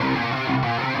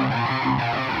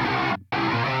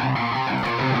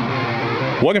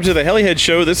Welcome to the Helihead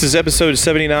Show. This is episode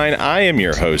 79. I am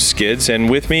your host, Skids, and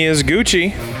with me is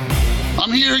Gucci.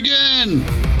 I'm here again.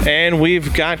 And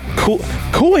we've got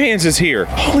Cool Hands is here.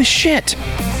 Holy shit.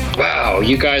 Wow,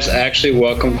 you guys actually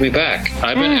welcomed me back.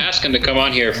 I've been asking to come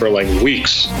on here for like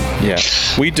weeks. Yeah,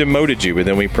 we demoted you, but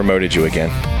then we promoted you again.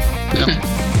 Yep.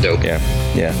 Dope.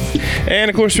 Yeah.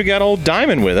 And of course, we got old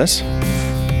Diamond with us.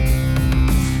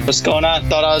 What's going on?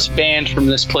 Thought I was banned from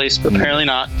this place, but apparently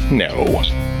not. No.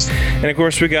 And of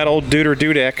course, we got old Duder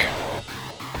Dudek.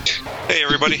 Hey,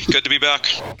 everybody. Good to be back.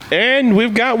 And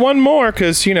we've got one more,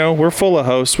 because, you know, we're full of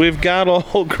hosts. We've got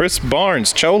old Chris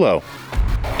Barnes, Cholo.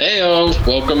 Heyo,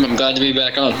 welcome. I'm glad to be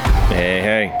back on.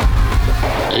 Hey.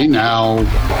 Hey now. All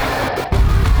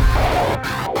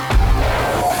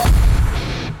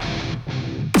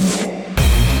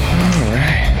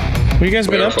right. What you guys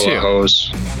been up to?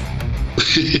 Hose.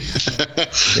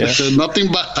 Yeah.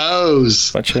 Nothing but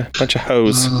hose. Bunch of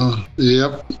hoes.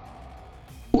 Yep.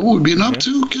 What we been up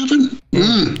to, Kevin?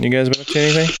 You guys been up to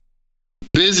anything?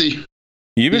 Busy.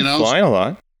 You've been flying a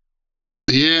lot.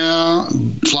 Yeah,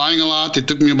 flying a lot. It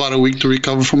took me about a week to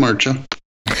recover from IRCHA.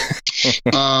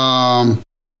 I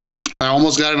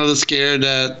almost got another scare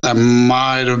that I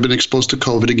might have been exposed to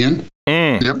COVID again.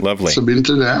 Yep. Lovely. So been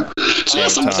to that. So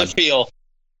How does it feel?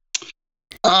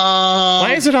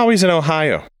 Why is it always in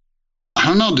Ohio? I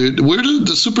don't know, dude. We're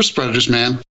the super spreaders,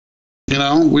 man. You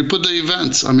know, we put the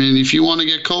events. I mean, if you want to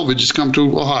get COVID, just come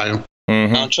to Ohio.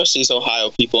 Mm-hmm. I don't trust these Ohio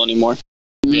people anymore.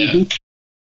 Yeah.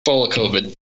 Full of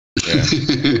COVID. Yeah.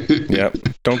 Yep.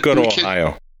 Don't go to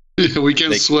Ohio. We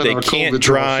can't sweat our COVID. They can't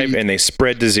drive and they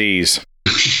spread disease.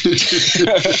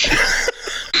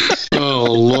 Oh,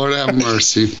 Lord have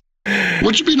mercy.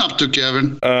 What you been up to,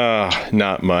 Kevin?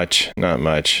 Not much.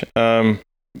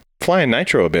 Flying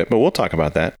nitro a bit, but we'll talk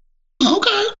about that.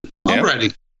 Okay. I'm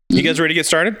ready. You guys ready to get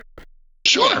started?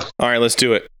 Sure. All right, let's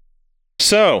do it.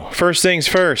 So, first things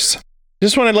first.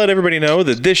 Just want to let everybody know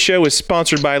that this show is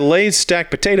sponsored by Lay's Stacked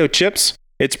Potato Chips.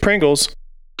 It's Pringles,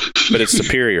 but it's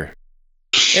superior.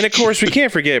 And of course, we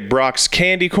can't forget Brock's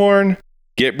Candy Corn.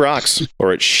 Get Brock's,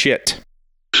 or it's shit.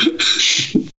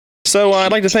 So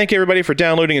I'd like to thank everybody for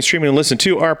downloading and streaming and listening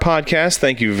to our podcast.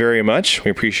 Thank you very much.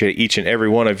 We appreciate each and every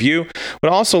one of you.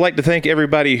 Would also like to thank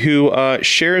everybody who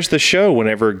shares the show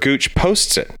whenever Gooch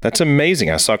posts it. That's amazing.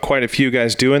 I saw quite a few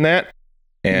guys doing that,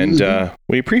 and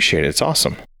we appreciate it. It's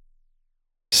awesome.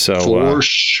 So for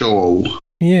show.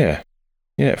 Yeah,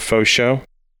 faux show.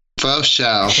 Faux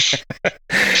show.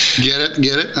 Get it?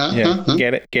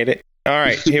 Yeah, get it. All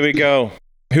right, here we go.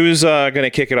 Who's going to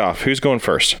kick it off? Who's going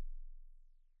first?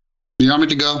 You want me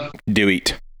to go? Do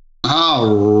it.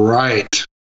 All right.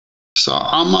 So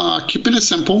I'm keeping it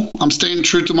simple. I'm staying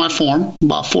true to my form.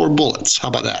 About 4 bullets. How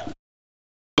about that?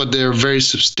 But they're very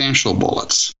substantial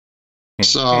bullets.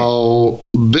 So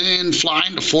been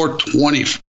flying the 420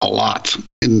 a lot.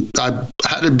 And I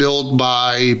had it built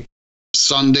by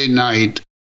Sunday night.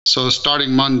 So starting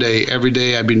Monday, every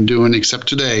day I've been doing, except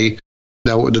today,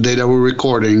 the day that we're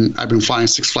recording, I've been flying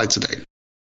 6 flights a day.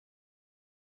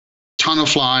 Ton of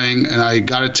flying, and I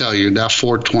gotta tell you, that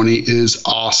 420 is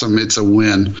awesome. It's a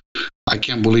win. I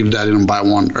can't believe that I didn't buy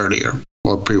one earlier,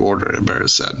 or pre-order it, better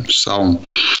said. So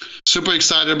super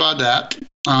excited about that.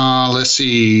 Let's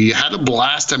see, had a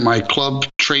blast at my club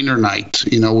trainer night.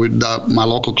 You know, with my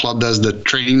local club does the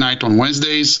training night on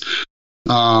Wednesdays.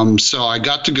 So I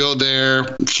got to go there,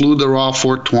 flew the raw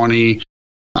 420.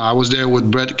 I was there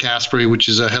with Brett Caspery, which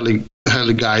is a heli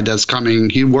guy that's coming.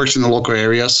 He works in the local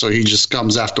area, so he just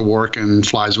comes after work and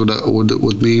flies with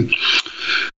me.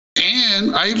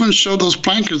 And I even showed those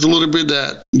plankers a little bit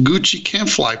that Gucci can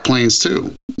fly planes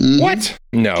too. What?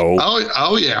 No.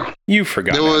 Oh yeah. You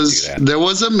forgot. There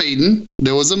was a maiden.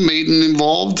 There was a maiden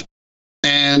involved,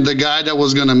 and the guy that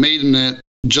was going to maiden it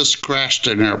just crashed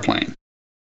an airplane.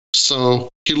 So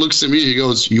he looks at me, he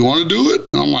goes, "You want to do it?"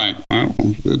 And I'm like, well,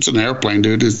 it's an airplane,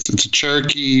 dude. It's a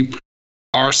Cherokee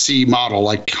RC model.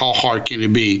 Like, how hard can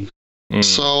it be?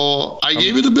 So I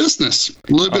gave it a business.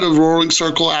 A little bit of rolling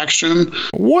circle action,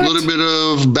 a little bit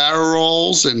of barrel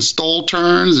rolls and stall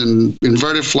turns and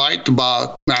inverted flight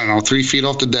about, 3 feet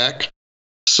off the deck.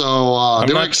 So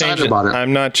they were excited about it.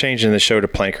 I'm not changing the show to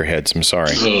planker heads. I'm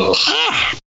sorry.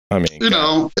 I mean,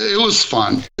 it was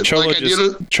fun.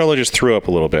 Cholo just threw up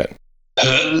a little bit.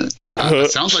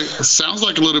 Sounds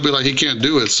like a little bit like he can't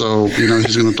do it, so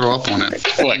he's going to throw up on it.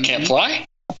 Oh, I can't fly?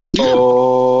 Yeah.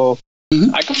 Oh,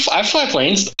 I fly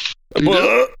planes.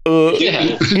 Yeah.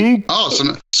 Oh,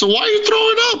 so why are you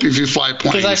throwing up if you fly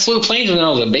planes? Because I flew planes when I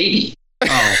was a baby.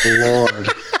 Oh Lord!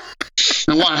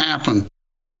 And what happened?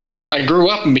 I grew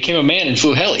up and became a man and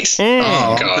flew helis.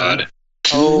 Oh God!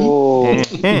 Oh,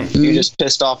 you just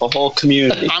pissed off a whole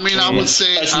community. I mean, I would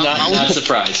say That's not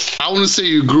surprised. I wouldn't say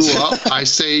you grew up. I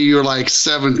say you're like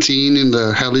 17 in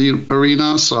the heli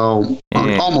arena, so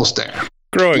almost there.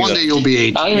 Growing One up. day you'll be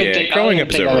 18. I don't even think, I don't growing even up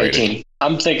is think I'm overrated. 18.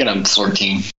 I'm thinking I'm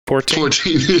 14. 14?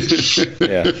 14.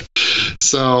 Yeah.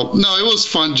 So, no, it was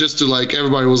fun just to like,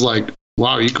 everybody was like,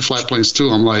 wow, you can fly planes too.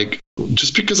 I'm like,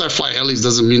 just because I fly helis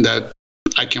doesn't mean that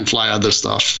I can fly other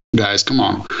stuff. Guys, come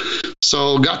on.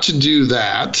 So, got to do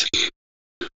that.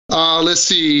 Let's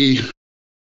see.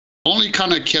 Only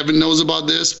kind of Kevin knows about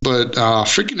this, but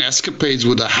freaking escapades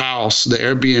with the house, the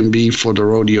Airbnb for the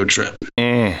rodeo trip.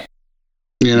 You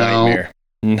know,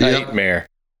 Nightmare.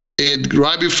 it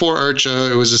right before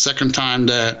IRCHA, it was the second time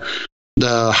that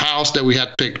the house that we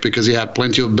had picked, because he had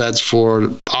plenty of beds for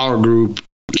our group,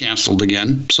 canceled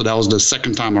again. So that was the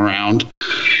second time around.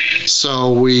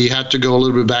 So we had to go a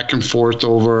little bit back and forth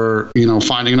over,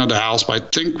 finding another house, but I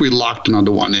think we locked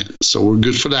another one in. So we're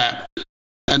good for that.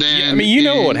 And then, I mean, you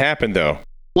know what happened, though.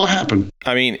 What happened?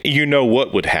 I mean, you know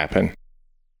what would happen.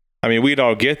 I mean, we'd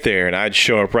all get there, and I'd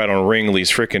show up right on Ringley's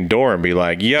freaking door and be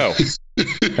like, yo,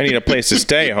 I need a place to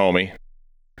stay, homie.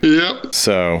 Yep.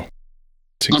 So,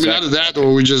 I mean, either that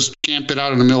or we just camp it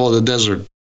out in the middle of the desert.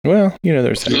 Well,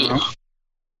 there's that. You know?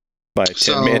 By a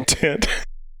 10-man tent.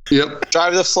 Yep.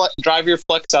 Drive your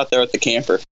flex out there with the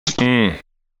camper.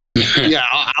 Yeah,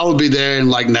 I would be there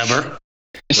and like never.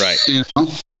 Right. Never.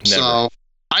 Never. So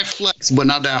I flex, but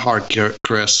not that hard,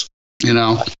 Chris.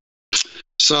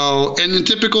 So, and in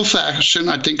typical fashion,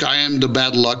 I think I am the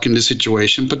bad luck in this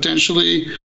situation. Potentially,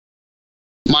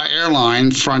 my airline,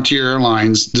 Frontier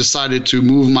Airlines, decided to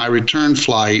move my return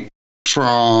flight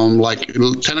from like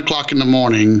 10 o'clock in the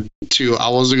morning to, I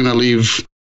wasn't going to leave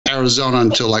Arizona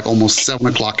until like almost 7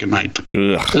 o'clock at night.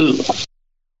 Ugh.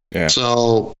 Yeah.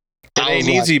 So it ain't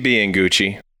easy being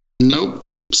Gucci. Nope.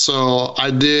 So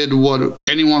I did what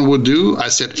anyone would do. I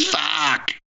said, fuck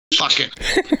it.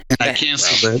 And I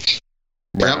canceled it.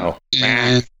 Wow. Yep.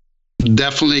 And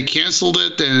definitely canceled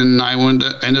it. And I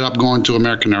ended up going to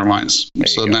American Airlines.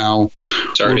 So now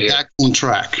we're back on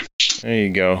track. There you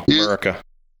go. Yeah.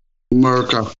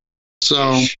 America.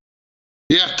 So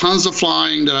yeah, tons of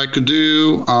flying that I could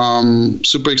do.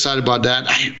 Super excited about that.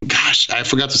 I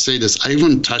forgot to say this. I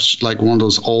even touched like one of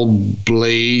those old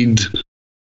Blade.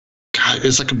 God,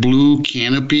 it's like a blue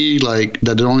canopy, like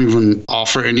that they don't even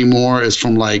offer anymore. It's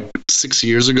from like 6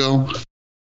 years ago.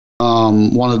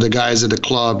 One of the guys at the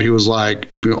club, he was like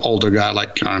an older guy,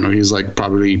 like I don't know, he's like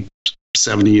probably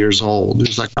 70 years old.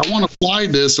 He's like, I want to fly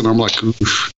this, and I'm like,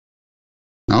 oof.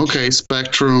 Okay,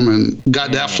 Spectrum, and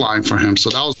got that flying for him. So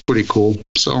that was pretty cool.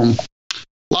 So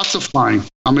lots of flying.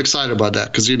 I'm excited about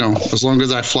that because, as long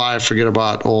as I fly, I forget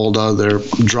about all the other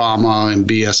drama and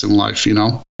BS in life,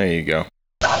 There you go.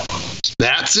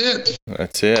 That's it.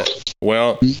 That's it.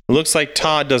 Well, it looks like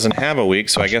Todd doesn't have a week,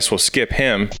 so I guess we'll skip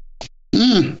him.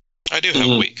 I do have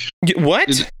a week.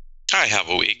 What? I have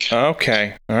a week.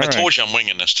 Okay. All right. I told you I'm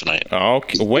winging this tonight.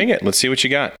 Okay, wing it. Let's see what you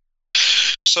got.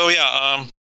 So yeah,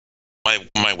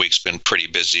 my week's been pretty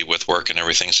busy with work and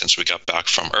everything since we got back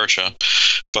from IRCHA.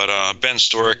 But Ben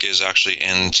Storick is actually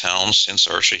in town since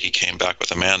IRCHA. He came back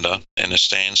with Amanda and is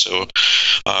staying. So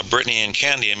Brittany and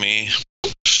Candy and me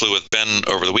flew with Ben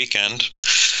over the weekend.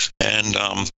 And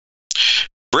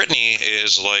Brittany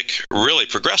is like really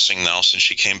progressing now since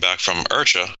she came back from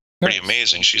IRCHA. Pretty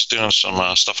amazing. She's doing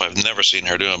some stuff I've never seen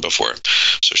her doing before.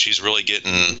 So she's really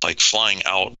getting like flying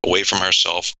out away from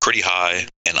herself pretty high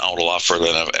and out a lot further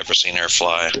than I've ever seen her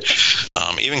fly.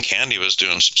 Even Candy was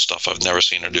doing some stuff I've never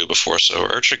seen her do before. So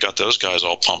IRCHA got those guys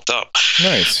all pumped up.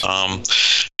 Nice. I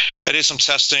did some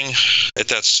testing at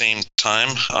that same time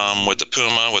with the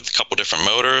Puma with a couple different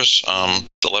motors,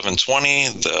 the 1120,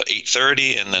 the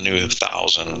 830, and the new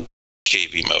 1000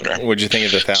 kV motor. What'd you think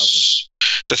of the 1000?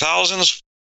 The 1000's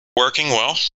working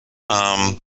well.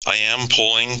 I am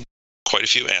pulling quite a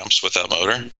few amps with that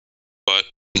motor, but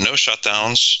no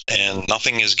shutdowns and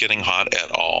nothing is getting hot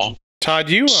at all.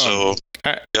 Todd, I'm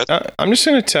just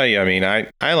going to tell you. I mean,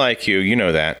 I like you. You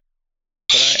know that.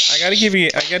 But I got to give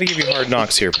you hard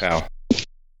knocks here, pal.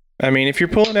 I mean, if you're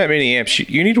pulling that many amps,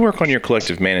 you need to work on your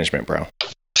collective management, bro.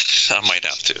 I might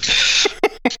have to,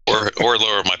 or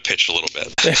lower my pitch a little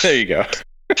bit. There you go.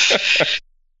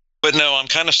 But no, I'm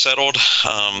kind of settled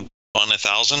on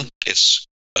 1000. It's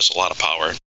a lot of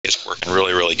power. It's working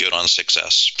really, really good on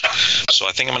 6S. So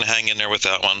I think I'm going to hang in there with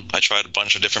that one. I tried a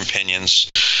bunch of different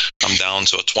pinions. I'm down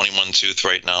to a 21 tooth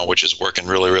right now, which is working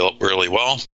really, really, really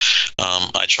well.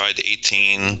 I tried the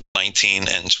 18, 19,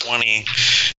 and 20,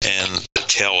 and the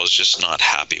tail was just not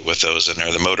happy with those in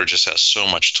there. The motor just has so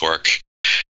much torque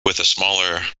with a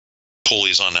smaller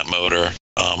pulleys on that motor,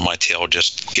 my tail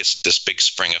just gets this big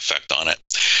spring effect on it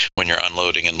when you're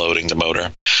unloading and loading the motor.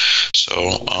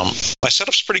 So my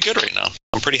setup's pretty good right now.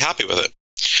 I'm pretty happy with it.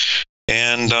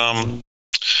 And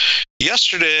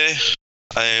yesterday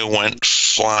I went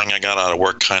flying. I got out of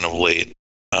work kind of late.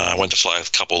 I went to fly with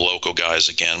a couple local guys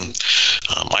again.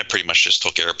 I pretty much just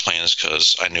took airplanes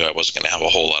because I knew I wasn't going to have a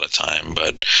whole lot of time.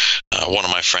 But one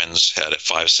of my friends had a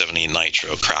 570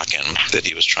 Nitro Kraken that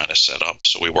he was trying to set up.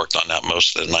 So we worked on that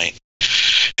most of the night.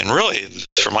 And really,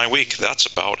 for my week, that's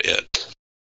about it.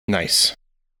 Nice.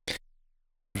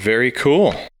 Very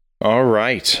cool. All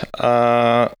right.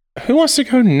 Who wants to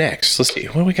go next? Let's see.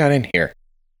 What do we got in here?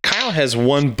 Kyle has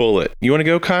one bullet. You want to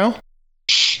go, Kyle?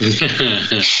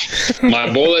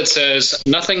 My bullet says,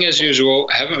 nothing as usual.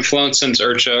 Haven't flown since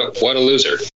IRCHA. What a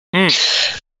loser.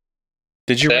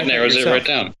 Did you that narrows it right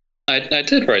down. I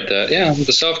did write that. Yeah,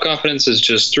 the self-confidence is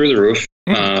just through the roof.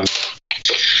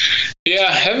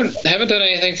 Yeah, haven't done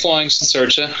anything flying since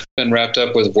IRCHA. Been wrapped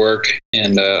up with work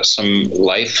and some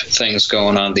life things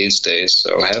going on these days,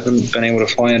 so haven't been able to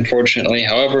fly, unfortunately.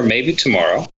 However, maybe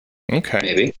tomorrow. Okay.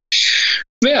 Maybe.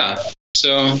 Yeah.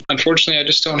 So, unfortunately, I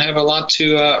just don't have a lot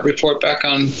to report back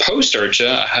on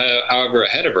post-IRCHA. However,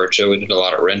 ahead of IRCHA, we did a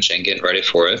lot of wrenching, getting ready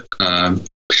for it. I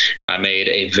made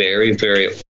a very,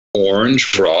 very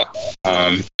orange raw.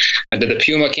 I did the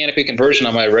Puma canopy conversion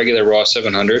on my regular raw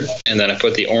 700, and then I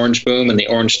put the orange boom and the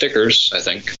orange stickers, I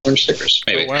think. Orange stickers,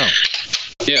 maybe. Oh, wow.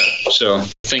 Yeah, so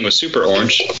the thing was super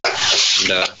orange.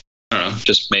 And, I don't know,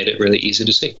 just made it really easy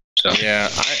to see. So yeah,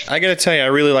 I got to tell you, I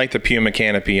really like the Puma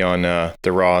canopy on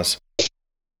the raws.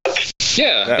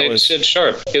 Yeah, it's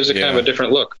sharp. Gives it kind of a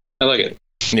different look. I like it.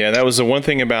 Yeah, that was the one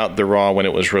thing about the raw when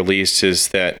it was released is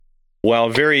that while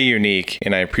very unique,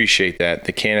 and I appreciate that,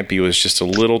 the canopy was just a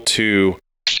little too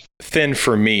thin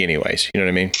for me anyways. You know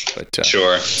what I mean? But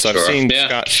sure. So I've seen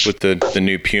Scott's with the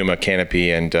new Puma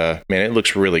canopy, and man, it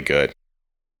looks really good.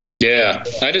 Yeah,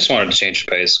 I just wanted to change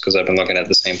the pace because I've been looking at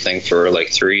the same thing for like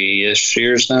 3-ish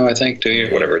years now, I think, 2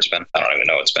 years, whatever it's been. I don't even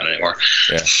know what it's been anymore.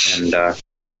 Yeah. And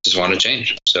just wanted to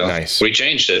change. So we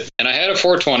changed it. And I had a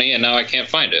 420, and now I can't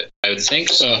find it. I would think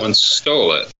someone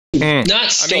stole it.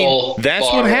 Not stole. I mean, that's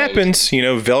borrowed. What happens. You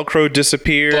know, Velcro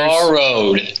disappears.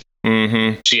 Borrowed.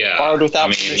 Mm-hmm. Yeah. Borrowed without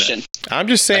permission. I'm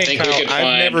just saying, Kyle,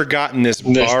 I've never gotten this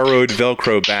borrowed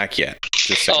Velcro back yet.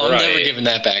 I'm never giving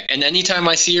that back. And anytime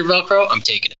I see your Velcro, I'm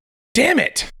taking it. Damn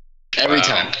it. Every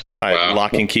time. All right,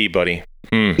 lock and key, buddy.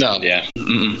 No. Yeah.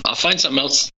 I'll find something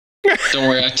else. Don't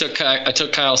worry. I took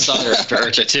Kyle's solder after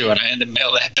IRCHA too, and I had to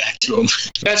mail that back to him.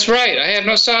 That's right. I have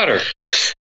no solder.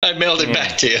 I mailed it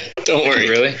back to you. Don't worry.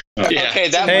 Really? Oh. Yeah. Okay,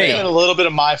 that might have been a little bit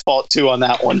of my fault too on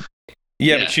that one.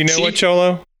 Yeah, but you know what,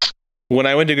 Cholo? When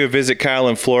I went to go visit Kyle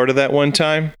in Florida that one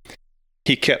time,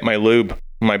 he kept my lube,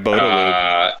 my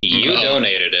Boda lube. You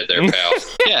donated it there, pal.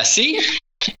 Yeah, see?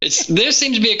 There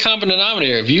seems to be a common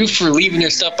denominator of you for leaving your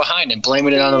stuff behind and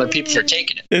blaming it on other people for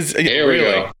taking it. Here we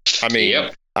go. I mean,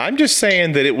 I'm just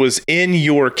saying that it was in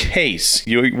your case.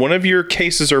 One of your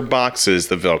cases or boxes,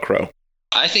 the Velcro.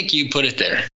 I think you put it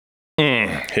there.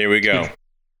 Here we go.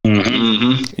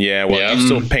 Yeah, well, you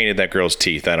still painted that girl's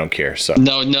teeth. I don't care. So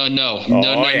No. You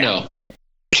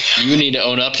need to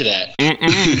own up to that.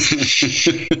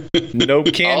 No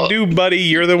can do, buddy.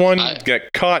 You're the one who got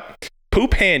caught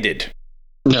poop-handed.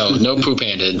 No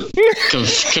poop-handed.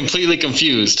 Completely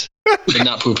confused, but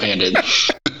not poop-handed.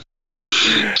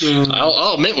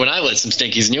 I'll admit when I lit some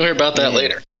stinkies, and you'll hear about that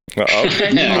later. Okay. All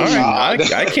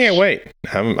right. I can't wait.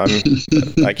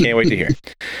 I can't wait to hear.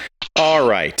 All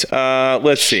right.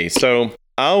 Let's see. So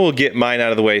I will get mine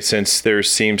out of the way since there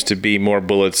seems to be more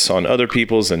bullets on other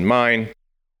people's than mine.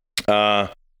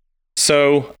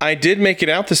 So I did make it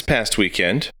out this past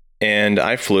weekend, and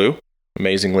I flew,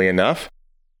 amazingly enough.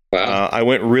 Wow. I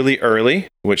went really early,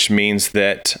 which means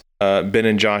that Ben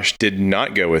and Josh did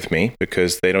not go with me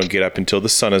because they don't get up until the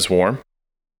sun is warm.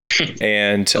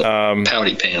 And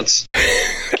pouty pants.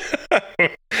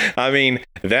 I mean,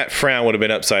 that frown would have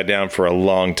been upside down for a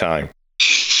long time.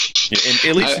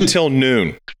 At least until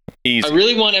noon. Easy. I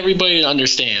really want everybody to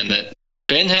understand that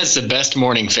Ben has the best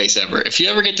morning face ever. If you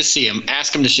ever get to see him,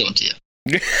 ask him to show it to you.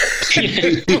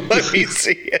 Let me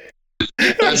see it.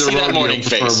 I see that morning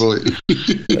face.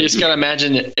 You just gotta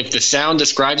imagine if the sound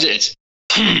describes it, it's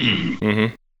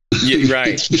Yeah,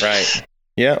 right.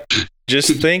 Yeah. Just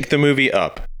think the movie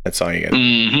Up. That's all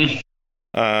you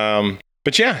got.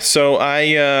 But yeah, so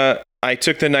I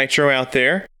took the Nitro out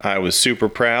there. I was super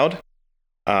proud.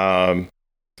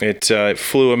 It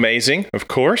flew amazing, of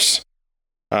course.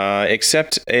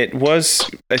 Except it was,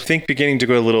 I think, beginning to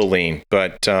go a little lean.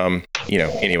 But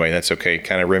anyway, that's okay.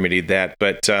 Kind of remedied that.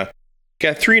 But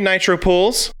got 3 nitro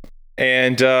pulls,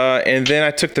 and then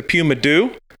I took the Puma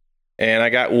Dew, and I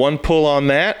got 1 pull on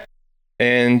that,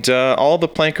 and all the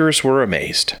plankers were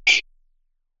amazed.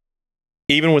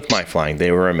 Even with my flying,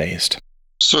 they were amazed.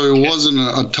 So it wasn't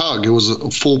a tug; it was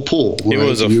a full pull. It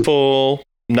was a full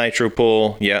nitro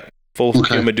pull, full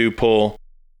Puma Dew pull,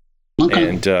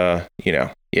 and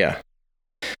yeah.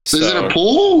 So, is it a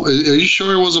pull? Are you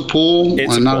sure it was a pull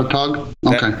and not a tug?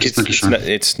 Okay,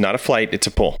 it's not a flight; it's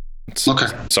a pull.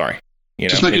 Sorry.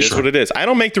 It is what it is. I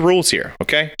don't make the rules here,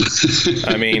 okay?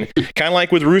 I mean, kind of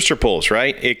like with rooster pulls,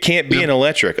 right? It can't be an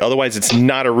electric. Otherwise, it's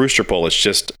not a rooster pull. It's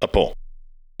just a pull.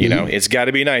 It's got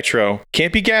to be nitro.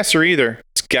 Can't be gasser either.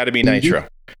 It's got to be nitro.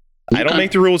 I don't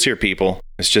make the rules here, people.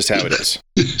 It's just how it is.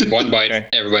 One bite,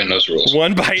 everybody knows the rules.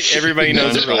 One bite, everybody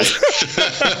knows the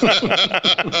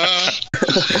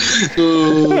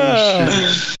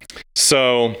rules.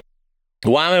 So,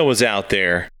 while I was out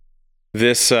there,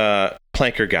 this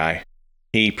planker guy,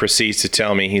 he proceeds to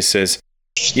tell me, he says,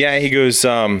 he goes,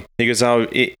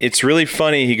 it's really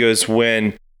funny. He goes,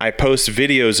 when I post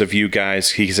videos of you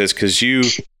guys, he says, because you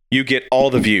get all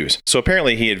the views. So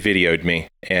apparently he had videoed me,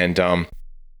 and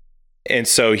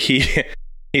so he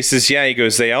says, he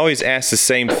goes, they always ask the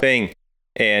same thing,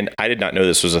 and I did not know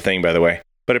this was a thing, by the way,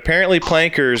 but apparently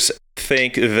plankers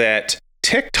think that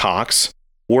TikToks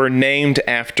were named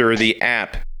after the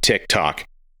app TikTok.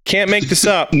 Can't make this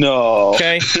up. No.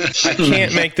 Okay? I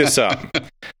can't make this up.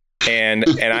 And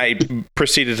I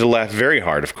proceeded to laugh very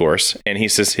hard, of course. And he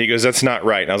goes, that's not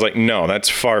right. And I was like, no, that's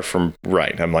far from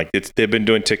right. I'm like, they've been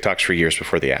doing TikToks for years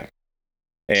before the app.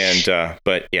 And,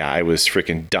 but yeah, I was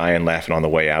freaking dying laughing on the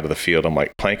way out of the field. I'm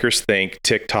like, plankers think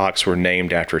TikToks were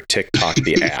named after TikTok,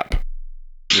 the app.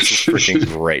 This is freaking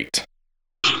great.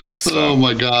 So, oh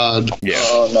my God. Yeah.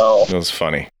 Oh no. It was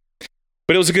funny.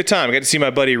 But it was a good time. I got to see my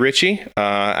buddy Richie.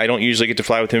 I don't usually get to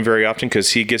fly with him very often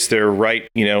because he gets there right,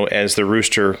 as the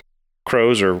rooster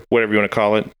crows or whatever you want to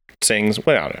call it, sings.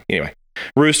 Well, I don't know. Anyway,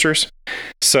 roosters.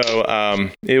 So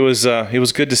it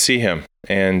was good to see him.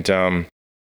 And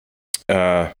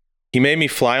he made me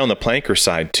fly on the planker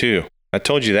side too. I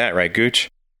told you that, right, Gooch?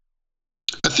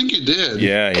 I think you did.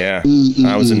 Yeah. Mm-hmm.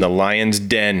 I was in the lion's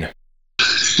den.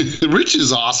 Rich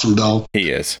is awesome, though.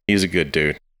 He is. He's a good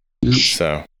dude. Yep.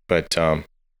 So, but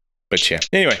yeah.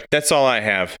 Anyway, that's all I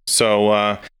have.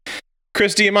 So,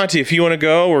 Chris Diamante, if you want to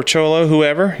go, or Cholo,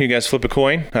 whoever, you guys flip a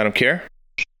coin. I don't care.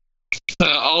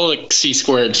 I'll C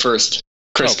squared first.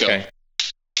 Chris, go. Here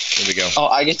we go. Oh,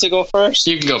 I get to go first?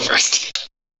 You can go first.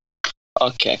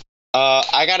 Okay.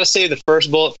 I gotta save the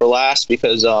first bullet for last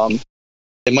because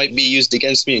it might be used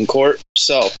against me in court.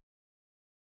 So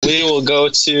we will go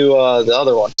to the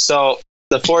other one. So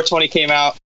the 420 came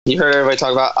out. You heard everybody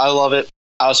talk about it. I love it.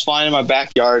 I was flying in my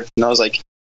backyard, and I was like,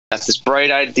 that's this bright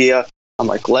idea. I'm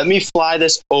like, let me fly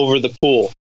this over the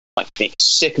pool. I'm like, make a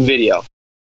sick video.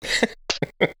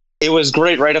 It was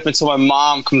great right up until my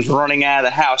mom comes running out of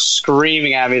the house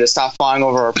screaming at me to stop flying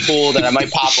over our pool, that I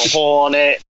might pop a hole in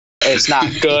it. It's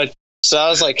not good. So I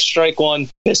was like, strike one,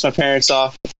 piss my parents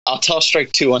off. I'll tell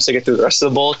strike two once I get through the rest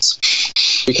of the bullets,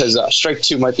 because strike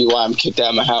two might be why I'm kicked out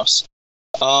of my house.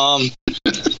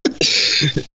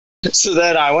 So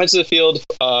then I went to the field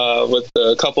with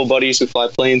a couple buddies who fly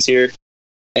planes here,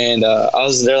 and I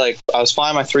was there, like, I was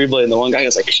flying my 3-blade, and the one guy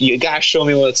was like, you gotta show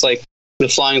me what it's like, the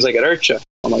flying's like at IRCHA.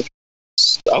 I'm like,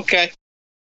 okay.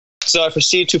 So I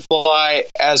proceeded to fly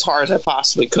as hard as I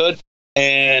possibly could,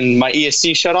 and my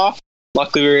ESC shut off.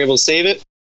 Luckily, we were able to save it.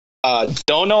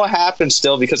 Don't know what happened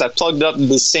still, because I plugged up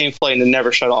the same plane and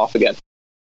never shut off again.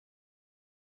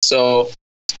 So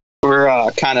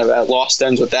we're kind of at lost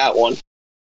ends with that one.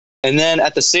 And then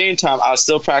at the same time, I was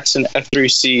still practicing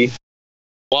F3C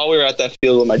while we were at that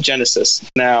field with my Genesis.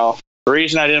 Now, the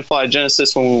reason I didn't fly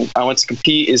Genesis when I went to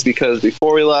compete is because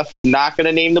before we left, not going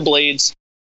to name the blades,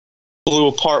 blew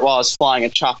apart while I was flying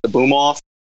and chopped the boom off.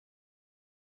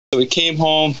 So we came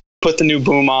home, put the new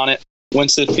boom on it, went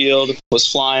to the field, was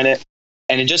flying it,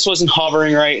 and it just wasn't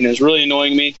hovering right, and it was really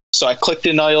annoying me. So I clicked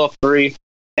in IL3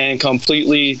 and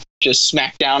completely just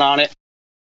smacked down on it,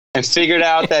 and figured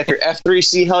out that if your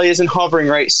F3C heli isn't hovering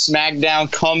right, smack down,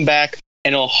 come back,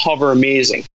 and it'll hover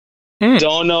amazing.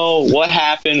 Don't know what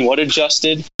happened, what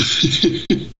adjusted.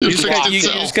 You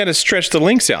just got to stretch the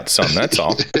links out some, that's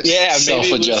all. Yeah, maybe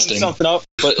self-adjusting something up,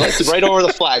 but like right over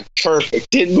the flag, perfect.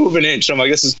 Didn't move an inch. I'm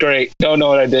like, this is great. Don't know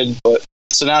what I did, but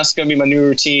so now it's gonna be my new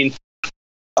routine.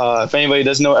 If anybody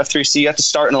doesn't know F3C, you have to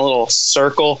start in a little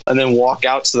circle and then walk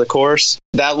out to the course.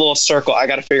 That little circle, I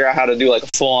got to figure out how to do like a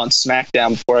full-on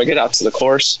smackdown before I get out to the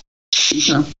course.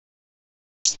 Okay.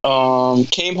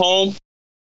 Came home,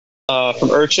 from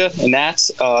IRCHA, and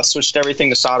that's switched everything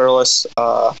to solderless.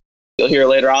 You'll hear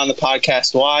later on in the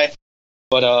podcast why,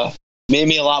 but made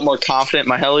me a lot more confident in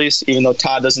my helis, even though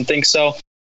Todd doesn't think so.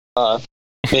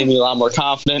 Made me a lot more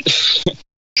confident.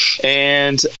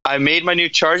 And I made my new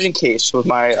charging case with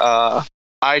my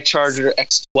iCharger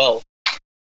X12.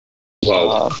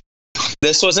 Wow.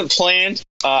 This wasn't planned.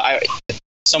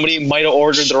 Somebody might have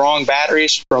ordered the wrong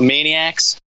batteries from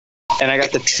Maniacs, and I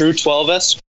got the True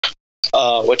 12S,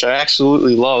 which I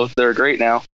absolutely love. They're great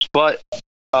now. But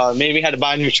maybe had to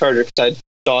buy a new charger because I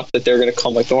thought that they're going to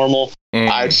come like normal.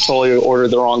 I totally ordered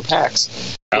the wrong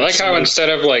packs. I like how instead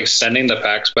of like sending the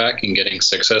packs back and getting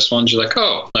 6S ones, you're like,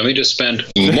 oh, let me just spend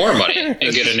more money and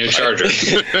get a new charger.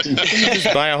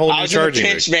 Just buy a whole new charging. I was in a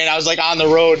pinch, man. I was like on the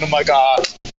road, and I'm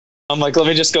like, let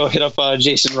me just go hit up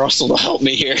Jason Russell to help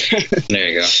me here. There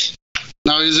you go.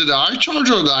 Now, is it the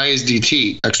iCharger or the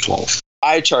ISDT X12?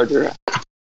 iCharger.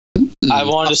 I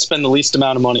wanted to spend the least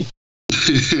amount of money.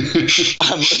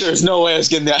 There's no way I was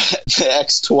getting the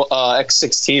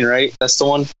X16, right? That's the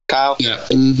one, Kyle? Yeah.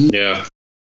 Mm-hmm. Yeah.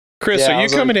 Chris, are you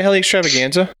coming to Heli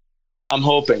Extravaganza? I'm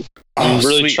hoping. I'm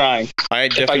really trying. I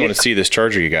definitely want to see this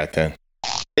charger you got then.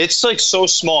 It's like so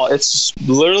small. It's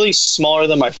literally smaller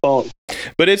than my phone.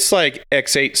 But it's like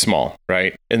X8 small,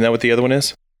 right? Isn't that what the other one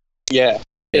is? Yeah.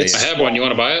 I have one. You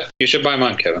want to buy it? You should buy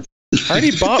mine, Kevin. I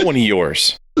already bought one of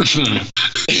yours. Well,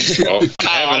 I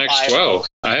have an X12.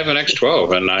 I have an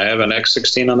X12, and I have an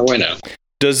X16 on the way now.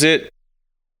 Does it?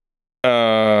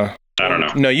 I don't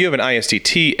know. No, you have an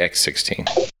ISDT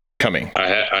X16 coming. I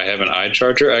have an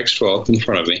iCharger X12 in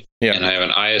front of me, and I have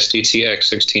an ISDT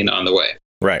X16 on the way.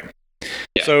 Right.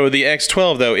 Yeah. So the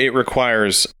X12 though, it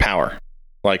requires power,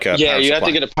 like a power you supply. have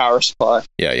to get a power supply.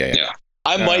 Yeah.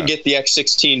 I might get the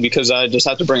X16 because I just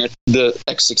have to bring the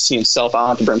X16 itself. I don't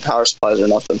have to bring power supplies or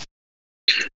nothing.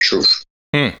 True.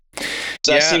 So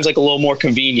that seems like a little more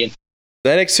convenient.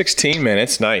 That X16, man,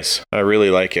 it's nice. I really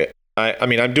like it. I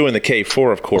mean, I'm doing the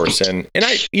K4, of course, and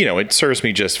I, it serves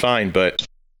me just fine, but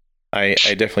I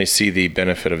definitely see the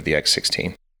benefit of the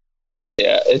X16.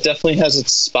 Yeah, it definitely has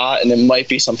its spot, and it might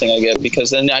be something I get because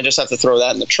then I just have to throw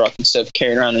that in the truck instead of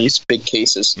carrying around these big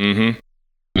cases. Mm-hmm.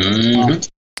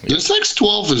 This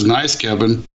X12 is nice,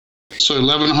 Kevin. So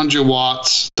 1100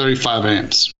 watts, 35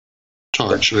 amps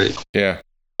charge rate. Yeah.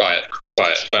 Buy it.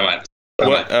 Buy mine.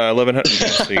 1100.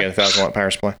 So you get 1,000 watt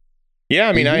power supply. Yeah,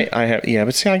 I mean, I have. Yeah,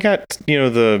 but see, I got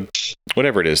the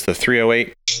whatever it is, the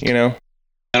 308.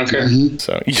 I don't care. Mm-hmm.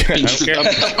 So I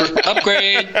don't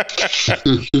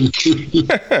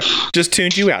care. Just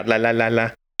tuned you out. La la la la.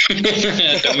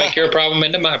 Don't make your problem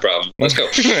into my problem. Let's go.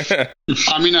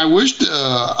 I mean, I wish the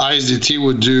ISDT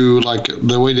would do like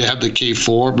the way they have the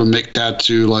K4, but make that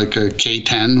to like a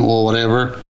K10 or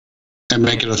whatever, and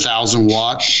make it 1,000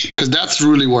 watt. Because that's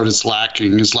really what it's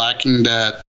lacking. It's lacking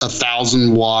that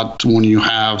 1,000 watt when you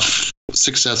have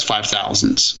 6S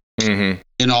 5000s. Mm-hmm.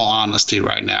 In all honesty,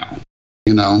 right now,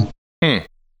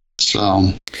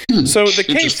 So the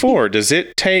K4, does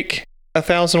it take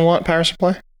 1,000 watt power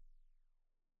supply?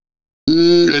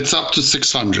 It's up to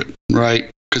 600,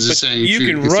 right? Because it's saying you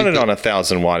can run it on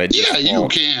 1,000 watt. You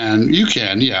can.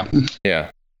 Yeah. Yeah.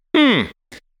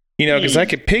 Because I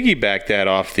could piggyback that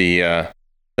off the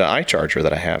iCharger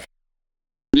that I have.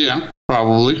 Yeah,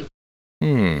 probably.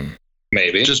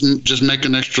 Maybe. Just make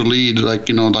an extra lead, like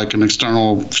like an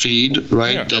external feed,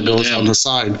 right? Yeah. That goes on the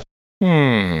side.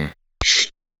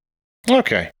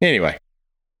 Okay. Anyway.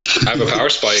 I have a power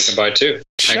supply you can buy too.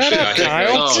 Shut up, Kyle.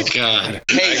 Oh, God.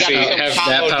 Hey, Actually, you have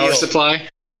That power supply?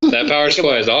 That power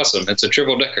supply is awesome. It's a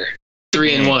triple decker.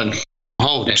 3-in-1.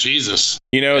 Oh, Jesus.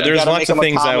 There's lots of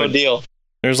things I would. Deal.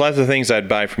 There's lots of things I'd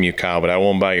buy from you, Kyle, but I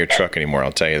won't buy your truck anymore.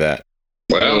 I'll tell you that.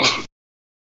 Well,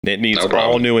 it needs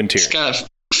all new interior. It's got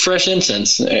fresh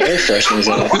incense, air fresheners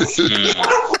in it.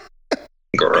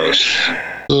 Gross.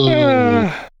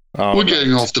 We're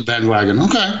getting off the bandwagon.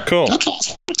 Okay. Cool. That's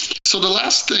awesome. So the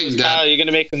last thing Kyle, you're going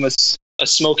to make them a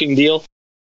smoking deal?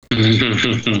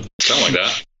 Something like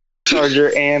that.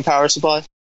 Charger and power supply?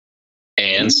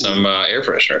 And some air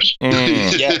fresheners.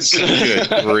 Yes. Good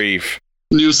grief.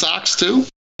 New socks too?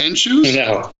 And shoes?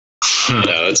 No,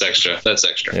 that's extra.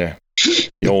 Yeah.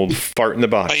 The old fart in the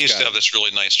box. I used to have this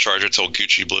really nice charger till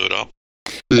Gucci blew it up.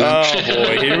 Yeah. Oh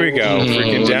boy, here we go.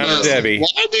 Freaking down to Debbie.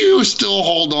 Why do you still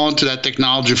hold on to that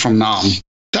technology from NOM?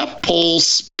 That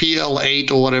Pulse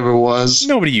PL8 or whatever it was.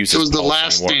 Nobody uses it. Was the Pulse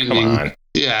last anymore. standing. Come on.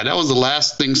 Yeah, that was the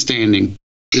last thing standing.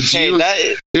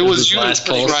 It was last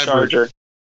Pulse charger.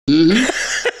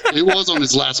 Mm-hmm. It was on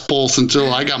his last Pulse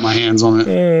until I got my hands on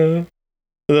it.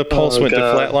 The Pulse went to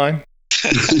flatline.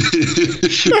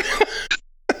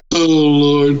 Oh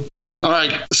Lord! All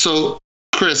right, so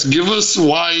Chris, give us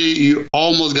why you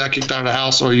almost got kicked out of the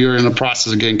house, or you're in the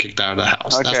process of getting kicked out of the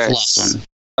house. Okay. That's the last one.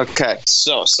 Okay,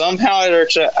 so somehow at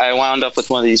IRCHA, I wound up with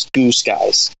one of these goose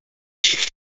guys.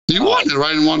 You won it,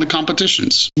 right? In one of the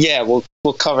competitions. Yeah, we'll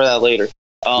cover that later.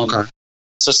 Okay.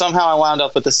 So somehow I wound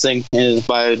up with this thing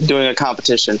by doing a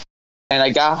competition. And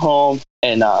I got home,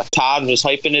 and Todd was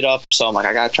hyping it up, so I'm like,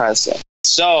 I gotta try this thing.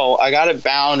 So I got it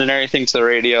bound and everything to the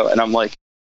radio, and I'm like,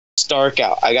 it's dark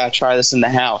out. I gotta try this in the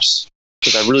house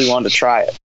because I really wanted to try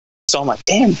it. So I'm like,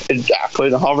 damn. And I put it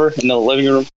in the hover in the living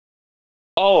room.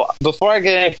 Oh, before I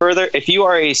get any further, if you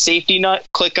are a safety nut,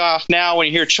 click off now. When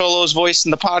you hear Cholo's voice in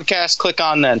the podcast, click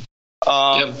on then.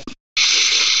 Yep.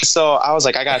 So I was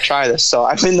like, I gotta try this. So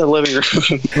I'm in the living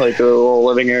room, like the little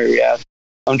living area we have.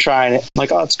 I'm trying it. I'm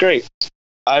like, oh, it's great.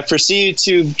 I proceeded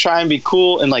to try and be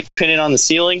cool and like pin it on the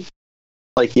ceiling,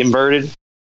 like inverted.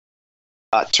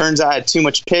 Turns out I had too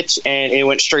much pitch and it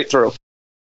went straight through.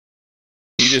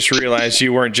 You just realized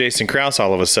you weren't Jason Krause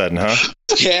all of a sudden, huh?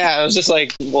 Yeah, it was just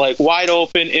like wide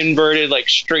open, inverted, like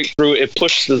straight through. It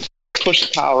pushed the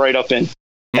towel right up in,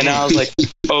 and I was like,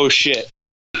 oh shit.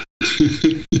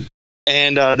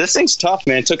 And this thing's tough,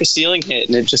 man. It took a ceiling hit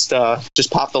and it just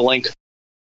popped the link.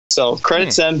 So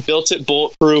credits them, built it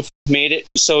bulletproof, made it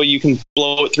so you can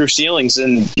blow it through ceilings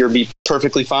and you'll be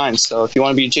perfectly fine. So if you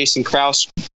want to be Jason Krause,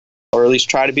 or at least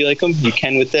try to be like him, you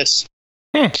can with this.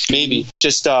 Maybe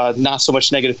just not so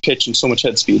much negative pitch and so much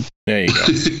head speed. There you go.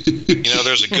 You know,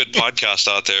 there's a good podcast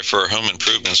out there for home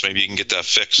improvements. Maybe you can get that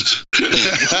fixed.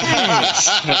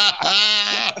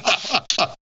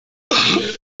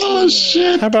 Oh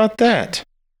shit! How about that?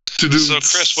 So,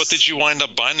 Chris, what did you wind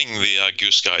up binding the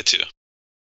Goose Guy to?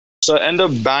 So I end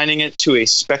up binding it to a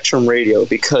Spectrum radio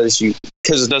because it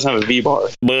doesn't have a V-bar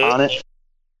on it.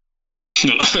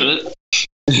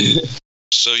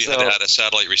 So you had to add a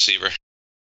satellite receiver.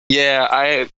 Yeah,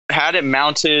 I had it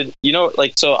mounted,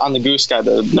 so on the Goose Guy,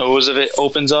 the nose of it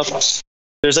opens up.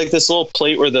 There's like this little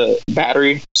plate where the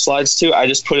battery slides to. I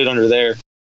just put it under there,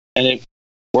 and it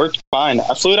worked fine.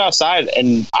 I flew it outside,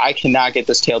 and I cannot get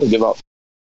this tail to give up,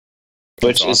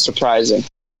 which is surprising.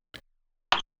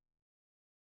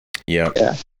 Yeah.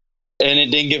 And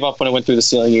it didn't give up when it went through the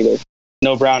ceiling either.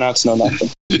 No brownouts, no nothing.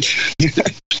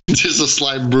 Just a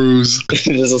slight bruise.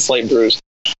 Just a slight bruise.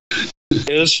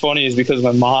 It was funny is because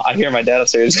I hear my dad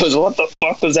upstairs. He goes, what the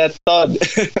fuck was that thud?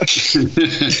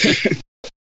 I'm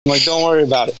like, don't worry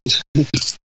about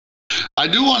it. I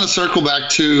do want to circle back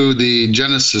to the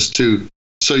Genesis too.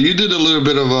 So you did a little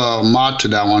bit of a mod to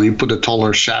that one. You put a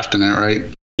taller shaft in it, right?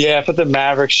 Yeah, I put the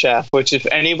Maverick shaft, which if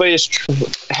anybody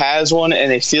has one and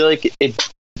they feel like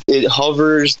it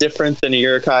hovers different than a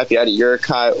IRCHA, if you had a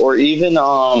IRCHA, or even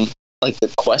like the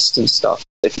Quest and stuff,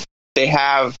 if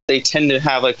they tend to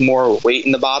have like more weight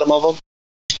in the bottom of them.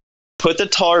 Put the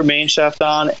taller main shaft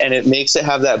on, and it makes it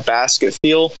have that basket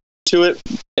feel to it,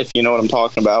 if you know what I'm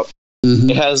talking about.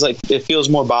 Mm-hmm. It feels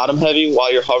more bottom heavy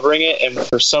while you're hovering it, and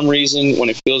for some reason, when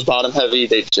it feels bottom heavy,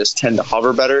 they just tend to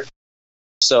hover better.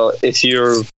 So if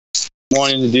you're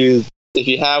if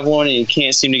you have one and you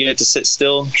can't seem to get it to sit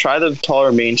still, try the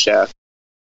taller main shaft.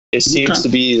 It seems to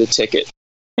be the ticket.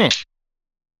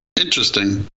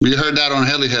 Interesting. You heard that on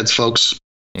Heliheads, folks.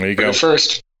 There you go.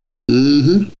 First.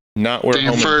 Mm-hmm. Not where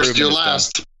Damn home first, you're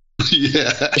last.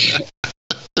 Yeah.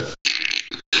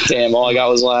 Damn, all I got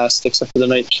was last, except for the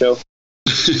night show.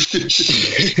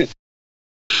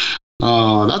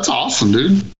 Oh, that's awesome,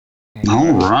 dude.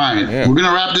 All right. Yeah. We're going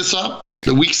to wrap this up.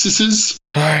 The weaknesses.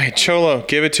 All right, Cholo,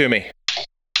 give it to me.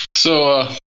 So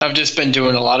I've just been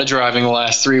doing a lot of driving the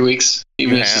last 3 weeks,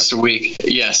 even if it's just a week.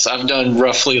 Yes, I've done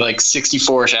roughly like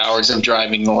 64 hours of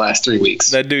driving the last 3 weeks.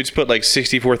 That dude's put like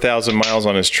 64,000 miles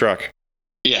on his truck.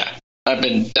 Yeah, I've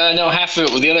been, no, half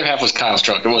of it, the other half was Kyle's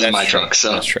truck. It wasn't my truck.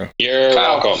 So that's true. You're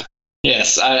welcome.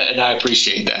 Yes, and I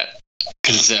appreciate that.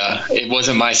 Because it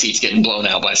wasn't my seats getting blown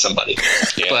out by somebody.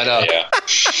 But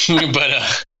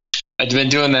I've been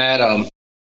doing that.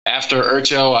 After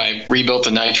IRCHA, I rebuilt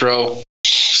the Nitro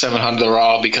 700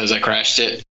 raw because I crashed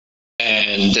it,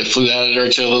 and it flew out at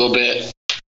IRCHA a little bit.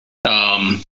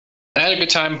 I had a good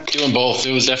time doing both.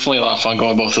 It was definitely a lot of fun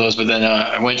going both of those. But then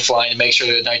I went flying to make sure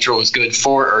that Nitro was good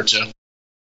for IRCHA,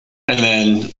 and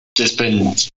then just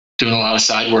been doing a lot of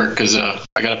side work because I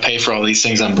got to pay for all these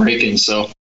things I'm breaking. So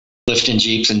lifting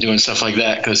Jeeps and doing stuff like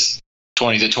that because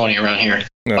 20 to 20 around here.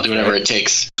 I'll do whatever it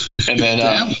takes. And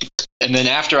then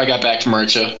after I got back from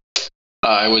IRCHA,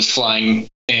 I was flying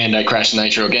and I crashed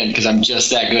Nitro again because I'm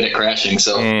just that good at crashing.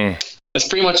 So that's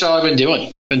pretty much all I've been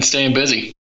doing. Been staying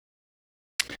busy.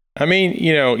 I mean,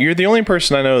 you're the only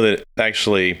person I know that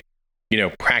actually,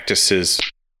 practices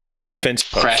fence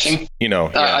posts. Crashing?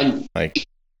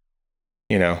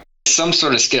 Some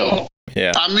sort of skill.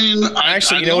 Yeah. I mean,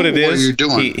 Actually, I you know what it is? you're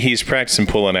doing. He's practicing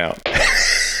pulling out.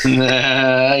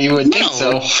 You would think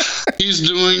so. He's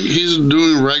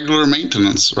doing regular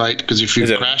maintenance, right? Because if you're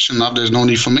crashing up, there's no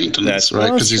need for maintenance,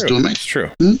 right? Because he's doing maintenance.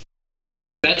 True.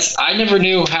 I never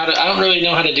knew how to. I don't really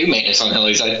know how to do maintenance on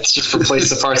helis. I just replace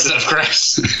the parts that I've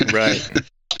crashed. Right.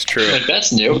 It's true. Like,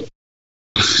 that's new.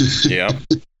 Yeah.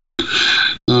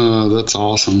 Oh, that's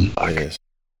awesome. It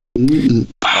is.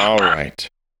 All right.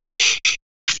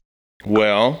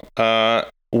 Well,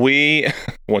 we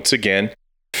once again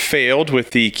failed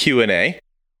with the Q&A.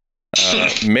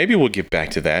 Maybe we'll get back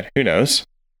to that. Who knows?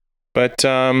 But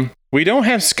we don't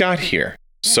have Scott here,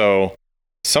 so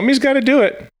somebody's got to do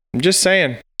it. I'm just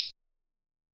saying.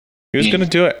 Who's going to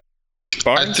do it?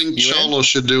 Barnes, I think Cholo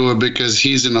should do it because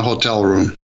he's in a hotel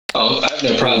room. Oh, I have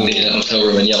no problem being in a hotel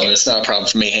room and yelling. It's not a problem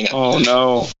for me. Hang on.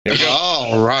 Oh, no.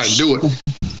 All right, do it.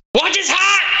 What is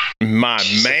hot? My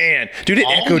man. Dude, it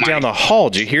echoed down the hall.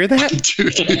 Did you hear that?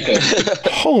 Dude,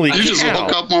 Holy cow. you just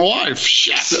woke up my wife.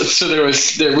 Shit. So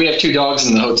we have 2 dogs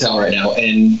in the hotel right now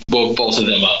and woke both of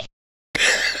them up.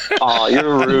 Oh,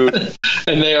 you're rude.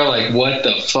 And they are like, what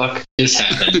the fuck just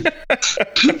happened?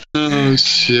 Oh,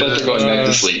 shit. But they're going back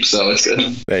to sleep, so it's good.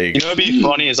 There you go. You know what'd be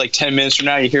funny is like 10 minutes from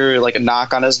now, you hear like a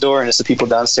knock on his door and it's the people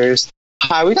downstairs.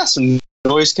 Hi, we got some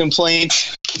noise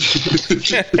complaints.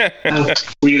 I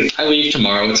leave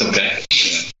tomorrow. It's okay.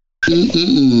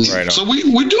 Right on. So we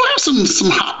do have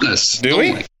some hotness. Do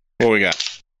we? What we got?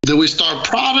 Do we start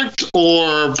product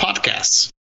or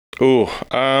podcasts? Ooh,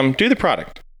 do the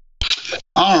product.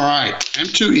 All right,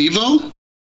 M2 Evo.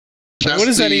 What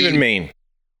does that even mean?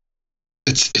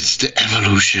 It's the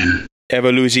evolution.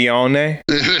 Evoluzione?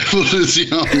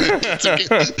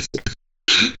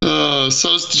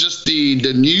 So it's just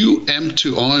the new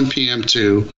M2 OMP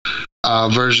M2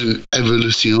 version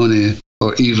Evoluzione,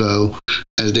 or Evo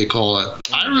as they call it.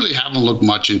 I really haven't looked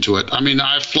much into it. I mean,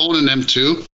 I've flown an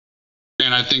M2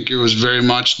 and I think it was very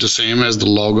much the same as the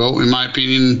logo in my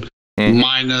opinion,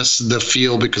 minus the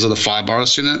feel because of the 5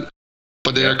 bars in it.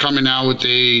 But they are coming out with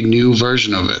a new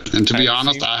version of it. And to be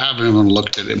honest, I haven't even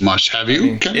looked at it much. Have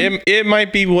you? It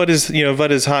might be what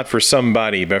is hot for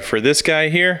somebody, but for this guy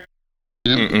here,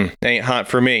 ain't hot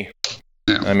for me.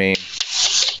 Yeah. I mean,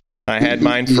 I had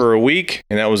mine for a week,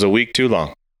 and that was a week too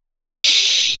long.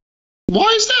 Why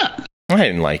is that? I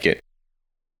didn't like it.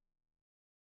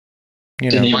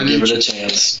 Didn't even give it a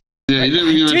chance. Yeah, you didn't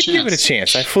even give it a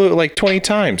chance. I flew it like 20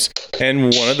 times,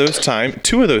 and 2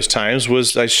 of those times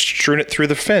was I strewn it through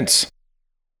the fence.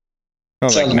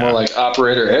 Sounds more like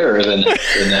operator error than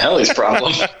the heli's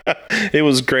problem. It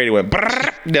was great. It went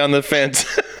down the fence.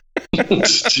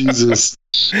 Jesus.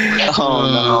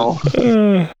 Oh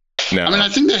no. No. I mean, I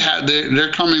think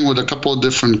they're coming with a couple of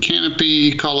different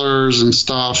canopy colors and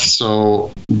stuff.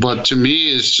 So, but to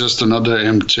me, it's just another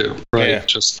M2, right? Yeah.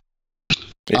 Just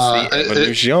it's the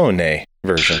Evoluzione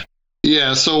version.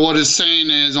 Yeah. So what it's saying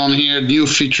is on here, new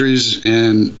features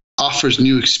and offers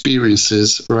new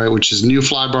experiences, right? Which is new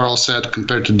flybar all set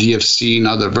compared to DFC and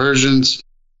other versions.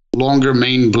 Longer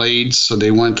main blades, so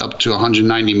they went up to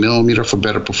 190 millimeter for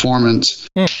better performance.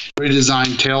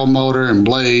 Redesigned tail motor and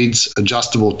blades,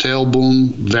 adjustable tail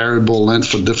boom, variable length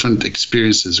for different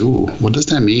experiences. Ooh, what does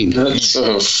that mean?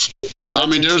 I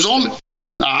mean, there's only,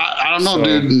 I don't know,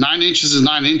 dude. 9 inches is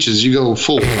 9 inches. You go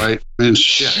full, right? I mean,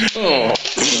 shit.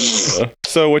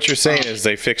 So what you're saying is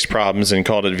they fixed problems and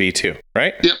called it V2,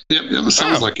 right? Yep. It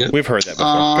sounds like it. We've heard that before.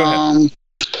 Go ahead.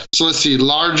 So let's see,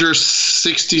 larger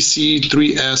 60C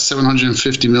 3S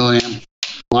 750 milliamp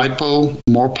LiPo,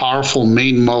 more powerful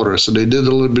main motor. So they did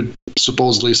a little bit,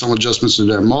 supposedly, some adjustments to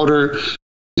their motor.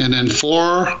 And then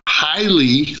 4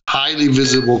 highly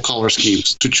visible color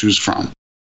schemes to choose from.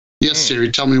 Yes, Siri,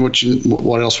 tell me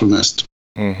what else we missed.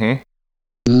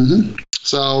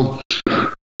 So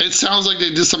it sounds like they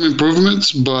did some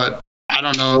improvements, but I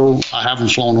don't know. I haven't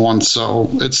flown one, so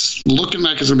it's looking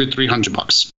like it's going to be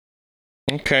 $300.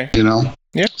 Okay. You know?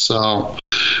 Yeah. So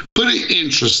pretty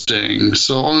interesting.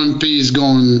 So OMP is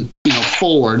going,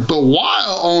 forward. But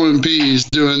while OMP is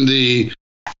doing the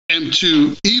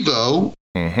M2 Evo,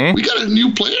 we got a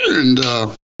new player in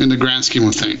the grand scheme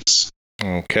of things.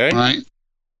 Okay. Right?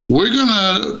 We're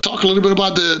gonna talk a little bit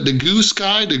about the Goose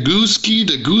Guy, the Goose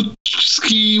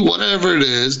Ski, whatever it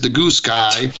is, the Goose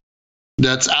Guy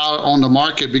that's out on the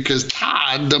market because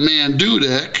Todd, the man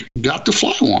Dudek, got to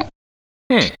fly one.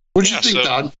 What'd you think,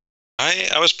 Todd?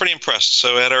 I was pretty impressed.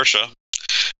 So at IRCHA,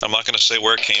 I'm not going to say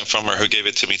where it came from or who gave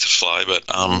it to me to fly, but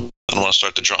I don't want to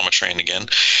start the drama train again.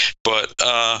 But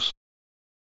I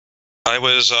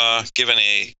was given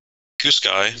a Goose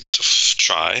Guy to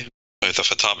try with a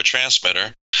Fataba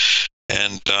transmitter,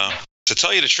 And to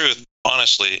tell you the truth,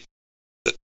 honestly,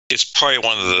 it's probably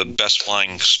one of the best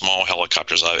flying small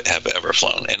helicopters I have ever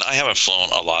flown. And I haven't flown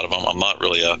a lot of them. I'm not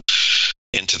really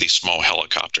into these small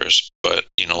helicopters. But,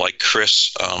 like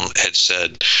Chris had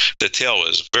said, the tail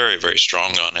is very, very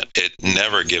strong on it. It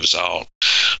never gives out.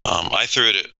 I flew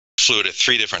it at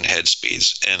 3 different head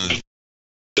speeds, and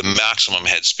the maximum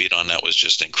head speed on that was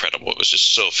just incredible. It was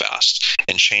just so fast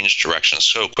and changed direction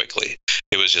so quickly.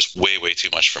 It was just way, way too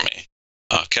much for me.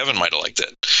 Kevin might have liked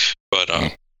it, but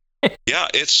I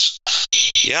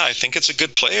think it's a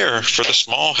good player for the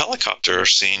small helicopter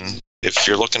scene if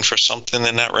you're looking for something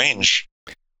in that range.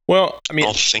 Well, I mean, I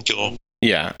don't think you'll.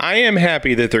 Yeah, I am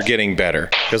happy that they're getting better,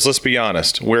 because let's be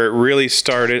honest, where it really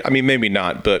started, I mean, maybe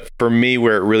not, but for me,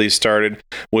 where it really started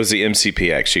was the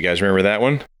MCPX. You guys remember that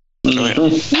one?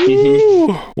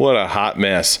 Ooh, what a hot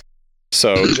mess.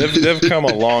 So they've come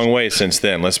a long way since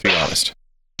then, let's be honest.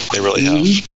 They really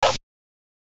have.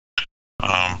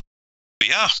 But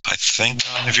yeah, I think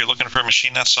if you're looking for a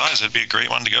machine that size, it'd be a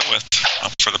great one to go with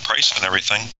for the price and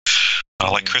everything.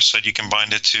 Like Chris said, you can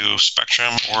bind it to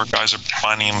Spectrum, or guys are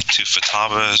binding them to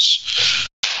Futaba's.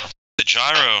 The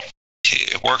gyro,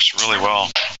 it works really well.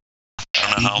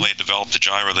 I don't know how they developed the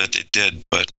gyro that they did,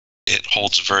 but it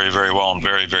holds very, very well and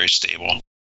very, very stable.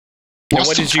 And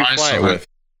what did you fly it with?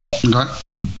 Okay.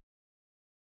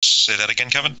 Say that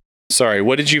again, Kevin? Sorry,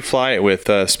 what did you fly it with,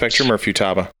 Spectrum or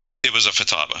Futaba? It was a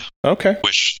Futaba. Okay.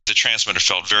 Which the transmitter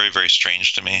felt very, very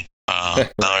strange to me. Now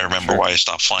I remember why I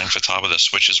stopped flying Futaba. The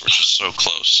switches were just so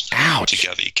close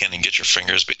together. You can't even get your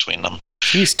fingers between them.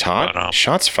 Jeez, Todd. But,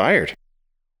 shots fired.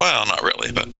 Well, not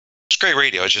really, but it's great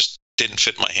radio. It just didn't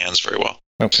fit my hands very well.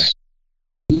 Okay.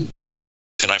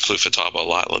 And I flew Futaba a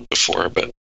lot before, but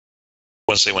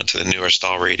once they went to the newer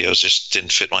style radios, just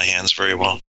didn't fit my hands very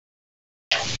well.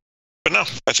 But no,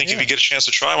 I think if you get a chance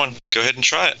to try one, go ahead and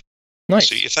try it. Nice.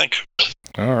 See what you think.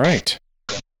 All right.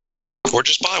 Or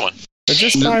just buy one. Or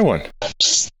just buy one.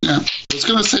 Yeah. It's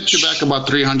going to set you back about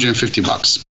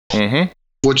 $350. Mm-hmm.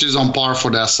 Which is on par for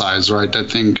that size, right? I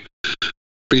think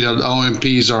the OMP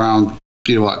is around,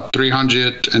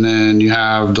 300, and then you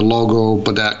have the logo,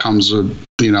 but that comes with,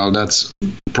 that's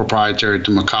proprietary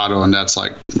to Mikado, and that's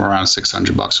like around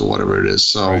 $600 or whatever it is.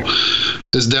 So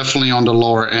it's definitely on the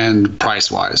lower end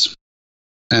price-wise.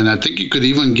 And I think you could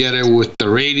even get it with the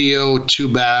radio, 2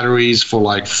 batteries for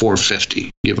like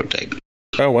 $450, give or take.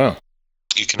 Oh, wow.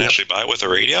 You can actually buy it with a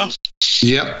radio?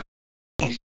 Yep.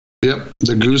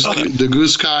 The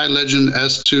Goose Sky Legend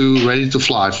S2 ready to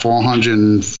fly,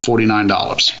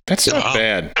 $449. That's not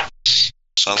bad.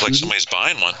 Sounds like somebody's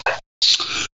buying one.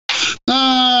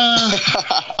 I'm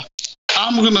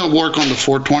going to work on the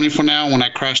 420 for now. When I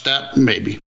crash that,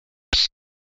 maybe.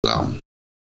 So.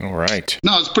 All right.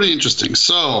 No, it's pretty interesting.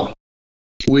 So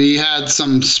we had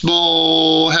some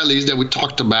small helis that we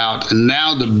talked about, and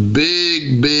now the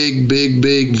big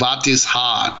what is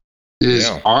hot is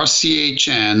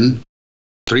RCHN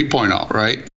 3.0,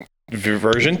 right?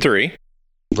 Version 3.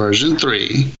 Version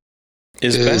 3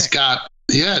 is back.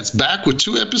 It's back with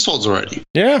 2 episodes already.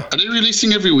 Yeah. Are they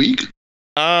releasing every week?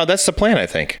 That's the plan, I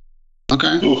think.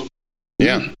 Okay. Ooh.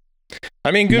 Yeah.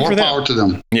 I mean, good More for them. More power to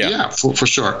them. Yeah, for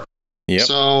sure. Yep.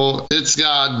 So it's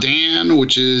got Dan,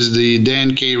 which is the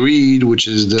Dan K. Reed, which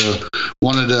is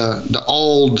one of the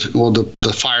old,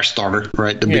 the fire starter,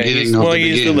 right? The beginning of the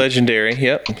beginning. He's the legendary.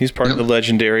 Yep. He's part of the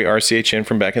legendary RCHN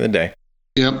from back in the day.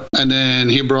 Yep. And then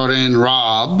he brought in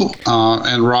Rob,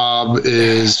 and Rob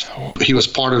he was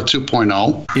part of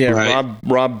 2.0. Yeah, right?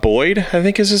 Rob Boyd, I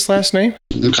think is his last name.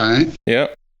 Okay.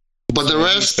 Yep. But the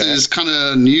rest is kind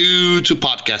of new to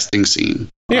podcasting scene,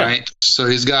 right? So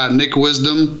he's got Nick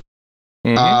Wisdom.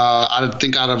 Mm-hmm. I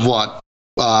think out of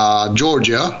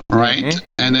Georgia, right? Mm-hmm.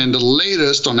 And then the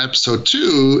latest on episode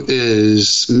 2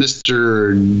 is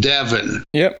Mr. Devon.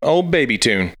 Yep, old Baby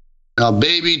Tune.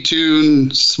 Baby Tune,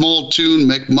 Small Tune,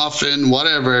 McMuffin,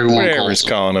 whatever everyone calls him.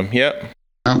 Calling him. Yep.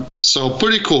 So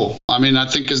pretty cool. I mean, I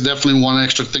think it's definitely one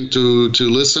extra thing to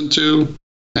listen to,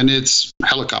 and it's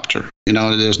helicopter.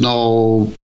 There's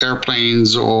no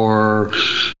airplanes or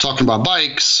talking about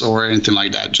bikes or anything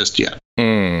like that just yet.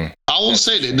 I will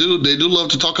say they do love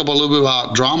to talk about a little bit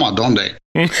about drama, don't they?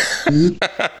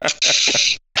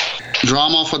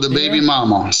 Drama for the baby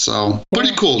mama. So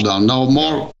pretty cool though. No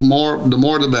more the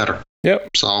more the better. Yep.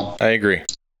 So I agree.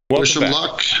 Wish them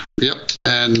luck. Yep.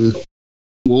 And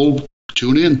we'll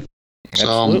tune in.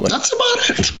 Absolutely. So that's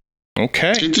about it.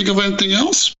 Okay. Can you think of anything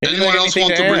else? Anyone else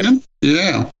want to bring in?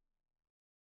 Yeah.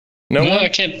 No, I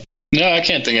can't. No, I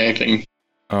can't think of anything.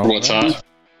 What's hot?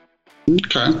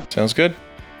 Okay. Sounds good.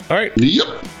 All right.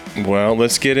 Yep. Well,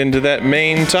 let's get into that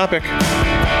main topic.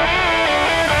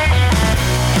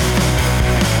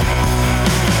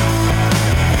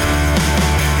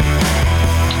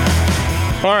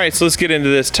 All right, so let's get into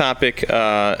this topic.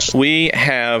 We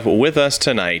have with us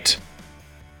tonight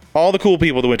all the cool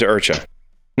people that went to IRCHA.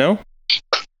 No?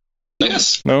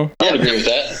 Yes. No? I would agree with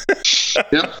that.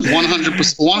 Yep.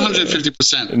 100%.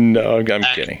 150%. No, I'm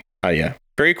kidding. Yeah.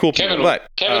 Very cool people.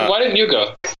 Kevin, why didn't you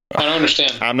go? I don't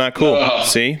understand. I'm not cool.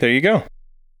 See? There you go.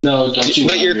 No, don't you?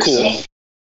 But you're cool.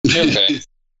 Okay.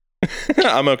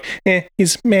 I'm okay.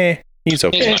 He's okay. He's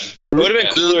fine. It would have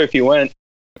been cooler if you went.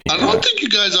 I don't think you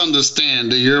guys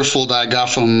understand the earful that I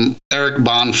got from Eric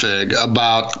Bonfig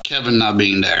about Kevin not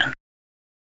being there.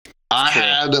 I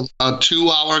had a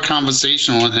 2-hour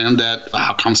conversation with him that,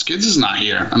 how come Skids is not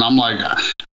here? And I'm like,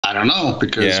 I don't know,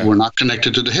 because we're not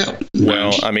connected to the hip.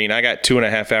 Well, I mean, I got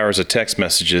 2.5 hours of text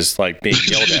messages like being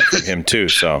yelled at from him too.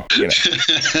 So,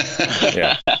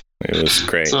 yeah, it was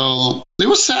great. So it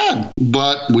was sad,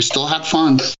 but we still had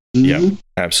fun. Mm-hmm. Yeah,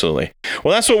 absolutely.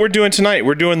 Well, that's what we're doing tonight.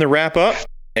 We're doing the wrap up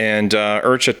and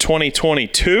IRCHA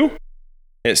 2022.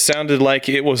 It sounded like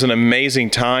it was an amazing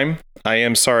time. I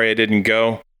am sorry I didn't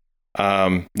go.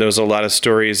 There was a lot of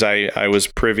stories I was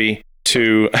privy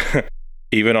to,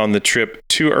 even on the trip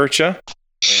to IRCHA.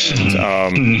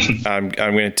 And I'm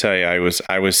going to tell you,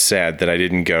 I was sad that I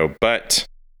didn't go, but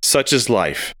such is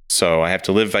life. So I have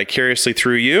to live vicariously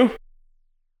through you.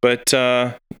 But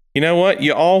you know what?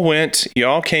 You all went. You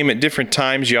all came at different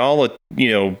times. You all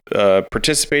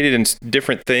participated in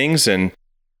different things, and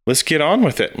let's get on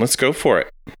with it. Let's go for it.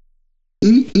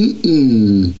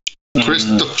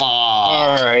 Christopher.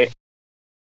 All right.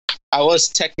 I was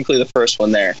technically the first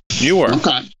one there. You were.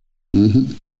 Okay.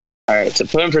 Mm-hmm. All right. To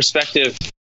put in perspective,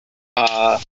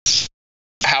 when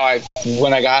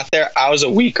I got there, I was a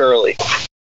week early.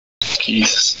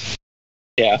 Jesus.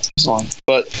 Yeah, it was long.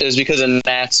 But it was because of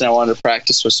Nats, and I wanted to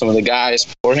practice with some of the guys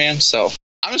beforehand. So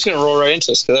I'm just going to roll right into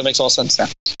this because that makes all sense now.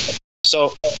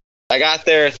 So I got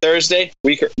there Thursday,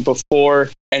 week before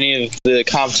any of the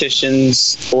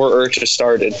competitions or IRCHA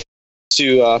started,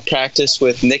 to practice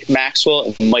with Nick Maxwell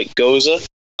and Mike Goza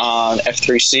on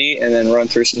F3C, and then run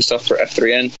through some stuff for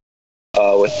F3N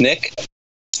with Nick.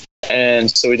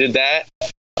 And so we did that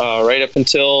right up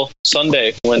until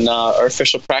Sunday when our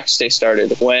official practice day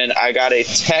started, when I got a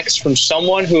text from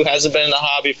someone who hasn't been in the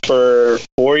hobby for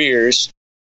 4 years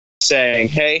saying,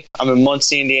 "Hey, I'm in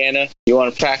Muncie, Indiana. You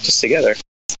want to practice together?"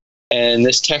 And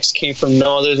this text came from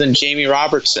no other than Jamie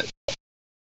Robertson.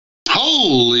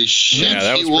 Holy shit,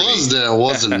 Yeah, he was there,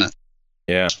 wasn't it?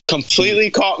 Yeah. Completely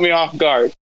caught me off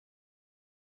guard.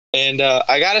 And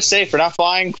I got to say, for not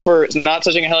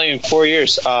touching a heli in 4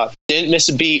 years, didn't miss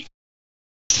a beat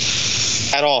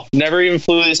at all. Never even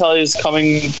flew these helis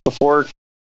coming before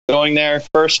going there.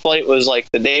 First flight was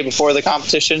like the day before the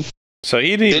competition. So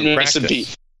he didn't miss a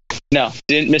beat. No,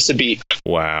 didn't miss a beat.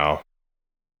 Wow.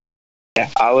 Yeah,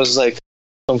 I was like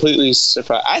completely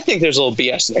surprised. I think there's a little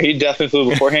BS in there. He definitely flew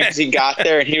beforehand because he got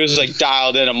there and he was like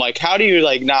dialed in. I'm like, how do you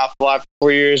like not fly for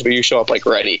 4 years, but you show up like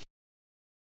ready?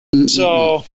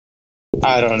 So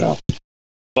I don't know.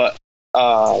 But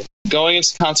going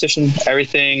into the competition,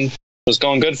 everything was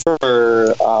going good for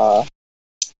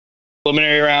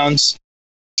preliminary rounds.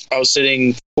 I was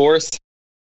sitting fourth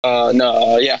for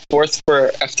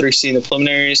F3C in the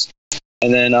preliminaries,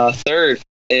 and then third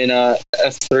in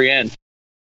F3N.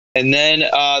 And then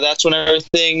that's when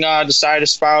everything decided to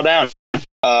spiral down.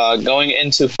 Going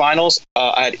into finals,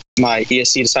 my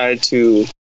ESC decided to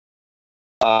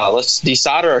let's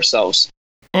desolder ourselves.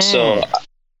 So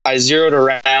I zeroed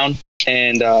around,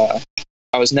 and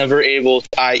I was never able.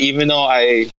 Even though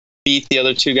I beat the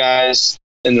other two guys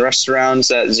in the rest of the rounds,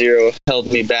 that zero held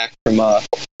me back from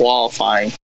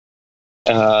qualifying.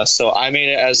 So I made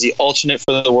it as the alternate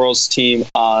for the Worlds team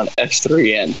on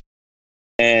F3N.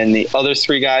 And the other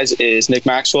three guys is Nick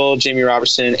Maxwell, Jamie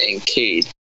Robertson, and Cade.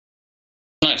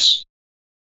 Nice.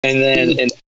 And then in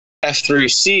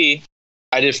F3C,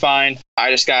 I did fine.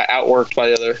 I just got outworked by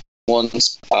the other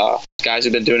ones. Guys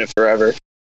who've been doing it forever.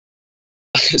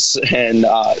 And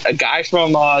a guy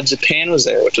from Japan was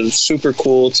there, which was super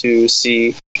cool to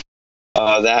see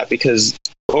that, because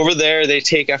over there they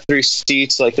take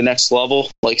F3C to like the next level,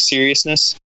 like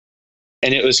seriousness.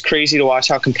 And it was crazy to watch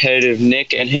how competitive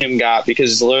Nick and him got,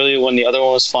 because literally when the other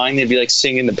one was flying, they'd be like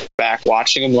sitting in the back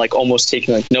watching him, like almost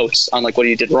taking like notes on like what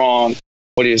he did wrong,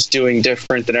 what he was doing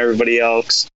different than everybody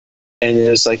else. And it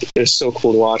was so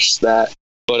cool to watch that.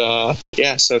 But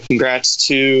so congrats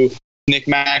to Nick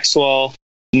Maxwell,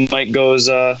 Mike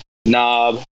Goza,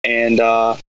 Knob, and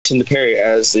Tim DePerry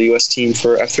as the U.S. team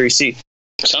for F3C.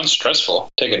 Sounds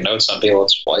stressful, taking notes on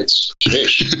people's flights.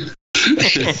 Sheesh.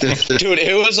 Dude,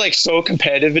 it was like so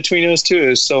competitive between those two. It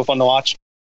was so fun to watch.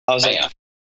 I was like,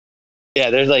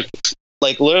 yeah, there's like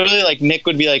like literally, like Nick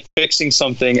would be like fixing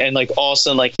something, and like all of a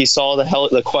sudden, like he saw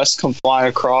the quest come fly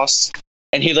across,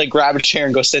 and he'd like grab a chair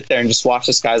and go sit there and just watch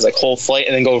this guy's like whole flight,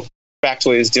 and then go back to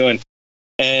what he was doing.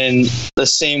 And the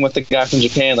same with the guy from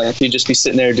Japan. Like he'd just be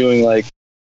sitting there doing like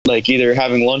either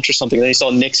having lunch or something. And then he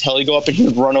saw Nick's heli go up, and he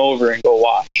would run over and go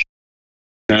watch.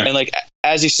 Yeah. And like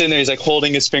as he's sitting there, he's like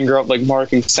holding his finger up, like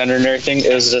marking center and everything.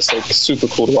 It was just like super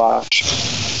cool to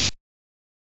watch.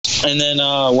 And then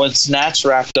once Nats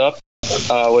wrapped up,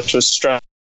 which was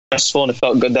stressful and it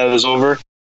felt good that it was over,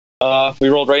 we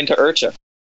rolled right into IRCHA,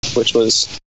 which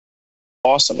was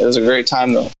awesome. It was a great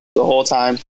time though, the whole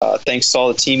time. Thanks to all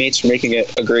the teammates for making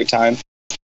it a great time.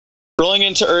 Rolling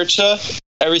into IRCHA,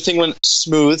 everything went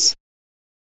smooth.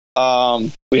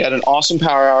 We had an awesome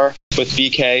power hour with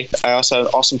BK. I also had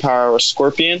an awesome power hour with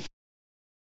Scorpion.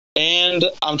 And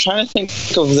I'm trying to think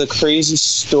of the crazy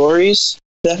stories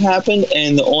that happened,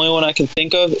 and the only one I can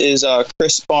think of is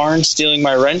Chris Barnes stealing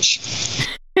my wrench.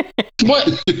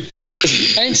 What? I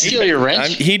didn't steal your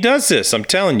wrench. He does this. I'm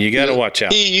telling you, you got to watch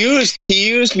out. He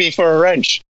used me for a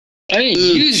wrench. I didn't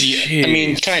use you. Jeez. I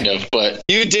mean, kind of, but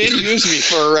you did use me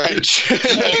for a wrench.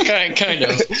 kind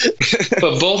of.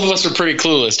 But both of us were pretty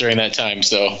clueless during that time.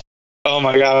 So. Oh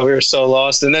my God, we were so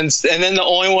lost. And then the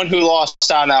only one who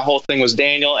lost on that whole thing was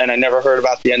Daniel, and I never heard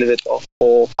about the end of it the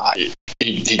whole time.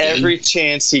 Every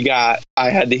chance he got, I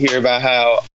had to hear about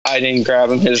how I didn't grab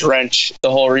him his wrench.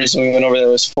 The whole reason we went over there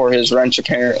was for his wrench,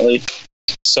 apparently.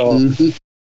 So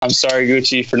I'm sorry,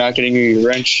 Gucci, for not getting you your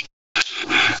wrench.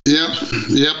 Yep.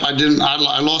 I didn't.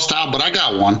 I lost out, but I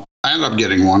got one. I ended up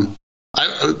getting one.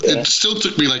 It still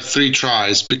took me like 3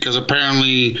 tries because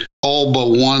apparently all but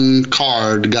one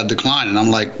card got declined. And I'm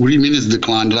like, what do you mean it's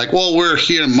declined? They're like, well, we're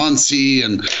here in Muncie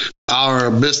and our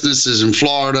business is in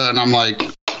Florida. And I'm like,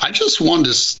 I just won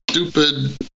this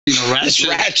stupid,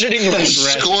 ratcheting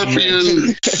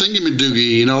Scorpion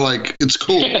thingamadoogie, like it's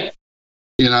cool.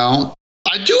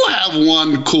 I do have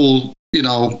one cool,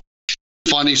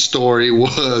 funny story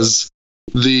was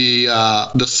the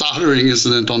soldering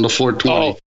incident on the 420.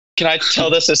 Oh. Can I tell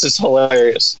this? This is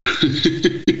hilarious.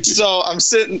 So I'm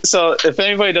sitting. So if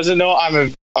anybody doesn't know,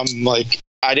 I'm like,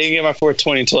 I didn't get my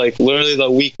 420 until like literally the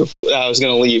week before I was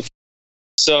gonna leave.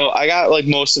 So I got like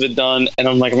most of it done, and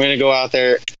I'm like, I'm gonna go out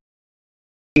there.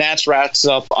 Nats wraps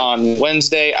up on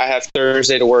Wednesday. I have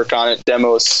Thursday to work on it.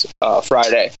 Demos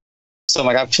Friday. So I'm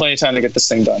like, I have plenty of time to get this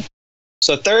thing done.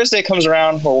 So Thursday comes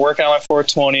around. We're working on my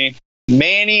 420.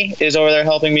 Manny is over there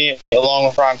helping me along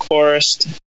with Ron Forrest.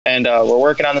 And we're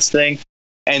working on this thing.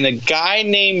 And the guy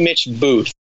named Mitch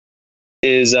Booth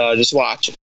is just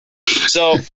watching.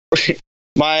 So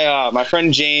my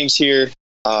friend James here,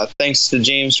 thanks to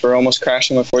James for almost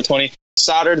crashing my 420,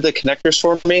 soldered the connectors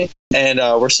for me. And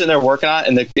we're sitting there working on it,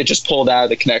 and it just pulled out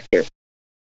of the connector.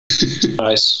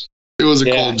 Nice. It was a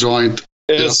cold joint.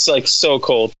 It was like so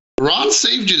cold. Ron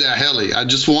saved you that heli. I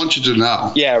just want you to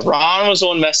know. Yeah, Ron was the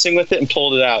one messing with it and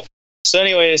pulled it out. So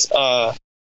anyways,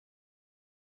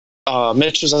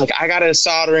 Mitch was like, I got a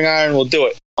soldering iron, we'll do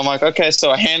it. I'm like, okay.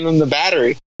 So I hand him the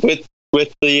battery with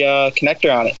the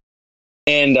connector on it.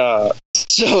 And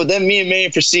so then me and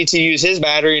Manny proceed to use his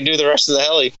battery and do the rest of the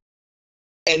heli.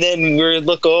 And then we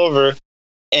look over,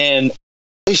 and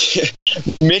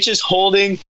Mitch is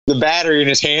holding the battery in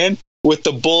his hand with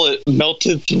the bullet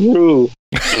melted through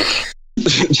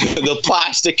the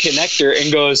plastic connector,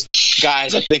 and goes,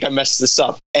 guys, I think I messed this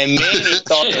up. And Manny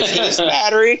thought it was his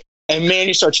battery. And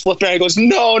Manny starts flipping out. He goes,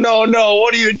 no,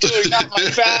 what are you doing? Not my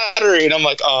battery. And I'm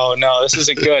like, oh, no, this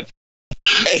isn't good.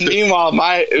 And meanwhile,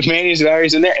 Manny's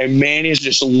battery's in there, and Manny's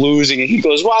just losing it. He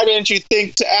goes, why didn't you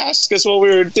think to ask us what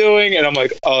we were doing? And I'm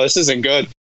like, oh, this isn't good.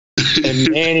 And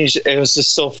it was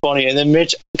just so funny. And then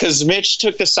Mitch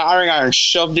took the soldering iron,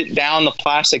 shoved it down the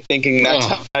plastic, thinking that's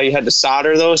how you had to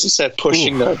solder those instead of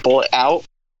pushing the bullet out.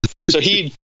 So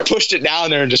he pushed it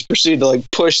down there and just proceeded to like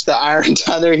push the iron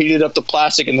down there, heated up the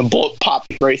plastic, and the bullet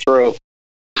popped right through.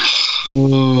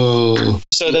 Oh,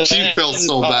 so he felt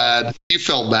so bad. He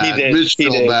felt bad. Mitch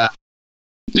felt bad.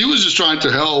 He was just trying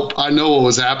to help. I know what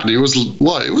was happening. It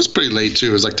was pretty late too.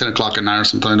 It was like 10 o'clock at night or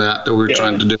something like that we were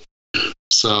trying to do.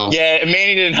 So yeah,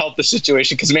 Manny didn't help the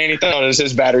situation because Manny thought it was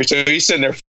his battery, so he's sitting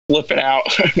there flipping out.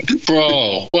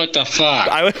 Bro, what the fuck?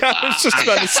 I was just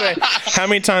about to say, how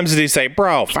many times did he say,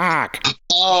 bro, fuck?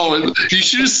 Oh, you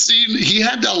should have seen, he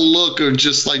had that look of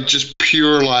just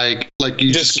pure, like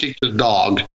you just kicked a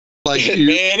dog. Like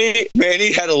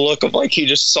Manny had a look of like he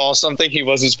just saw something he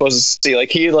wasn't supposed to see.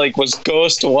 Like he was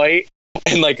ghost white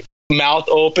and like mouth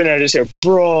open, and I just hear,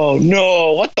 bro,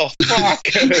 no, what the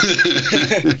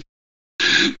fuck?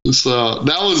 So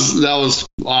that was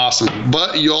awesome.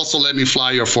 But you also let me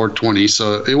fly your 420,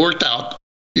 so it worked out.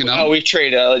 You know. Oh, we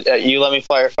traded. You let me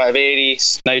fly your 580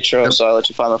 Nitro, so I let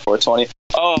you fly my 420.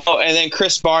 Oh, and then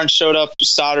Chris Barnes showed up,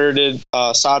 soldered the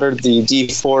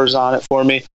D4s on it for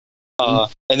me, and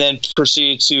then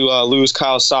proceeded to lose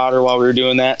Kyle's solder while we were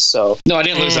doing that. So No, I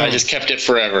didn't lose it. I just kept it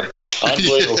forever.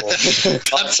 Unbelievable.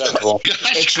 Unacceptable.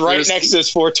 it's right next to this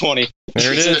 420.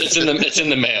 There it is. It's in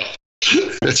the mail.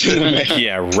 It's in the mail.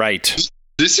 Yeah, right.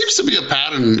 There seems to be a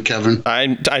pattern, Kevin.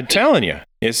 I'm telling you,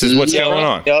 this is what's going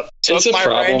on. Yep. It's Took a my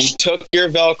problem. wrench, took your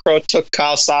Velcro, took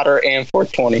Kyle's solder and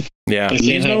 420. Yeah, It's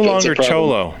he's a- no it's a longer problem.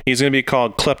 Cholo. He's going to be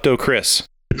called Klepto Chris.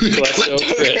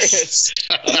 Klepto Chris.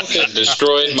 And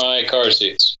destroyed my car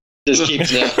seats. Just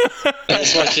keeps now. I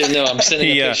just want you to know I'm sending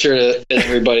a Yeah. picture to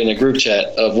everybody in the group chat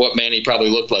of what Manny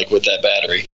probably looked like with that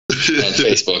battery on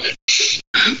Facebook.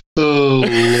 Oh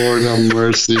Lord have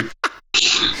mercy.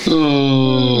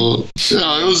 Oh,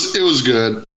 no, it was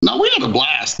good. No, we had a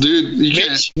blast, dude. You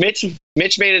can't.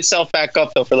 Mitch made himself back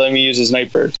up though for letting me use his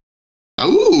Nightbird.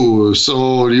 Oh,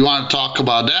 so do you want to talk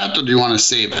about that, or do you want to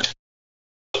save it?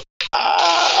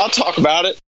 I'll talk about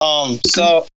it.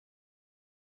 So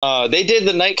they did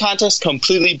the night contest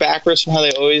completely backwards from how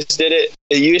they always did it.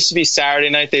 It used to be Saturday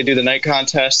night they do the night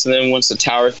contest, and then once the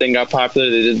tower thing got popular,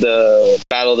 they did the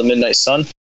Battle of the Midnight Sun.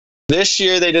 This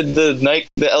year they did the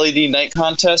LED night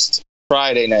contest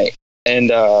Friday night,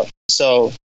 and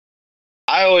so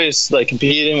I always like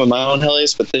competing with my own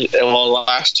helis, but the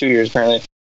last 2 years apparently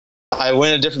I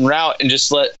went a different route and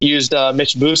just used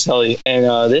Mitch Booth's heli, and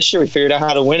this year we figured out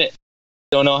how to win it.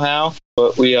 Don't know how,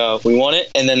 but we won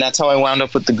it, and then that's how I wound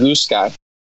up with the Goose Guy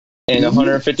and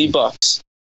 $150.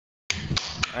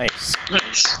 Nice.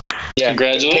 Nice. Yeah,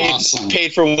 Congratulations. Awesome.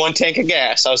 paid for 1 tank of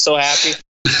gas. I was so happy.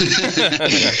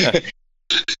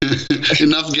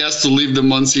 Enough gas to leave the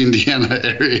Muncie, Indiana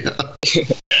area.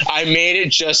 I made it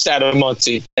just out of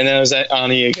Muncie, and then I was at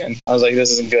Ani again. I was like,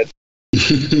 this isn't good.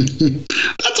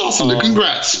 That's awesome. dude.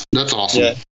 Congrats. That's awesome.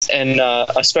 Yeah, and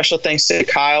a special thanks to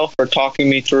Kyle for talking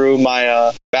me through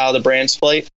my Battle of the Brands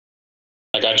flight.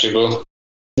 I got you, boo.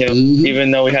 Mhm.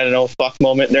 Even though we had an oh fuck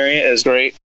moment during it, it was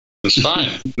great. It's fine.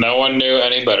 No one knew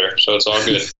any better, so it's all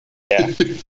good.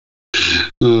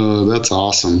 Oh, that's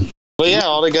awesome. But yeah,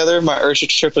 altogether, my IRCHA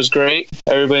trip was great.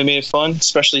 Everybody made it fun,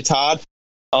 especially Todd.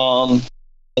 And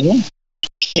yeah,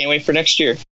 can't wait for next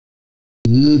year.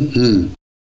 Hmm.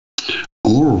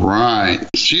 All right.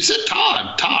 She said,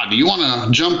 Todd. Todd, do you want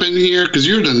to jump in here? Because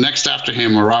you're the next after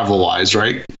him, arrival-wise,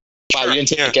 right? Wow, you didn't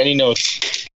Sure, take any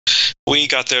notes. We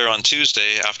got there on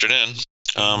Tuesday afternoon.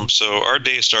 So our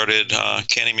day started,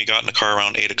 Kenny and me got in the car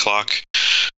around 8 o'clock.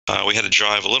 We had to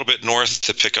drive a little bit north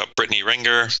to pick up Brittany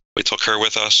Ringer. We took her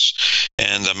with us,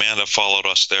 and Amanda followed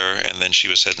us there, and then she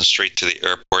was heading straight to the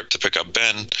airport to pick up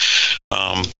Ben.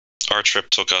 Our trip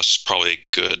took us probably a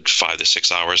good 5 to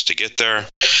 6 hours to get there.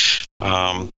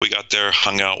 We got there,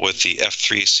 hung out with the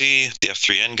F3C, the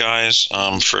F3N guys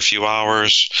for a few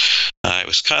hours. It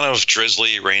was kind of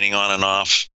drizzly, raining on and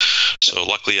off. So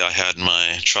luckily I had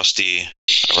my trusty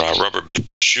rubber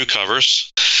shoe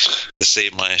covers to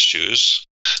save my shoes.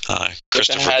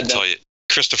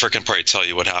 Christopher can probably tell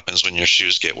you what happens when your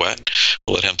shoes get wet.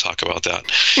 We'll let him talk about that.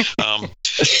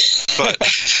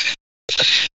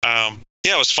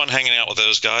 Yeah, it was fun hanging out with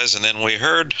those guys. And then we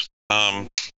heard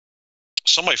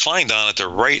somebody flying down at the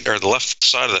right or the left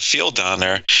side of the field down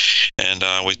there. And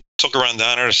we took a run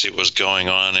down there to see what was going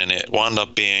on. And it wound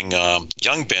up being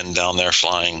young Ben down there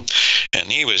flying. And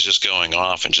he was just going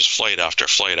off and just flight after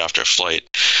flight after flight.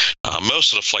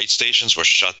 Most of the flight stations were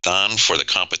shut down for the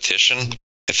competition.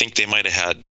 I think they might have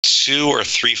had 2 or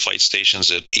 3 flight stations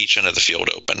at each end of the field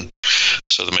open.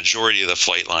 So the majority of the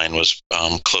flight line was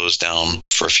closed down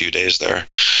for a few days there.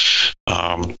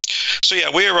 So yeah,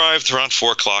 we arrived around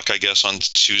 4 o'clock, I guess, on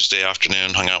Tuesday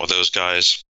afternoon, hung out with those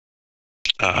guys.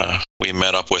 We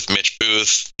met up with Mitch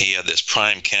Booth. He had this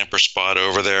prime camper spot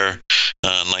over there.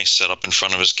 Nice setup in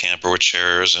front of his camper with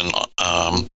chairs and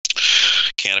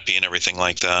canopy and everything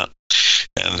like that.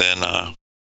 And then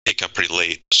it got pretty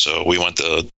late, so we went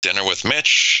to dinner with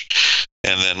Mitch.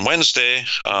 And then Wednesday,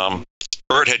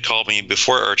 Bert had called me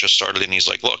before IRCHA started, and he's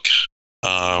like, look,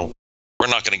 we're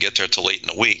not going to get there till late in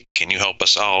the week. Can you help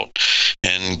us out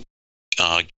and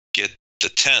get the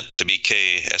tent, the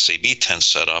BK SAB tent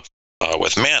set up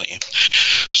with Manny?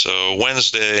 So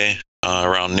Wednesday,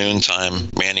 around noontime,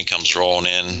 Manny comes rolling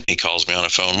in. He calls me on the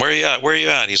phone. Where are you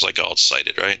at? He's like all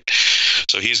excited, right?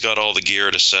 So he's got all the gear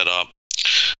to set up.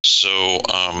 So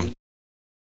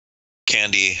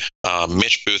Candy,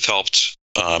 Mitch Booth helped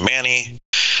Manny,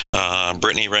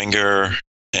 Brittany Ringer,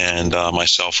 and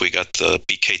myself, we got the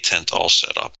BK tent all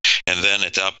set up. And then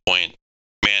at that point,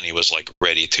 Manny was like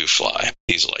ready to fly.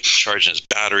 He's like charging his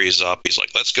batteries up. He's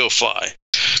like, let's go fly.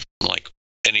 I'm like,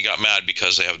 and he got mad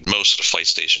because they have most of the flight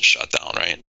stations shut down,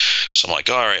 right? So I'm like,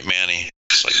 all right, Manny.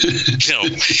 It's like,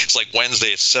 it's like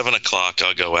Wednesday at 7:00.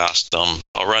 I'll go ask them.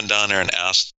 I'll run down there and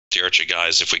ask the IRCHA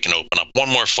guys if we can open up one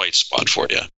more flight spot for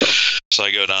you. So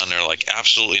I go down there like,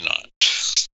 absolutely not.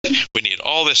 We need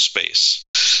all this space.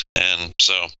 And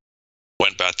so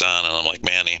went back down and I'm like,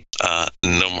 Manny,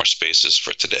 no more spaces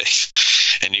for today.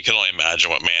 And you can only imagine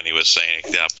what Manny was saying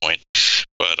at that point.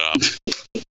 But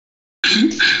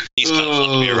he's kind of fun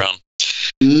to be around.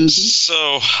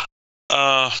 So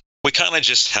we kind of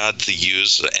just had to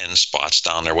use the end spots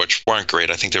down there, which weren't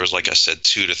great. I think there was, like I said,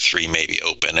 2 to 3 maybe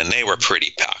open, and they were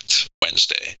pretty packed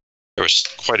Wednesday. There was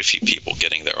quite a few people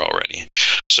getting there already.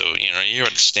 So, you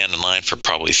had to stand in line for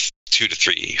probably 2 to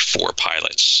 3, 4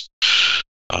 pilots.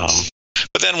 But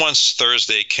then once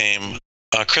Thursday came,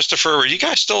 Christopher, were you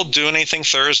guys still doing anything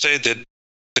Thursday? Did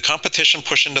the competition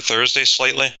push into Thursday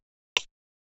slightly?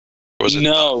 Or was it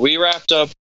No, we wrapped up.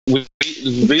 The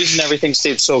reason everything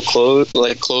stayed so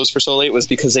closed for so late was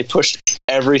because they pushed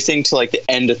everything to like the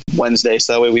end of Wednesday,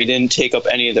 so that way we didn't take up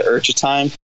any of the IRCHA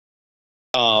time.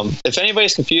 If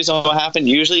anybody's confused on what happened,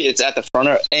 usually it's at the front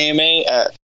of AMA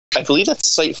at, I believe that's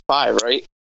Site 5, right?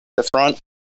 The front,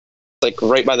 like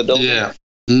right by the building. Yeah.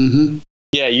 Mm-hmm.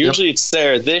 Yeah, usually it's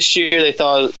there. This year they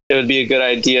thought it would be a good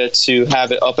idea to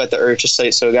have it up at the IRCHA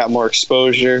site so it got more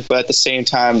exposure, but at the same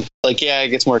time, it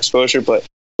gets more exposure, but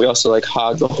we also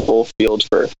hog the whole field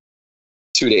for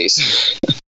 2 days.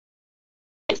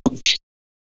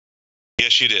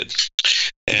 Yes, you did.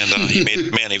 And you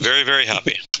made Manny very, very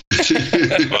happy.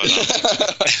 But,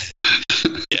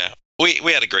 yeah,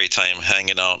 we had a great time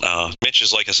hanging out. Mitch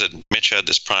is, like I said, Mitch had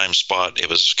this prime spot. It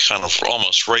was kind of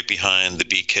almost right behind the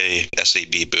BK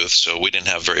SAB booth, so we didn't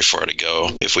have very far to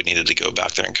go if we needed to go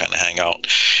back there and kind of hang out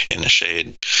in the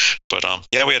shade. But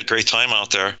yeah, we had a great time out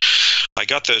there. I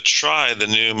got to try the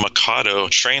new Mikado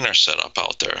trainer setup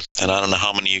out there, and I don't know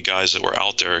how many of you guys that were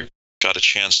out there got a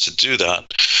chance to do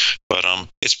that, but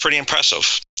it's pretty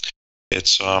impressive.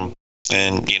 It's and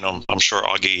I'm sure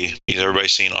Augie,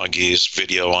 everybody's seen Augie's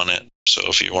video on it, so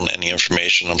if you want any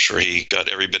information, I'm sure he got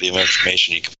every bit of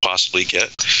information you could possibly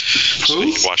get, so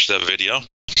you can watch that video.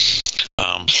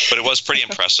 But it was pretty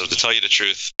impressive, to tell you the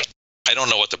truth. I don't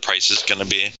know what the price is going to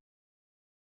be,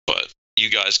 but you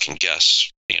guys can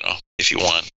guess, if you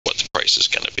want, what the price is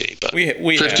going to be. But we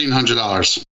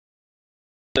 $1,500.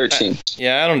 13.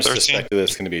 Yeah, I don't 13? suspect that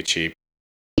it's going to be cheap.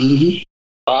 Mm-hmm.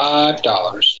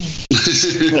 $5.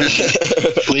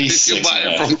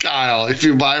 If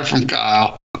you buy it from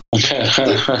Kyle. I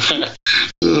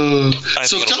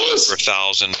So think tell it'll us. go for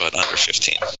 1,000, but under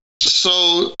 15.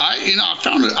 So I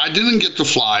found it. I didn't get to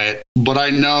fly it, but I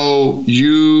know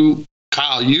you,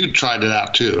 Kyle, you tried it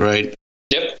out too, right?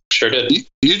 Yep, sure did.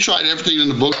 You tried everything in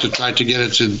the book to try to get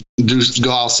it to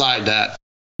go outside that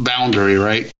boundary,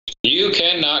 right? You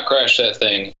cannot crash that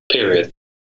thing, period.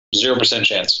 0%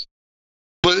 chance.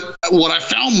 But what I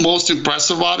found most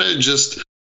impressive about it, just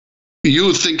you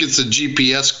would think it's a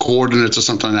GPS coordinates or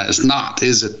something like that. It's not,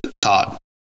 is it, Todd?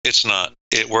 It's not.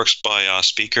 It works by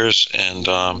speakers and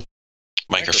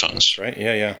microphones. Right?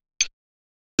 Yeah.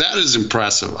 That is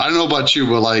impressive. I don't know about you,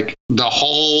 but the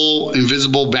whole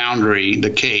invisible boundary, the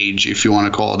cage, if you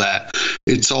want to call it that,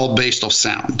 it's all based off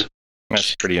sound.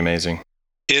 That's pretty amazing.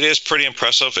 It is pretty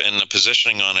impressive, and the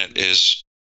positioning on it is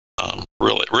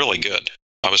really, really good.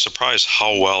 I was surprised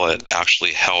how well it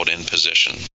actually held in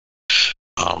position.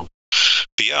 But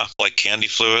yeah, like Candy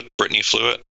flew it, Brittany flew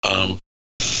it.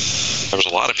 There was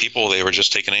a lot of people, they were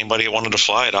just taking anybody who wanted to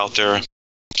fly it out there.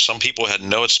 Some people had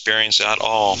no experience at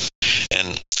all.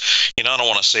 And, I don't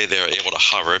want to say they're able to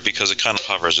hover it because it kind of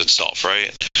hovers itself,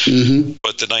 right? Mm-hmm.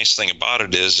 But the nice thing about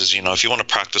it is, if you want to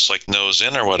practice nose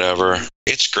in or whatever,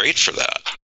 it's great for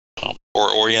that. Or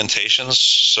orientations,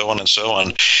 so on and so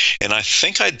on. And I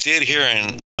think I did hear,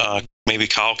 and maybe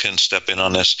Kyle can step in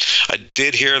on this, I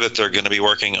did hear that they're going to be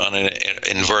working on an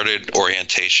inverted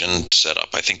orientation setup.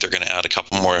 I think they're going to add a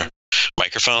couple more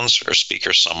microphones or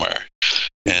speakers somewhere,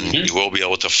 and you will be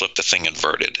able to flip the thing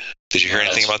inverted. Did you hear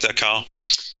anything about that, Kyle?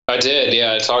 I did,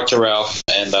 yeah. I talked to Ralph,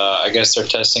 and I guess they're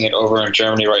testing it over in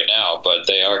Germany right now, but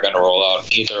they are going to roll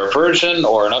out either a version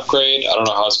or an upgrade. I don't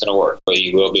know how it's going to work, but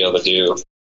you will be able to do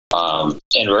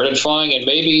inverted flying and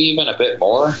maybe even a bit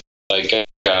more.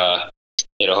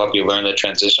 Help you learn the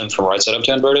transition from right side up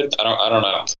to inverted. I don't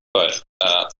know, but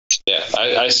yeah,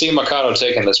 I see Mikado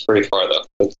taking this pretty far though.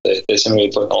 They seem to be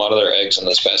putting a lot of their eggs in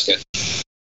this basket.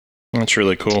 That's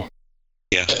really cool.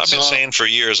 Yeah, I've been saying for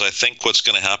years, I think what's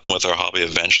going to happen with our hobby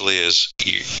eventually is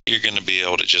you're going to be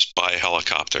able to just buy a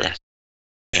helicopter,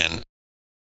 and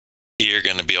you're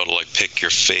going to be able to like pick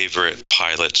your favorite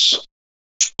pilot's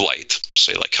flight,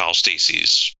 say like Kyle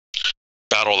Stacy's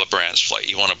Battle of the Brands flight.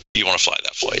 You want to fly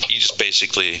that flight. You just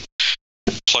basically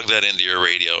plug that into your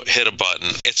radio, hit a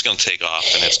button, it's going to take off,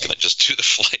 and it's going to just do the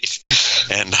flight.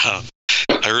 And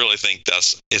I really think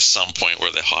that's at some point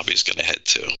where the hobby's going to head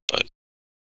to. But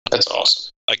that's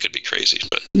awesome. I could be crazy,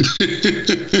 but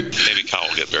maybe Kyle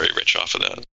will get very rich off of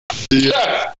that.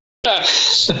 Yeah.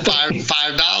 $5,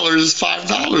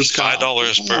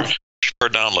 $5 per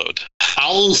download. I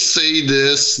will say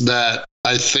this, that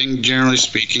I think generally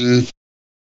speaking,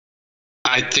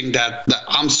 I think that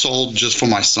I'm sold just for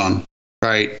my son,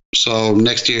 right? So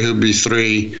next year he'll be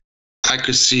 3. I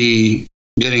could see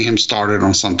getting him started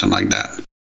on something like that,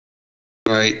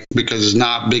 right? Because it's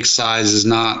not big size, it's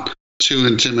not too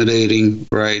intimidating,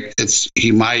 right?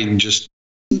 He might just,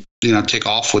 take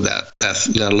off with that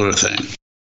little thing.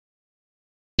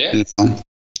 Yeah. You know?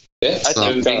 Yeah.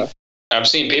 So, I've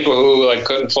seen people who like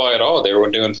couldn't fly at all. They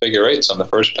were doing figure 8s on the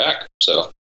first pack.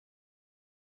 So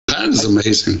that is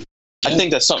amazing. I think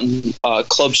that's something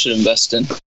clubs should invest in.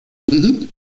 Mm-hmm.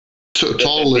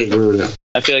 Totally agree with that.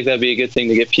 I feel like that'd be a good thing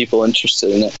to get people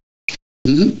interested in it.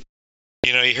 Mm-hmm.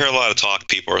 You hear a lot of talk.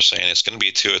 People are saying it's going to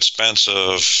be too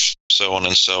expensive, so on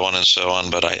and so on and so on.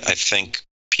 But I think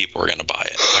people are going to buy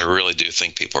it. I really do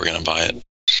think people are going to buy it.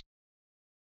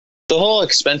 The whole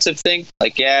expensive thing,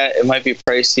 like, yeah, it might be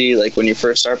pricey, like when you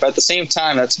first start, but at the same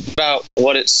time, that's about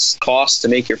what it costs to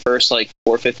make your first, like,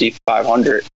 $450,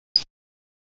 $500.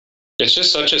 It's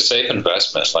just such a safe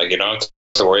investment. Like, you don't have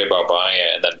to worry about buying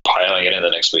it and then piling it in the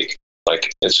next week.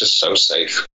 Like, it's just so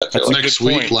safe. That's next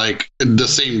week, like the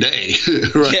same day,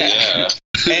 right?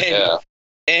 Yeah.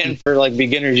 And for like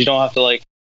beginners, you don't have to like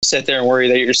sit there and worry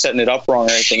that you're setting it up wrong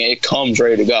or anything. It comes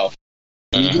ready to go.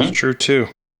 That's true too.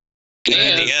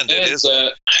 In the end, it is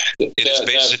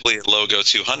basically a Logo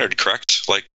 200, correct?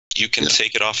 Like, you can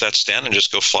take it off that stand and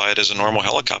just go fly it as a normal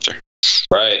helicopter.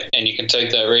 Right, and you can take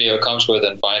that radio it comes with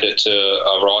and bind it to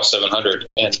a raw 700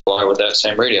 and fly with that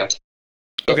same radio.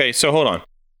 Okay, so hold on.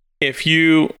 If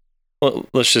you,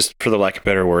 let's just, for the lack of a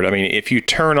better word, I mean, if you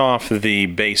turn off the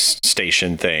base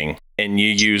station thing and you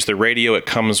use the radio it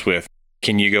comes with,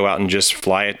 can you go out and just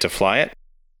fly it to fly it?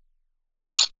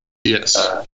 Yes.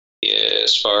 Yeah,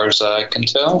 as far as I can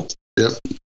tell. Yep.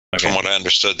 Okay. From what I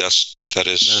understood, that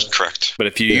is correct. But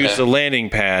if you use the landing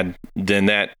pad, then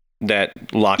that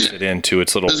locks it into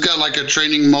its little... It's got like a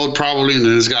training mode probably, and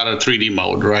then it's got a 3D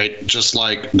mode, right? Just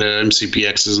like the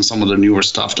MCPXs and some of the newer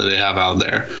stuff that they have out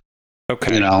there.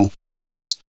 Okay. Okay.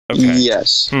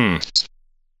 Yes.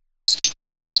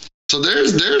 So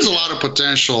there's a lot of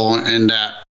potential in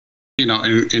that,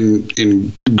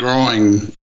 in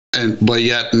growing, but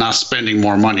yet not spending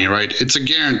more money, right? It's a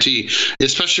guarantee,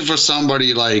 especially for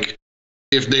somebody like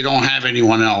if they don't have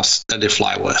anyone else that they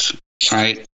fly with,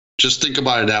 right? Just think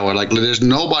about it that way. Like, there's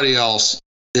nobody else.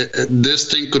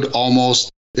 This thing could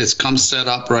it's come set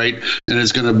up, right? And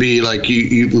it's going to be like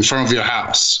you in front of your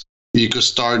house. You could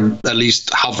start at least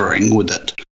hovering with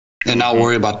it and not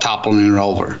worry about toppling it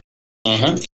over.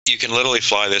 You can literally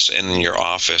fly this in your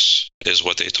office, is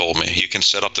what they told me. You can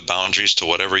set up the boundaries to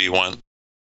whatever you want.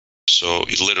 So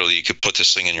you could put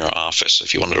this thing in your office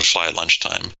if you wanted to fly at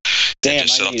lunchtime. Damn, and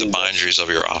just set up the boundaries of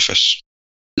your office.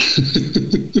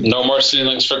 No more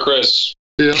ceilings for Chris.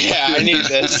 Yeah, I need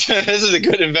this. This is a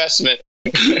good investment.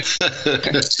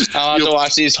 I'll have to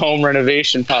watch these home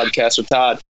renovation podcasts with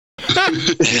Todd.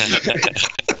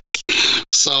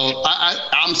 So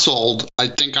I'm sold. I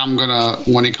think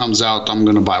when it comes out, I'm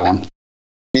gonna buy one.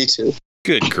 Me too.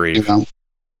 Good grief.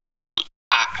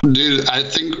 Dude, I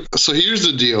think so. Here's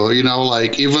the deal,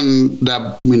 like even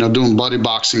that, doing buddy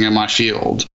boxing in my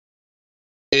field,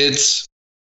 it's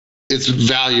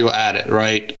value added,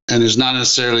 right? And it's not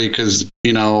necessarily because,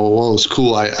 it's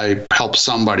cool, I helped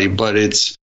somebody, but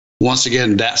it's, once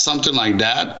again, something like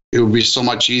that, it would be so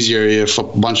much easier if a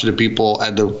bunch of the people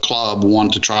at the club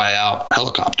want to try out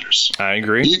helicopters. I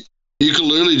agree. You could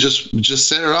literally just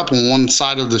set it up on one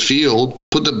side of the field,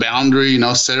 put the boundary,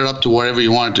 set it up to wherever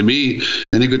you want it to be,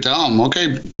 and you could tell them,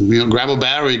 okay, grab a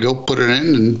battery, go put it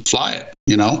in and fly it,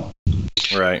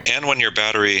 Right. And when your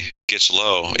battery gets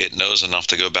low, it knows enough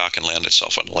to go back and land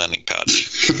itself on the landing pad,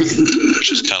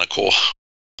 which is kind of cool.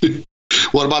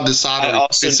 What about desoldering?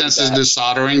 It senses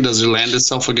desoldering. Does it land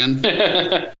itself again?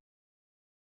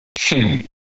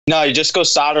 No, you just go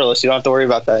solderless. You don't have to worry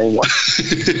about that anymore.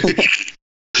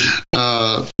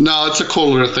 No, it's a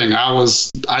cool little thing.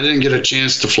 I didn't get a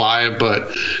chance to fly it,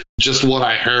 but just what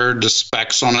I heard, the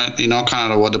specs on it,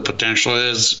 kind of what the potential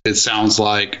is, it sounds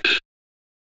like,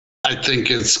 I think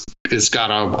it's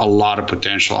got a lot of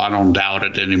potential. I don't doubt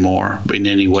it anymore in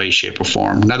any way, shape, or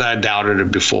form. Not that I doubted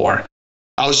it before.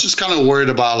 I was just kind of worried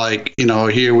about, like,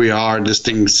 here we are. This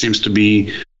thing seems to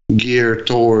be geared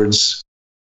towards,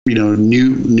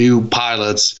 new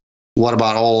pilots. What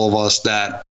about all of us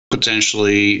that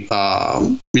potentially,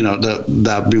 that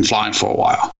have been flying for a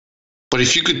while? But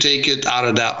if you could take it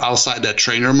outside that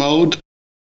trainer mode,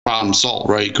 problem solved,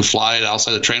 right? You could fly it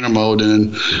outside the trainer mode,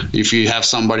 and if you have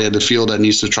somebody at the field that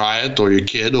needs to try it, or your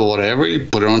kid or whatever, you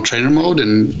put it on trainer mode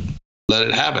and let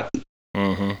it have it.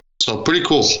 Mm-hmm. So pretty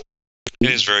cool. It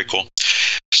is very cool.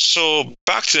 So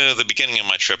back to the beginning of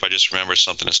my trip, I just remember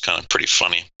something that's kind of pretty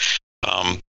funny.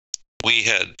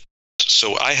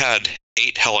 I had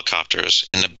 8 helicopters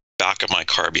in the back of my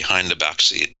car behind the back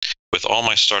seat with all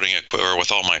my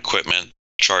with all my equipment,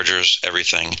 chargers,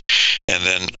 everything. And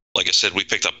then, like I said, we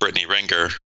picked up Brittany Ringer.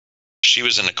 She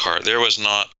was in the car. There was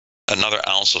not another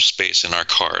ounce of space in our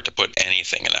car to put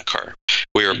anything in that car.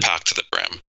 We were packed to the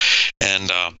brim.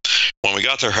 And when we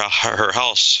got to her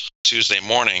house Tuesday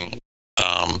morning,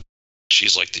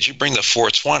 she's like, "Did you bring the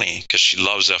 420?" Because she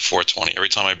loves that 420. Every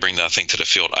time I bring that thing to the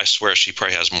field, I swear she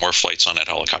probably has more flights on that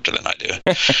helicopter than I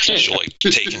do. She'll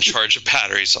take and charge the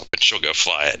batteries up and she'll go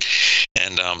fly it.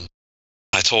 And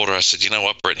I told her, I said, "You know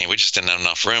what, Brittany, we just didn't have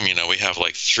enough room. We have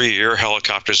like 3 of your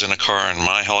helicopters in the car and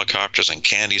my helicopters and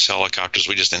Candy's helicopters.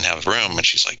 We just didn't have room." And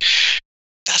she's like,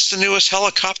 "That's the newest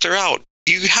helicopter out.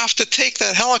 You have to take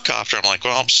that helicopter." I'm like,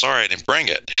 "Well, I'm sorry, I didn't bring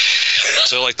it."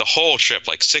 So like the whole trip,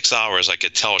 like 6 hours, I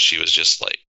could tell she was just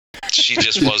like, she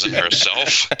just wasn't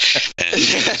herself. And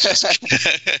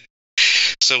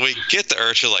so we get to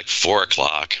IRCHA like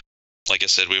 4:00. Like I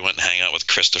said, we went and hang out with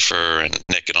Christopher and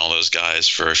Nick and all those guys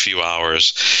for a few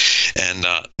hours. And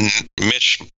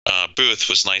Mitch Booth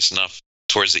was nice enough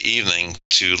towards the evening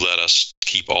to let us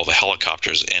keep all the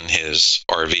helicopters in his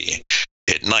RV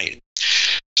at night.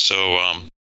 So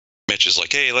Mitch is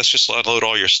like, "Hey, let's just unload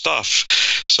all your stuff."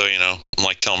 So, I'm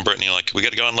like telling Brittany, like, we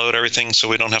got to go unload everything so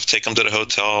we don't have to take them to the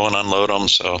hotel and unload them.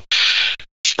 So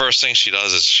first thing she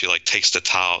does is she like takes the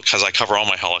towel, because I cover all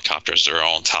my helicopters, they're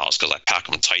all in towels because I pack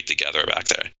them tight together back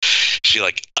there. She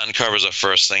like uncovers the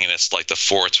first thing and it's like the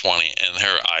 420, and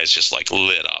her eyes just like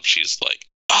lit up. She's like,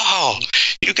 "Oh,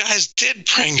 you guys did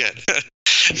bring it."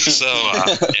 So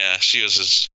yeah, she was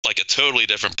just like a totally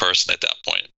different person at that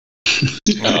point.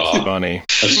 Oh, funny.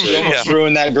 You almost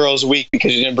ruined that girl's week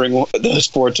because you didn't bring those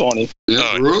 420.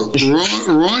 Yeah,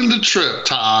 ruined the trip,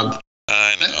 Todd.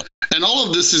 I know. And all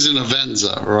of this is in a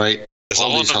Venza, right? It's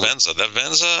all in the Venza. That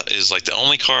Venza is like the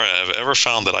only car I've ever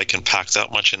found that I can pack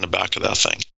that much in the back of that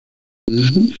thing.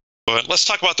 Mm-hmm. But let's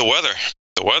talk about the weather.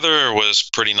 The weather was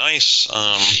pretty nice.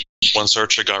 Once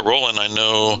IRCHA got rolling, I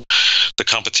know the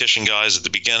competition guys at the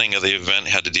beginning of the event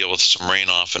had to deal with some rain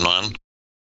off and on.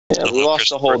 Yeah, we lost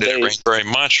the whole day. Did it rain very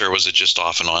much, or was it just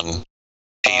off and on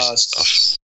haze and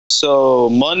stuff? So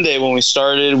Monday when we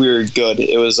started, we were good.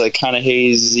 It was like kind of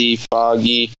hazy,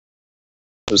 foggy.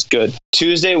 It was good.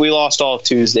 Tuesday, we lost all of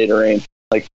Tuesday to rain.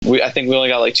 I think we only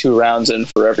got like 2 rounds in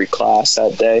for every class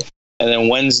that day. And then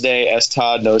Wednesday, as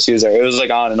Todd knows, he was there. It was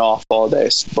like on and off all day,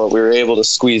 but we were able to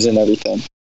squeeze in everything.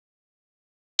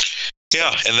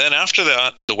 Yeah, and then after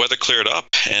that, the weather cleared up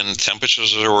and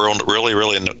temperatures were really,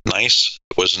 really nice.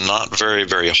 It was not very,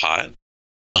 very hot.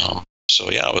 So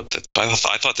yeah,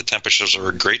 I thought the temperatures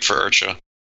were great for IRCHA.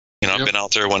 Yep. I've been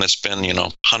out there when it's been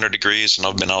 100 degrees, and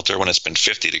I've been out there when it's been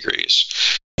 50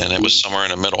 degrees, and it was somewhere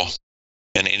in the middle.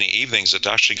 And in the evenings, it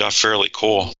actually got fairly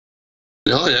cool.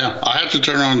 Oh yeah, I had to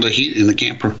turn on the heat in the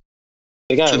camper.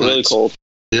 It got really cold.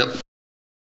 Yep.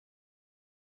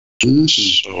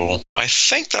 So I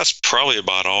think that's probably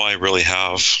about all I really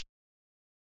have.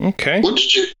 Okay. What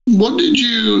did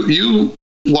you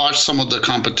watch some of the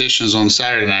competitions on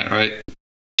Saturday night, right?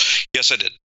 Yes, I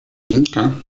did.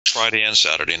 Okay. Friday and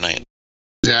Saturday night.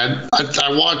 Yeah,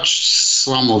 I watched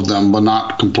some of them, but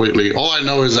not completely. All I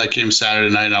know is I came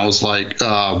Saturday night and I was like,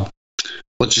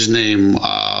 what's his name?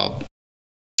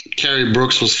 Kerry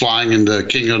Brooks was flying in the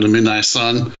King of the Midnight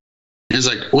Sun. He's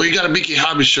like, "Well, you got a Mickey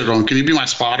Hobby shirt on. Can you be my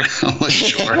spotter?" I'm like,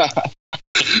 "Sure."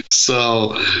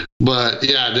 So, but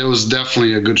yeah, there was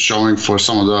definitely a good showing for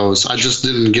some of those. I just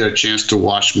didn't get a chance to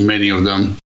watch many of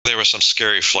them. There were some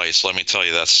scary flights, let me tell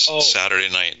you. That's Saturday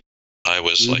night. I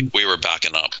was like, we were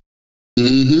backing up.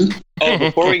 Mm-hmm. Oh,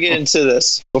 before we get into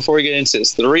this,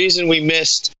 the reason we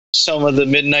missed some of the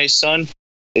Midnight Sun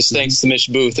is thanks to Mitch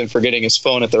Booth and forgetting his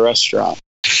phone at the restaurant.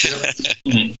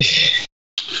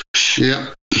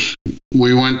 Yeah.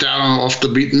 We went down off the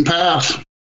beaten path.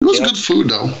 It was good food,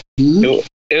 though. Mm-hmm.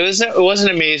 It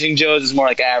wasn't amazing Joe's. It's more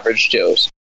like average Joe's.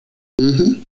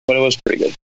 Mm-hmm. But it was pretty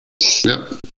good.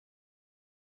 Yep.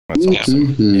 That's awesome.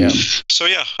 Mm-hmm. Yeah. So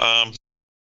yeah,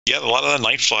 a lot of the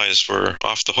night flies were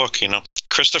off the hook.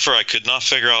 Christopher, I could not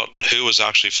figure out who was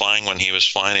actually flying when he was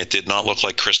flying. It did not look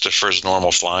like Christopher's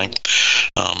normal flying.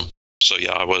 So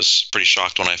yeah, I was pretty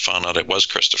shocked when I found out it was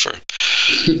Christopher.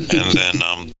 And then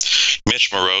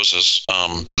Mitch Morose's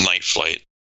night flight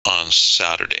on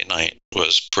Saturday night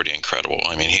was pretty incredible.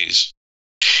 I mean,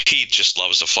 he just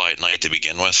loves to fly at night to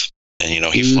begin with. And,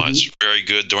 he flies very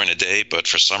good during the day, but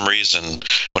for some reason,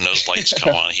 when those lights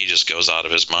come on, he just goes out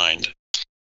of his mind.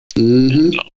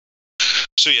 Mm-hmm.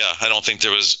 So yeah, I don't think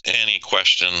there was any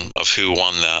question of who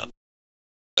won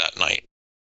that night.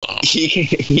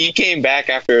 He came back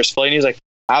after his flight and he's like,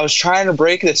 I was trying to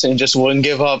break this and just wouldn't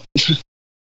give up. So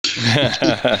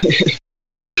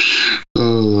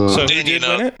who did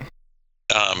win it?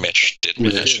 Mitch did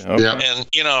win it. Okay. Yeah. And,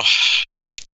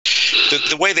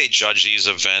 the way they judge these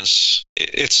events,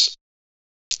 it's,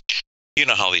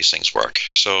 how these things work.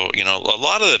 So, a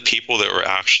lot of the people that were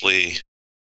actually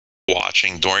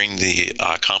watching during the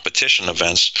competition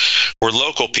events were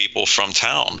local people from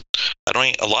town.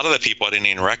 A lot of the people I didn't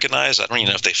even recognize. I don't even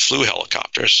know if they flew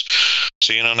helicopters.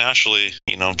 So, naturally,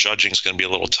 judging is going to be a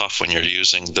little tough when you're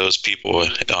using those people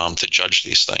to judge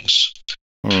these things.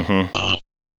 Mm-hmm.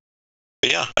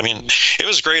 But yeah, I mean, it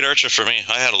was great IRCHA for me.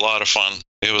 I had a lot of fun.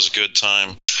 It was a good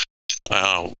time.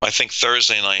 I think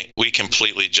Thursday night, we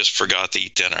completely just forgot to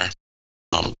eat dinner.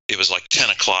 It was like 10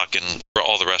 o'clock and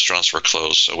all the restaurants were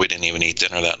closed, so we didn't even eat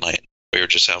dinner that night. We were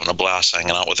just having a blast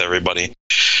hanging out with everybody.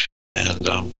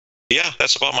 And yeah,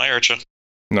 that's about my IRCHA.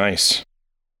 Nice.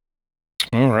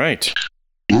 All right.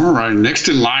 All right, next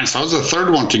in line. So I was the third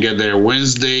one to get there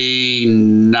Wednesday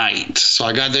night. So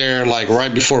I got there like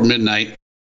right before midnight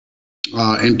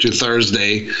into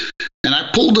Thursday. And I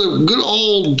pulled a good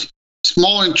old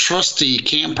small and trusty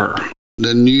camper,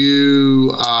 the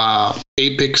new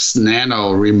Apex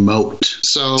Nano remote.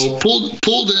 So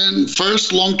pulled in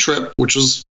first long trip, which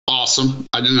was awesome.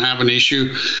 I didn't have an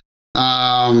issue.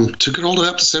 Took it all the way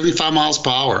up to 75 miles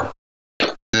per hour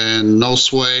and no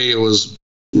sway. It was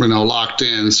locked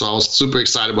in. So I was super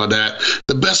excited about that.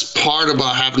 The best part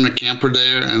about having a camper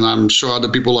there, and I'm sure other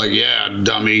people like, yeah,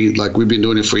 dummy, like we've been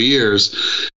doing it for years,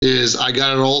 is I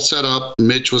got it all set up.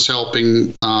 Mitch was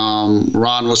helping,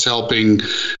 Ron was helping,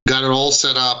 got it all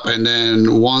set up. And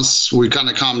then once we kind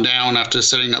of calmed down after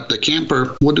setting up the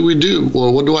camper, what do we do?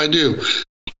 Or what do I do?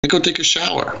 I go take a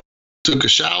shower. Took a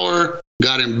shower,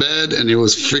 got in bed, and it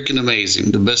was freaking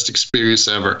amazing. The best experience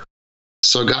ever.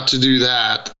 So I got to do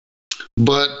that.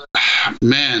 But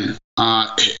man,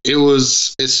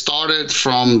 it started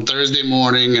from Thursday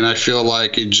morning, and I feel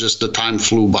like the time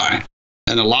flew by.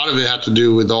 And a lot of it had to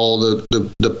do with all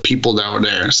the people that were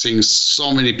there, seeing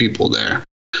so many people there.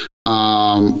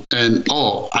 And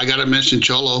I gotta mention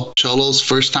Cholo's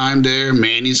first time there,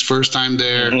 Manny's first time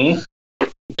there. Mm-hmm.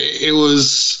 It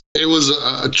was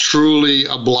a truly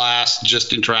a blast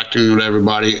just interacting with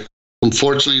everybody.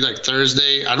 Unfortunately, like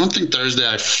Thursday, I don't think Thursday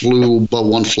I flew but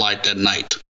one flight that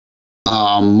night.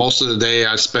 Most of the day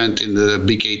I spent in the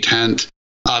BK tent.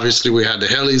 Obviously, we had the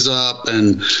helis up,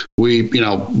 and we,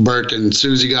 Bert and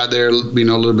Susie got there, a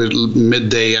little bit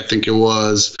midday, I think it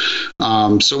was.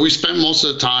 So we spent most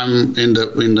of the time in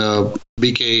the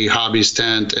BK Hobbies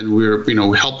tent, and we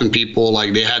were, helping people.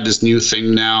 Like they had this new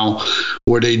thing now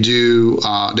where they had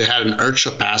an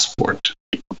IRCHA passport.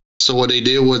 So what they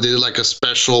did was they did like a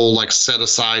special set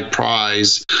aside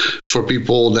prize for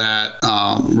people that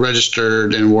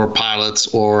registered and were pilots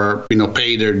or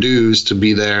paid their dues to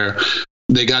be there.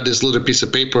 They got this little piece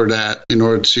of paper that in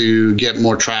order to get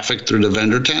more traffic through the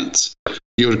vendor tents,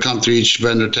 you would come through each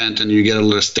vendor tent and you get a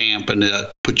little stamp and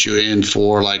it put you in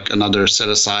for like another set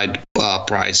aside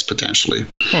prize potentially.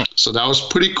 So that was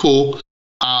pretty cool.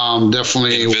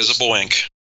 Definitely Invisible ink.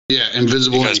 Yeah,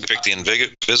 invisible ink. You guys picked the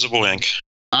invisible ink.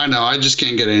 I know, I just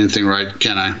can't get anything right,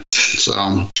 can I?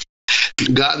 So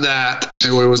got that.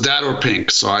 It was that or pink,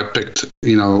 so I picked,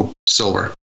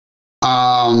 silver.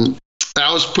 That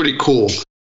was pretty cool.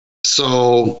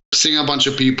 So seeing a bunch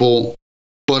of people,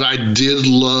 but I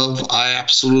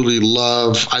absolutely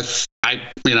love,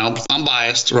 I'm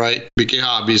biased, right? BK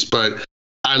Hobbies, but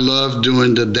I love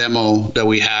doing the demo that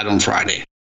we had on Friday.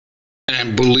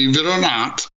 And believe it or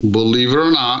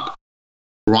not,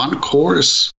 Ron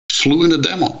Corus flew in the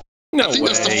demo. No I think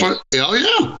way. That's the first. Oh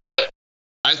yeah.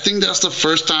 I think that's the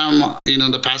first time,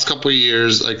 the past couple of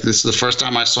years, like this is the first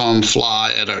time I saw him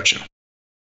fly at IRCHA,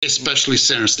 especially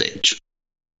center stage.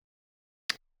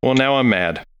 Well, now I'm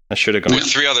mad. I should have gone. With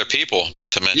 3 other people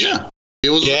to mention. Yeah. It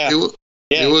was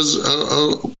Yeah. It was,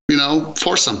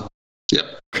 foursome.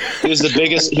 Yep. He was the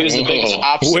biggest. He was the biggest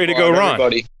obstacle. Way to go, of Ron.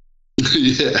 everybody.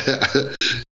 Yeah.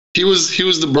 He was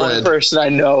the The bread. only person I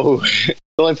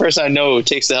know who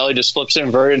takes the heli, just flips it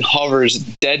invert and hovers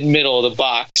dead middle of the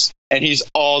box, and he's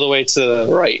all the way to the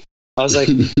right. I was like,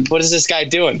 what is this guy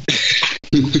doing?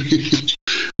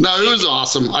 No, it was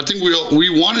awesome. I think we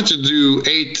wanted to do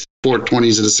 8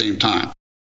 420s at the same time.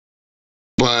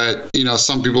 But,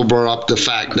 some people brought up the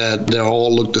fact that they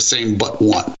all look the same but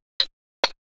one.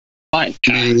 Fine.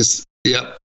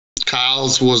 Yep.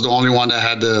 Kyle's was the only one that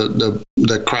had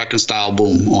the Kraken style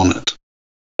boom on it.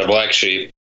 The black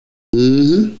sheep.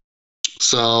 Mm-hmm.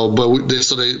 So, but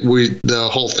the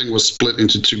whole thing was split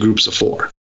into 2 groups of 4.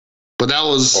 But that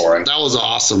was Boring. That was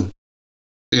awesome.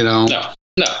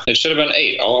 No, it should have been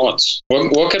 8 all at once.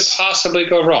 What could possibly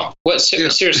go wrong?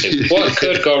 Seriously, what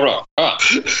could go wrong? Come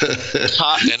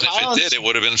on. And if it did, it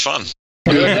would have been fun.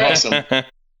 Awesome.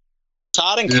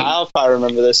 Todd and Kyle probably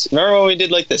remember this. Remember when we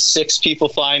did like the 6 people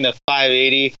flying the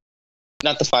 580?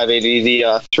 Not the 580,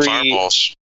 the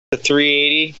Fireballs. the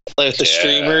 380, like the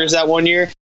streamers that one year.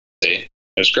 See, it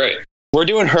was great. We're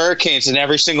doing hurricanes, and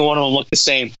every single one of them looked the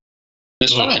same.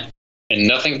 It's fine, and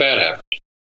nothing bad happened.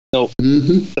 Nope.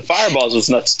 Mm-hmm. The fireballs was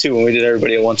nuts too when we did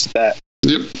everybody at once with that.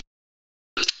 Yep.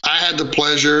 I had the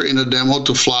pleasure in a demo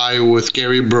to fly with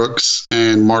Gary Brooks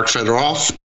and Mark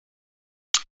Fedorov.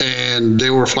 And they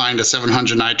were flying the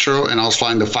 700 Nitro, and I was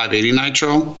flying the 580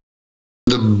 Nitro.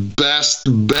 The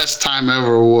best time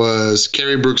ever was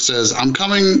Gary Brooks says, "I'm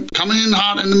coming in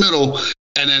hot in the middle."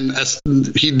 And then as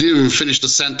he didn't even finish the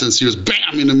sentence, he was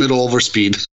bam in the middle over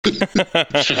speed.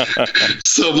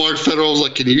 So Mark Federer was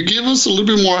like, "Can you give us a little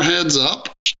bit more heads up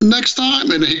next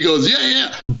time?" And he goes,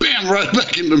 yeah, bam, right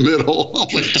back in the middle. I'm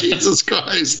like, Jesus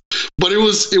Christ. But it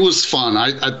was fun.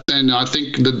 I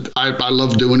think that I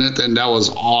love doing it, and that was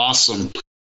awesome.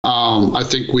 I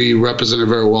think we represented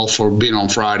very well for being on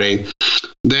Friday.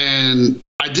 Then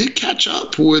I did catch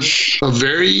up with a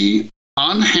very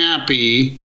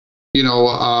unhappy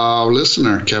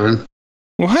listener, Kevin.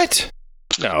 What?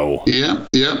 No. Yeah.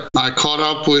 I caught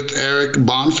up with Eric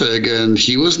Bonfig, and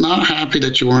he was not happy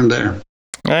that you weren't there.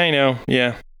 I know.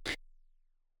 Yeah.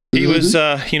 He was,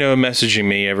 messaging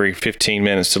me every 15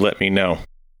 minutes to let me know.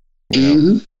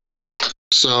 Mm-hmm.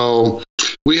 So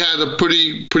we had a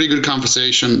pretty good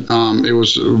conversation. It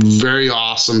was very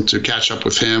awesome to catch up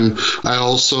with him. I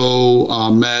also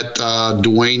met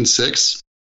Dwayne Six.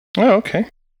 Oh, okay.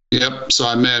 Yep. So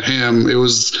I met him. It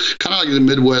was kind of like the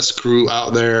Midwest crew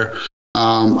out there.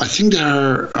 I think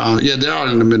they're out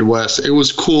in the Midwest. It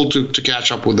was cool to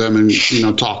catch up with them and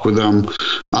talk with them.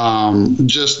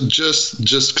 Just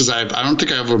because I don't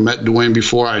think I ever met Dwayne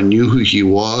before. I knew who he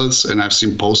was, and I've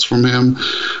seen posts from him.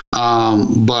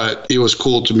 But it was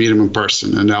cool to meet him in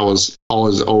person, and that was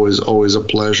always a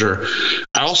pleasure.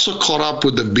 I also caught up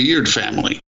with the Beard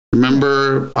family.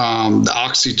 Remember the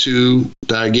Oxy 2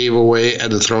 that I gave away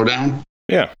at the throwdown?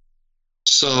 Yeah.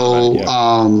 So,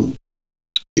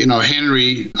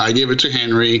 Henry, I gave it to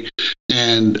Henry,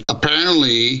 and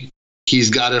apparently he's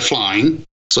got it flying.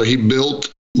 So he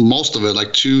built most of it,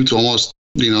 like 2 to almost,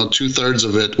 2/3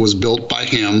 of it was built by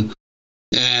him.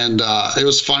 And it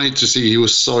was funny to see. He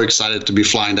was so excited to be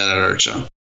flying that at IRCHA.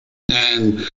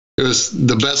 And it was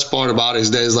the best part about his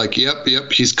day is like, yep,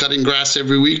 he's cutting grass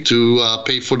every week to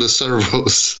pay for the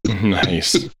servos.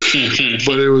 Nice.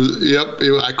 But it was,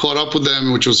 I caught up with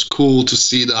them, which was cool to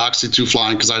see the Oxy 2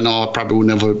 flying, because I know I probably would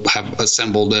never have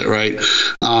assembled it, right?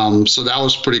 So that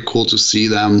was pretty cool to see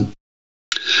them.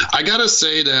 I gotta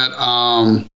say that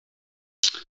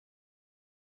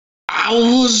I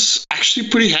was actually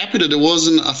pretty happy that there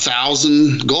wasn't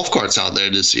 1,000 golf carts out there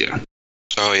this year.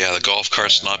 Oh, yeah, the golf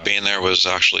carts not being there was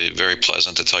actually very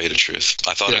pleasant, to tell you the truth.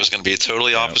 I thought it was going to be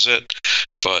totally opposite,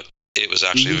 but it was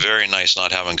actually very nice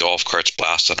not having golf carts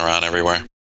blasting around everywhere.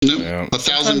 Nope. Yeah.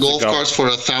 1,000 golf carts for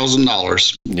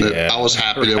 $1,000. Yeah, I was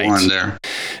happy they weren't there.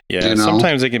 Yeah,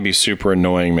 sometimes they can be super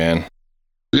annoying, man.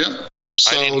 Yep.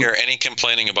 So, I didn't hear any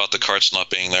complaining about the carts not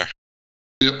being there.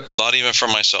 Yep. Not even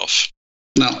from myself.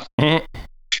 No. Mm-hmm.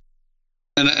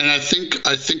 And I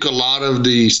think a lot of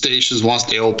the stations, once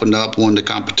they opened up when the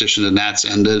competition and that's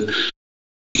ended,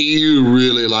 you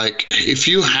really if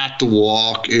you had to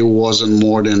walk, it wasn't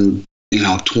more than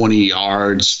 20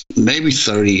 yards, maybe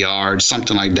 30 yards,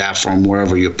 something like that from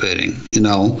wherever you're pitting.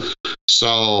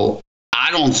 So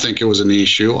I don't think it was an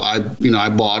issue. I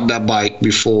bought that bike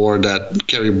before that.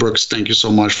 Kerry Brooks, thank you so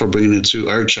much for bringing it to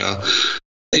IRCHA.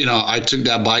 I took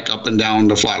that bike up and down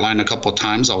the flat line a couple of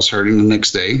times. I was hurting the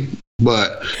next day.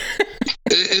 But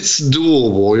it's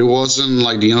doable. It wasn't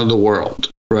like the end of the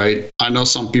world, right? I know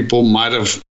some people might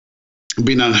have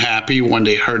being unhappy when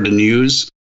they heard the news,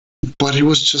 but it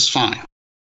was just fine.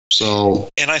 So,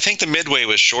 and I think the midway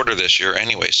was shorter this year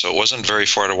anyway, so it wasn't very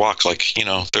far to walk. Like,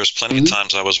 there's plenty of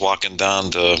times I was walking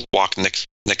down to walk Nick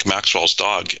Maxwell's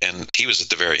dog, and he was at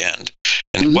the very end,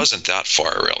 and it wasn't that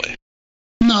far, really.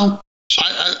 No,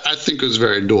 I think it was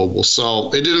very doable.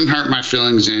 So it didn't hurt my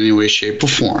feelings in any way, shape, or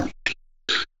form.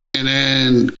 And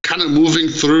then kind of moving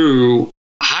through,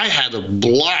 I had a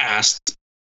blast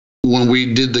when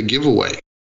we did the giveaway,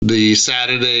 the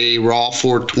Saturday Raw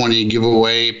 420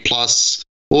 giveaway, plus,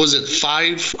 what was it,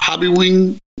 5 Hobby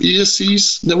Wing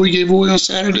ESCs that we gave away on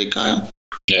Saturday, Kyle?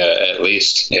 Yeah, at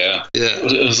least. Yeah.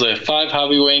 It was like 5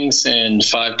 Hobby Wings and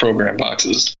 5 program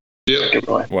boxes. Yep.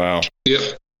 Wow.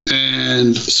 Yep.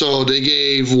 And so they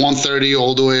gave 130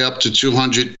 all the way up to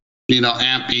 200,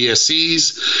 amp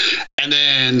ESCs. And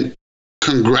then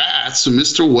congrats to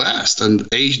Mr. West, an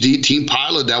HD team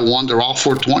pilot that won the Raw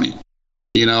 420,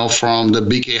 from the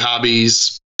BK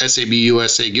Hobbies SAB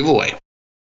USA giveaway.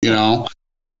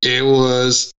 It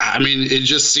was, it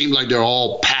just seemed like they're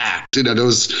all packed.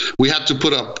 We had to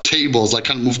put up tables, like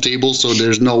kind of move tables, so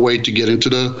there's no way to get into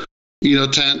the,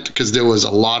 tent, because there was a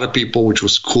lot of people, which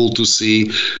was cool to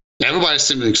see. Everybody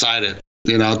seemed excited,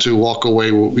 to walk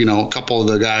away with, a couple of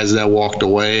the guys that walked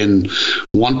away, and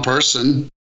one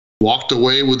person walked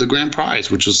away with the grand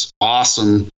prize, which was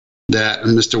awesome that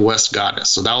Mr. West got it.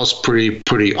 So that was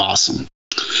pretty awesome.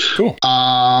 Cool.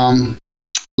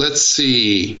 Let's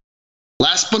see.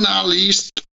 Last but not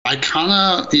least, I kind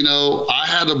of, I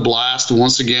had a blast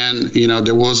once again.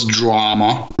 There was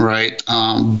drama, right?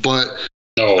 But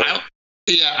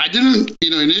I didn't,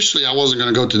 initially I wasn't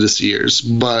going to go to this year's,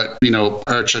 but,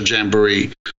 IRCHA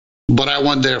Jamboree, but I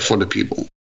went there for the people,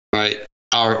 right?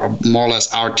 More or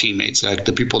less our teammates, like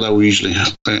the people that we usually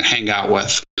hang out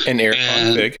with. And Eric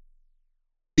Config.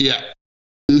 Yeah.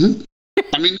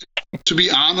 To be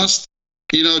honest,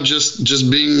 just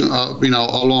being,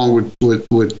 along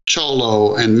with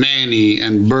Cholo and Manny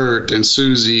and Bert and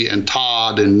Susie and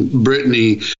Todd and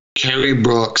Brittany, Carrie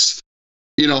Brooks,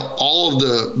 all of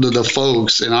the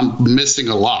folks, and I'm missing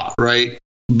a lot, right?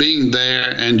 Being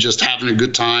there and just having a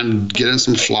good time, getting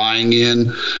some flying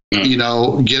in,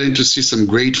 getting to see some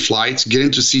great flights,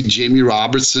 getting to see Jamie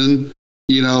Robertson,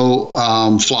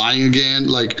 flying again,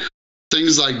 like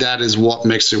things like that is what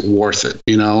makes it worth it,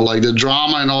 like the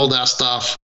drama and all that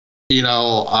stuff,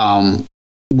 I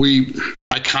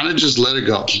kind of just let it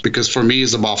go, because for me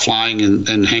it's about flying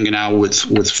and hanging out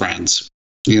with friends,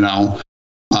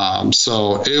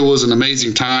 so it was an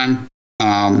amazing time.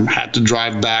 Had to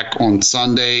drive back on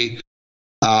Sunday.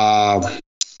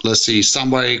 Let's see,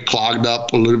 somebody clogged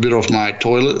up a little bit of my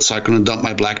toilet, so I couldn't dump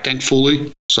my black tank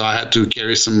fully. So I had to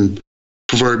carry some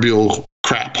proverbial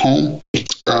crap home.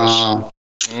 So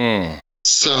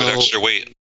extra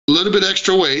weight. A little bit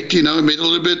extra weight, it made it a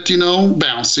little bit,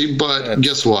 bouncy. But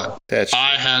guess what?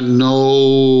 I had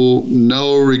no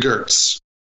regrets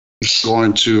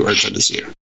going to IRCHA this year.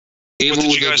 What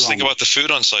did you guys think about the food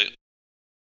on site?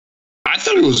 I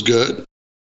thought it was good.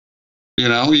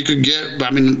 You could get,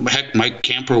 heck, my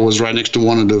camper was right next to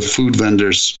one of the food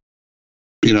vendors,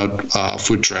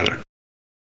 food trailer.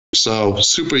 So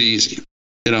super easy,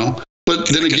 But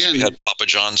then again, we had Papa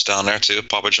John's down there too.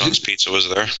 Papa John's pizza was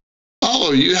there.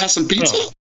 Oh, you had some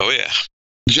pizza? Oh yeah.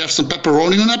 Did you have some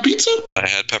pepperoni on that pizza? I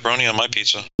had pepperoni on my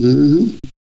pizza.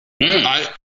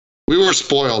 We were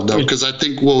spoiled though, because I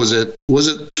think, what was it? Was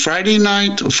it Friday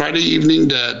night or Friday evening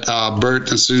that Bert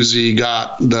and Susie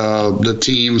got the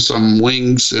team some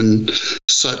wings and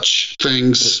such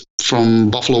things from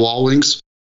Buffalo Wild Wings?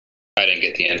 I didn't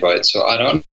get the invite, so I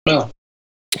don't know.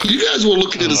 You guys were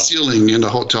looking at the ceiling in the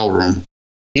hotel room.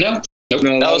 No. Nope.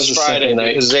 No, that was Friday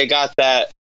because they got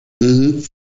that.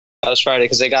 That was Friday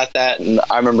because they got that, and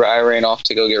I remember I ran off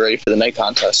to go get ready for the night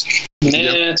contest.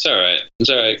 It's all right. It's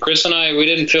all right. Chris and I, we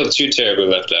didn't feel too terribly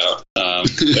left out.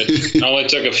 It only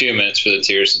took a few minutes for the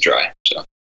tears to dry. So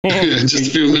just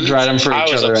a few minutes. We dried them for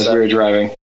each other as we were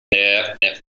driving. Yeah.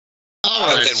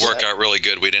 That did work out really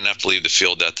good. We didn't have to leave the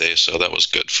field that day, so that was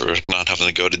good for not having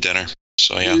to go to dinner.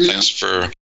 So thanks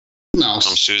for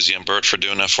Susie and Bert for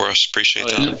doing that for us. Appreciate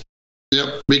that.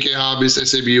 Yep. BK Hobbies,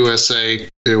 SAB USA.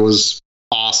 It was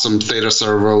awesome. Theta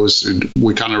Servos.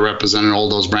 We kind of represented all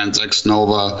those brands, X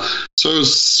Nova. So it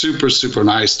was super, super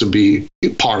nice to be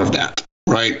part of that,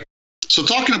 right? So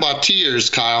talking about tiers,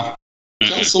 Kyle,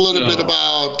 tell us a little bit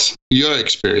about your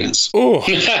experience. Oh,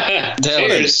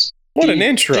 Tiers. what an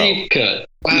intro. Deep cut.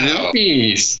 Wow.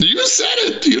 You said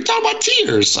it. You're talking about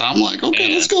tiers. I'm like,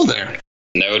 okay, let's go there.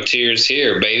 No tears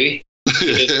here, baby.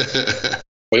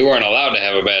 We weren't allowed to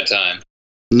have a bad time.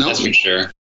 No. That's for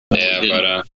sure. Yeah,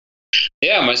 but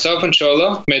Yeah, myself and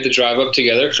Cholo made the drive up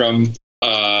together from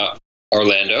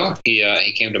Orlando.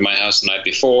 He came to my house the night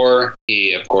before.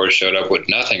 He, of course, showed up with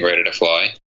nothing ready to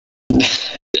fly.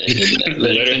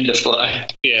 Literally to fly.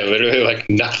 Yeah, literally like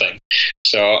nothing.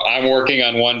 So I'm working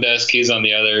on one desk, he's on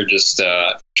the other, just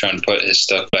trying to put his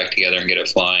stuff back together and get it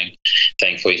flying.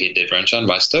 Thankfully, he did wrench on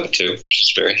my stuff too, which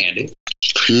is very handy.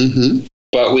 Mm-hmm.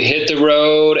 But we hit the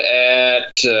road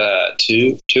at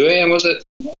 2 a.m., was it?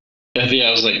 I think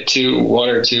I was like 1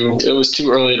 or 2. It was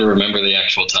too early to remember the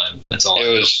actual time. That's all.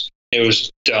 It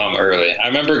was dumb early. I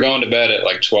remember going to bed at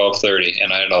like 12:30,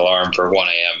 and I had an alarm for 1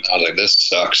 a.m. I was like, this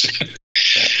sucks.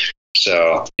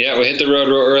 So, yeah, we hit the road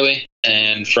real early,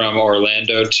 and from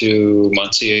Orlando to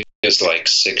Muncie is like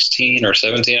 16 or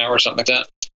 17 hours, something like that.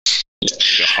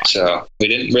 Yeah. So we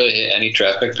didn't really hit any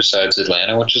traffic besides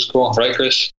Atlanta, which is cool. Right,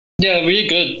 Chris? Yeah, we did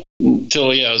good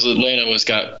until, Atlanta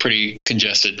got pretty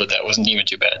congested, but that wasn't even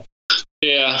too bad.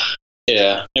 Yeah.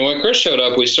 And when Chris showed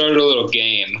up, we started a little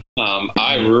game.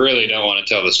 I really don't want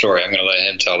to tell the story. I'm going to let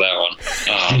him tell that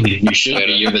one. You should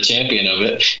be. You're the champion of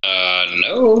it.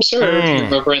 No, sir. You're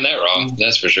remembering that wrong.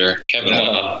 That's for sure. Kevin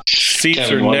won.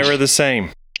 Seats are never the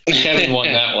same. Kevin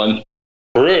won that one.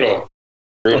 Brutal.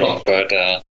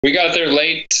 But we got there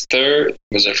late.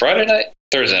 Was it Friday night?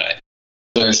 Thursday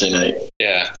night.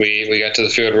 Yeah, we got to the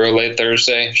field real late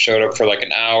Thursday. Showed up for like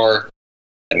an hour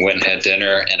and went and had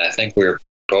dinner. And I think we were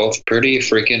both pretty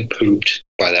freaking pooped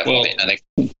by that point. I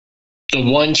think the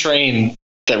one train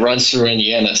that runs through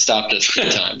Indiana stopped us 3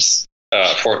 times.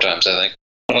 4 times, I think.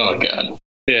 Oh God.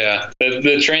 Yeah,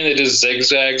 the train that just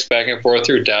zigzags back and forth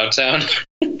through downtown.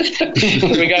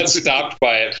 We got stopped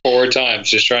by it 4 times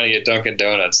just trying to get Dunkin'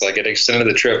 Donuts. Like, it extended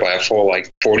the trip by a full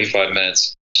 45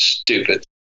 minutes. Stupid.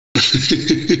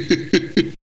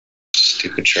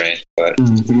 Stupid train, but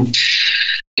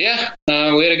yeah,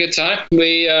 we had a good time.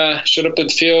 We showed up at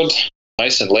the field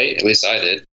nice and late. At least I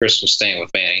did. Chris was staying with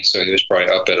Manny, so he was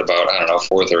probably up at about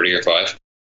 4:30 or 5.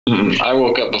 I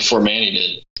woke up before Manny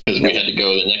did because we had to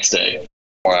go the next day.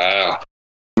 Wow.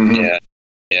 Yeah.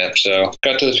 So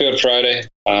got to the field Friday.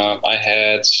 I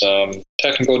had some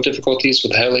technical difficulties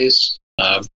with helis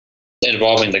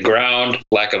involving the ground,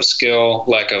 lack of skill,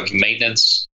 lack of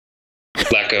maintenance,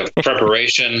 lack of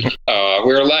preparation.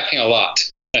 We were lacking a lot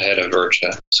ahead of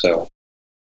IRCHA. So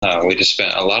we just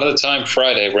spent a lot of the time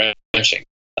Friday wrenching,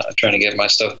 trying to get my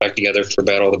stuff back together for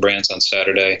Battle of the Brands on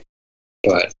Saturday.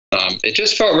 But it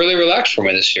just felt really relaxed for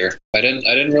me this year. I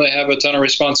didn't really have a ton of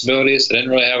responsibilities. I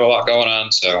didn't really have a lot going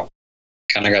on. So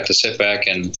kind of got to sit back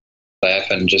and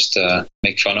laugh and just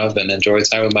make fun of and enjoy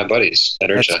time with my buddies at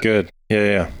IRCHA. That's good.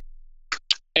 Yeah.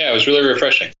 Yeah, it was really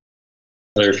refreshing.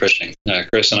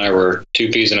 Chris and I were 2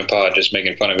 peas in a pod just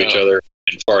making fun of each other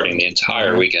and farting the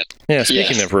entire weekend. Yeah,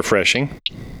 speaking of refreshing.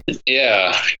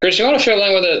 Yeah. Chris, you want to fill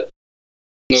in with a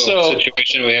little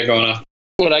situation we had going on?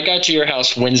 When I got to your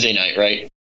house Wednesday night, right?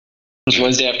 It was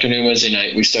Wednesday afternoon, Wednesday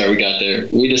night. We got there.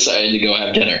 We decided to go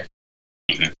have dinner.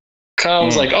 Kyle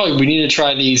was like, oh, we need to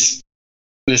try this,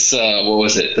 what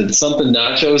was it? The something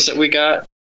nachos that we got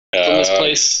from this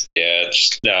place? Yeah,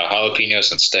 just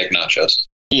jalapenos and steak nachos.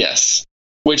 Yes,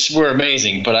 which were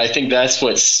amazing, but I think that's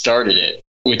what started it,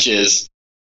 which is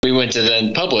we went to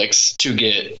then Publix to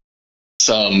get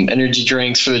some energy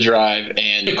drinks for the drive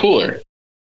and a cooler.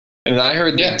 And I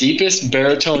heard the deepest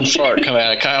baritone fart come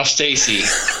out of Kyle Stacy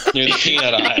near the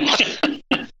peanut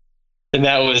aisle. And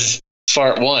that was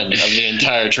fart 1 of the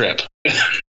entire trip.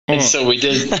 And so we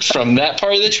did from that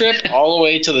part of the trip all the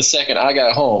way to the second I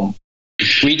got home.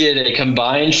 We did a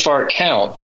combined fart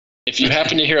count. If you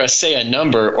happen to hear us say a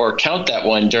number or count that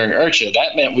one during IRCHA,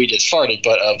 that meant we just farted,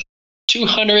 but of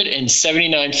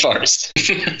 279 farts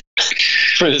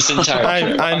for this entire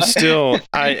trip. I'm still...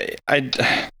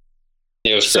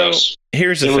 It was gross.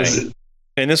 Here's the thing.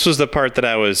 And this was the part that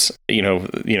I was,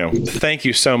 thank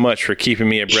you so much for keeping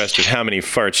me abreast of how many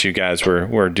farts you guys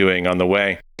were doing on the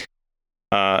way.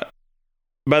 By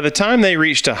the time they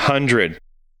reached 100,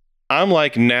 I'm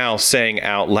like now saying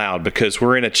out loud, because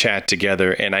we're in a chat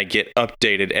together and I get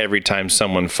updated every time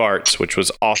someone farts, which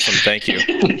was awesome. Thank you.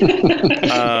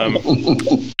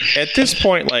 At this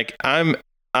point, like I'm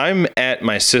at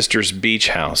my sister's beach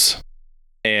house.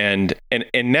 And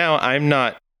now I'm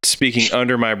not speaking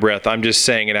under my breath. I'm just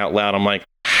saying it out loud. I'm like,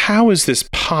 how is this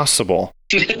possible?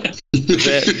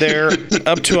 That they're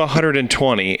up to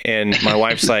 120. And my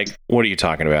wife's like, what are you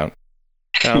talking about?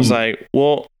 And I was like,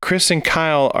 well, Chris and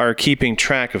Kyle are keeping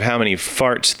track of how many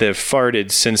farts they've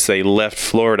farted since they left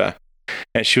Florida.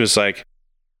 And she was like,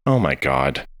 oh my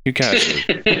God, you guys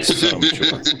are so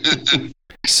mature.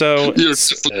 So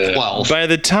by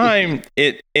the time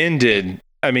it ended,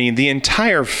 I mean, the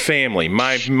entire family,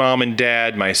 my mom and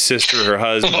dad, my sister, her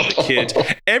husband, the kids,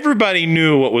 everybody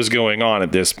knew what was going on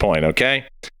at this point, okay?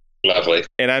 Lovely.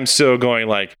 And I'm still going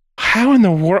like, how in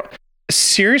the world?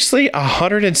 Seriously?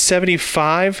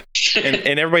 175? And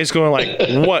everybody's going like,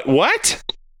 what?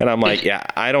 And I'm like, yeah,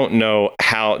 I don't know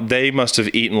how. They must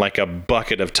have eaten like a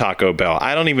bucket of Taco Bell.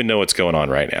 I don't even know what's going on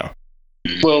right now.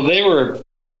 Well, they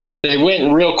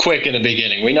went real quick in the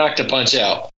beginning. We knocked a punch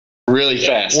out really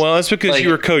fast. Well, that's because you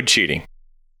were code cheating.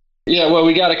 Yeah, well,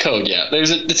 we got a code. Yeah,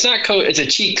 it's not code. It's a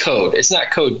cheat code. It's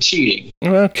not code cheating.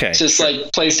 Okay. It's just like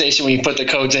PlayStation when you put the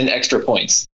codes in, extra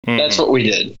points. Mm-hmm. That's what we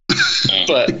did.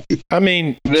 But I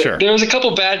mean, sure. There was a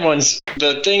couple bad ones.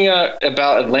 The thing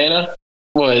about Atlanta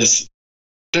was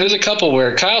there's a couple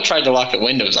where Kyle tried to lock the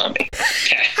windows on me.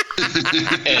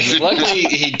 And luckily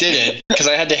he didn't, because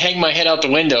I had to hang my head out the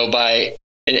window by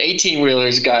an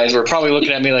 18-wheelers. Guys were probably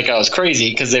looking at me like I was crazy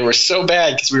because they were so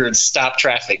bad because we were in stop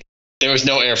traffic. There was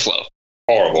no airflow.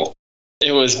 Horrible.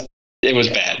 It was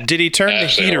bad. Did he turn the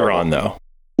heater on though?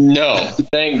 No,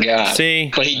 thank God.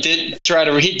 See, but he did try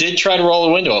to roll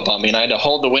the window up on me, and I had to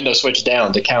hold the window switch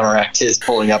down to counteract his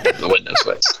pulling up of the window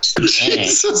switch.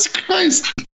 Jesus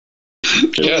Christ!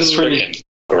 It was freaking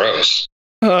gross.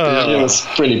 It was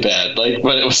pretty bad. But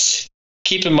it was.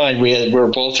 Keep in mind, we were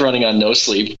both running on no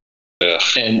sleep,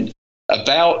 and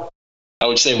about, I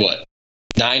would say,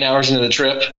 9 hours into the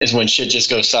trip is when shit just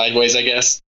goes sideways, I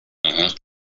guess. Uh-huh.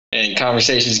 And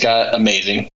conversations got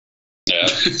amazing. Yeah,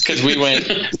 because we went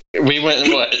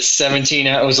 17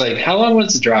 hours. I was like, how long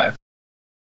was the drive?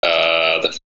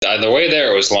 The way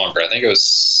there was longer. I think it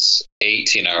was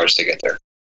 18 hours to get there.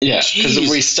 Yeah, because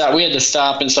we had to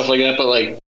stop and stuff like that.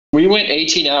 But we went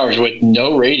 18 hours with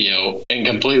no radio and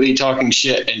completely talking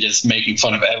shit and just making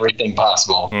fun of everything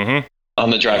possible on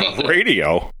the drive up.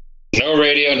 Radio? No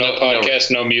radio, no podcast,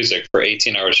 no music for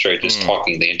 18 hours straight, just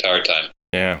talking the entire time.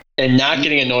 Yeah, and not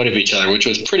getting annoyed at each other, which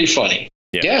was pretty funny.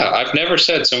 Yeah, I've never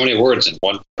said so many words in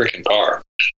one freaking car.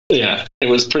 Yeah, it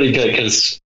was pretty good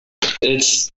because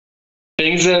it's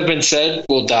things that have been said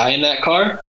will die in that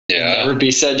car. Yeah, never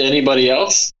be said to anybody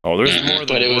else. Oh, there's more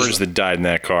than words that died in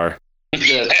that car.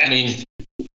 I mean,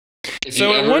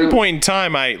 so at one point in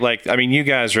time, you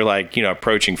guys were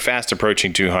fast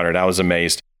approaching 200. I was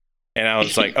amazed, and I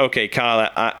was like, okay,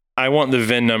 Kyle, I want the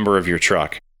VIN number of your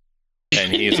truck.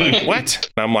 And he's like, what?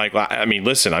 And I'm like,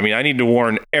 listen, I need to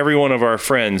warn every one of our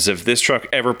friends, if this truck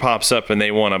ever pops up and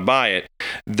they want to buy it,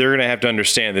 they're going to have to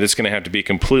understand that it's going to have to be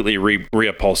completely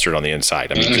reupholstered on the inside.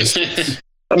 But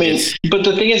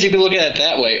the thing is, you can look at it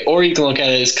that way, or you can look at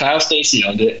it as Kyle Stacy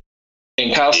owned it,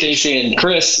 and Kyle Stacy and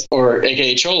Chris, or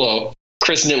AKA Cholo,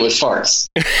 christened it with farts.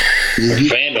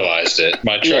 Vandalized it.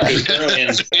 My truck is currently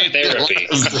in therapy.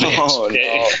 Oh,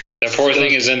 no. The poor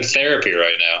thing is in therapy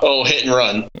right now. Oh, hit and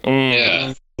run.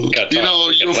 Yeah.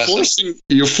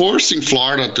 You're forcing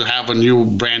Florida to have a new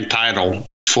brand title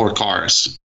for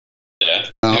cars. Yeah.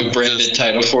 New branded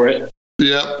title for it.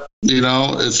 Yep.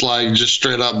 It's like just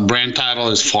straight up brand title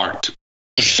is fart.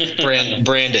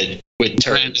 Branded with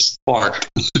turds. Fart.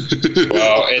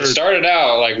 Well, it started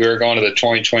out like we were going to the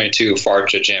 2022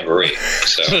 IRCHA Jamboree.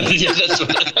 So. Yeah, that's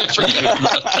what I forgot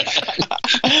about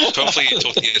that. Hopefully you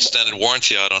took the extended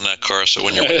warranty out on that car, so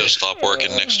when your windows stop working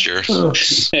next year.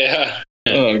 Yeah.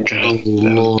 Oh God.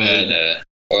 Man,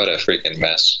 what a freaking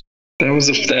mess. That was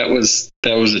a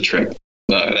trip.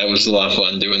 That was a lot of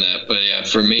fun doing that. But yeah,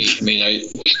 for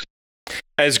me,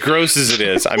 as gross as it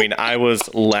is, I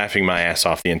was laughing my ass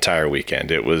off the entire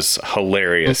weekend. It was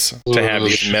hilarious to have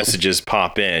these messages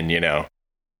pop in, and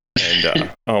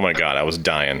oh my God, I was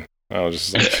dying. I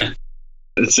was just like,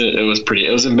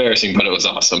 it was embarrassing, but it was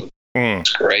awesome.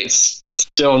 Great.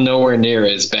 Still nowhere near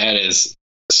as bad as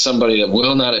somebody that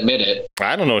will not admit it.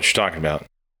 I don't know what you're talking about.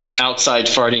 Outside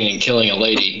farting and killing a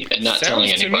lady and not telling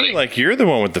anybody. To me like you're the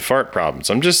one with the fart problems.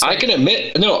 I'm just saying. I can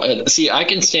admit, no, see, I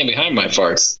can stand behind my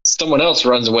farts. Someone else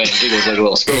runs away and giggles like a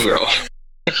little schoolgirl.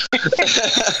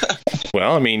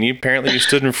 Well, you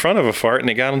stood in front of a fart and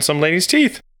it got on some lady's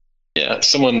teeth. Yeah,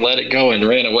 someone let it go and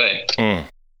ran away.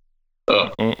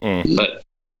 But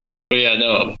yeah,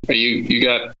 no. You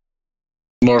got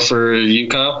more for you,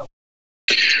 Kyle?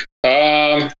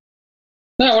 No,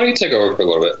 why don't you take over for a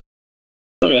little bit?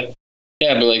 Okay.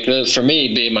 Yeah, but for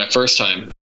me, being my first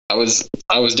time, I was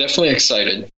definitely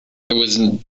excited. It was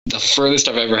the furthest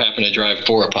I've ever happened to drive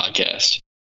for a podcast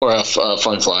or a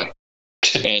fun fly.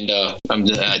 And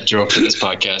I drove to this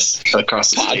podcast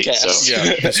across the state. So.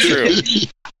 Yeah, that's true.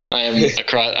 I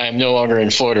am no longer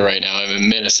in Florida right now. I'm in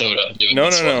Minnesota doing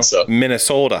this one. So.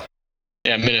 Minnesota.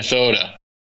 Yeah, Minnesota.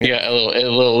 You got a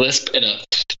little lisp and a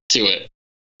to it.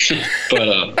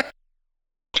 But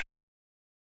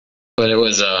but it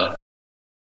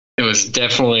was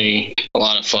definitely a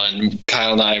lot of fun.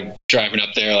 Kyle and I driving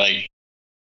up there, like,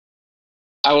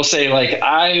 I will say, like,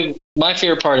 my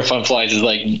favorite part of Fun Flies is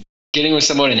like getting with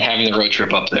someone and having the road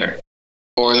trip up there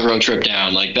or the road trip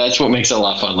down. Like, that's what makes it a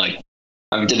lot of fun. Like,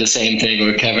 I did the same thing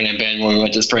with Kevin and Ben when we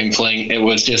went to Spring Fling. It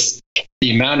was just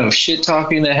the amount of shit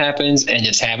talking that happens and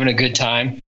just having a good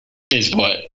time is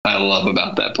what I love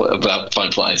about about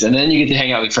Fun Flies. And then you get to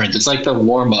hang out with friends. It's like the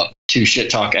warm up to shit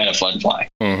talk at a Fun Fly.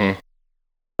 Mm-hmm.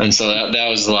 And so that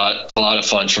was a lot of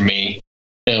fun for me.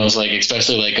 And it was like,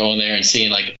 especially like going there and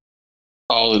seeing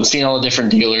all the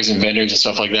different dealers and vendors and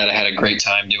stuff like that. I had a great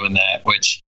time doing that,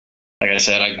 which, like I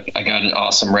said, I got an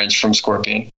awesome wrench from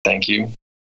Scorpion. Thank you.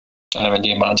 Diamond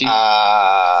Diamante.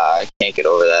 I can't get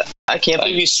over that. I can't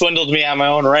believe you swindled me on my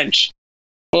own wrench.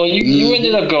 Well, you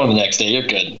ended up going the next day. You're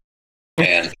good.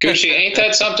 Man, Gucci, ain't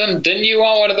that something? Didn't you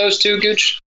want one of those too,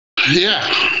 Gooch?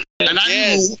 Yeah. And I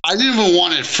didn't even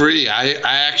want it free. I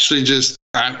actually just,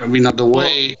 the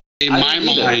way in my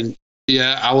mind,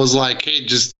 I was like, hey,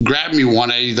 just grab me one.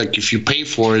 Like, if you pay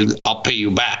for it, I'll pay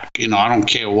you back. I don't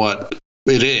care what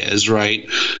it is, right?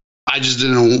 I just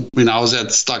didn't, I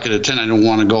was stuck at a 10. I didn't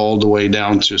want to go all the way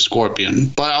down to Scorpion.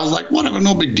 But I was like, whatever,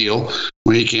 no big deal.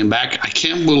 When he came back, I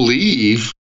can't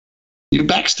believe you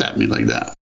backstabbed me like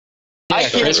that. Yeah,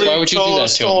 Chris, why would you do that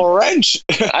to him? A wrench.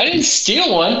 I didn't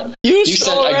steal one. You said,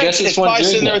 stole a wrench. I guess it's one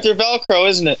sitting there with your Velcro,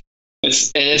 isn't it?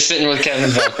 It is sitting with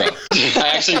Kevin's Velcro. I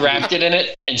actually wrapped it in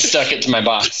it and stuck it to my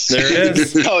box. There it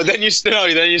is. Then you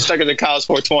stuck it to Kyle's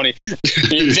 420.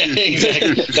 Exactly.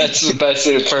 That's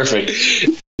it.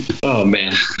 Perfect. Oh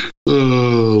man.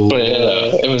 Oh. But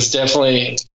it was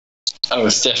definitely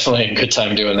a good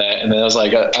time doing that. And then I was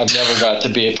like, I've never got to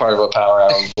be a part of a power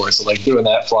hour before. So like doing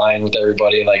that, flying with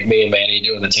everybody, like me and Manny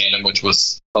doing the tandem, which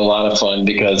was a lot of fun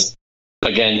because,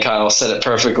 again, Kyle said it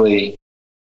perfectly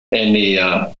in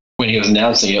the when he was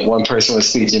announcing it. One person was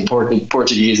speaking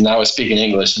Portuguese and I was speaking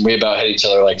English, and we about hit each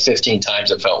other like 15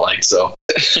 times, it felt like. So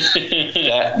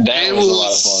that was a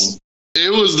lot of fun. It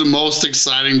was the most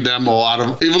exciting demo out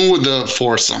of, even with the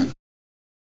foursome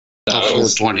of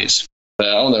 420s. I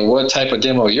don't know what type of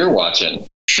demo you're watching.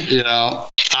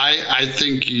 I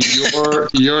think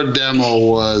your demo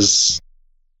was,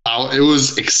 it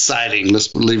was exciting.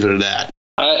 Let's leave it at that.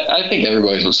 I think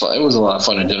everybody's was fun. It was a lot of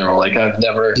fun in general. Like I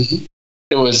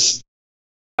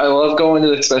love going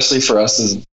to, especially for us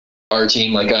as our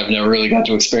team. Like I've never really got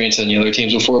to experience any other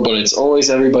teams before, but it's always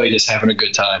everybody just having a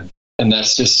good time. And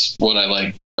that's just what I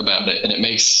like about it. And it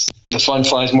makes the Fun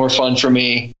Flies more fun for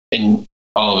me. And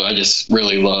I just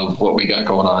really love what we got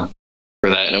going on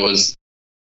for that. And it was,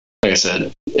 like I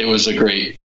said, it was a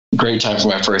great time for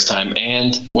my first time.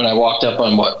 And when I walked up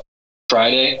on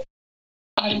Friday,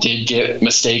 I did get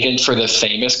mistaken for the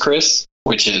famous Chris,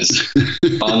 which is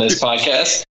on this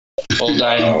podcast. Old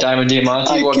Diamond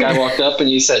Diamante. One guy walked up and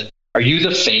he said, "Are you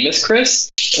the famous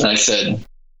Chris?" And I said,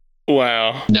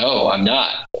 "Wow, no, I'm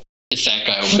not. It's that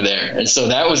guy over there." And so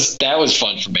that was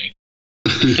fun for me.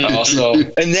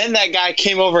 And then that guy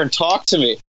came over and talked to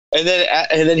me, and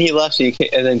then he left. And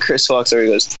then Chris walks over. He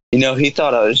goes, he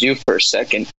thought I was you for a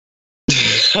second.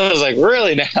 I was like,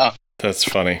 really now? That's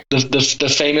funny.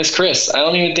 The famous Chris. I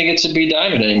don't even think it should be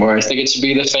Diamond anymore. I think it should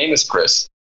be the famous Chris.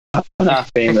 I'm not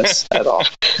famous at all.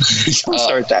 Don't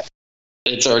start that.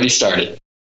 It's already started.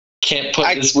 Can't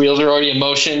put this. Wheels are already in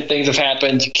motion. Things have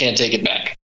happened. Can't take it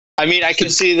back. I mean, I can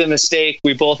see the mistake.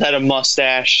 We both had a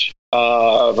mustache.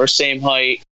 We're same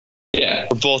height. Yeah.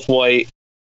 We're both white.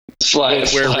 Wear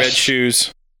red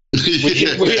shoes.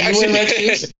 We actually red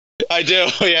shoes? I do,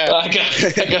 yeah. I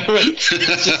got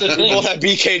red. We both have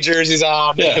BK jerseys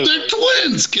on. Yeah. They're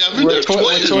twins, Kevin. They're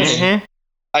twins. Mm-hmm.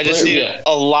 I just need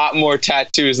a lot more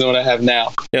tattoos than what I have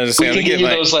now. Yeah, I was we can get you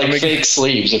those fake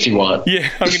sleeves if you want. Yeah,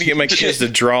 I'm going to get my kids to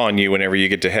draw on you whenever you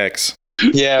get to Hex.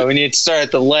 Yeah, we need to start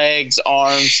at the legs,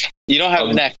 arms. You don't have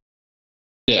a neck.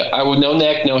 Yeah, I would no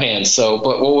neck, no hands. So,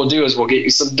 but what we'll do is we'll get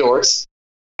you some dorks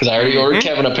because I already ordered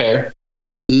Kevin a pair.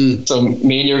 So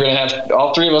me and you're gonna have,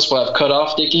 all three of us will have cut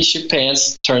off Dickie shoe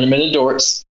pants, turn them into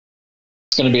dorks.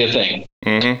 It's gonna be a thing.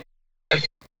 Mm-hmm.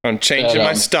 I'm changing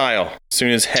my style as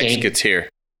soon as Hex gets here.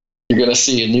 You're gonna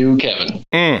see a new Kevin.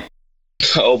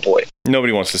 Oh boy.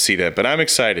 Nobody wants to see that, but I'm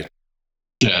excited.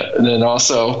 Yeah, and then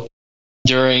also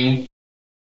during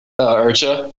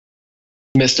IRCHA,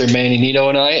 Mr. Manny Nito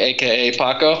and I, aka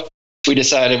Paco, we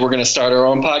decided we're going to start our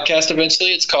own podcast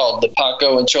eventually. It's called the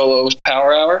Paco and Cholo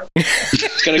Power Hour.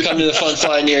 It's going to come to the Fun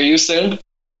Fly near you soon.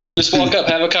 Just walk up,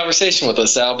 have a conversation with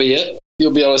us. That'll be it.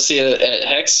 You'll be able to see it at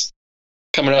Hex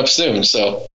coming up soon.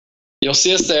 So you'll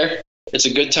see us there. It's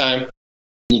a good time.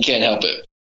 You can't help it.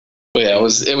 But yeah, it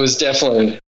was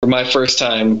definitely for my first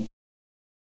time,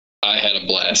 I had a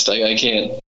blast. I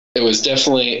can't. It was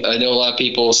definitely. I know a lot of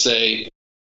people say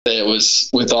that it was,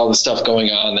 with all the stuff going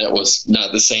on, that was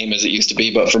not the same as it used to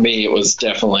be. But for me, it was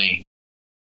definitely.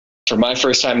 For my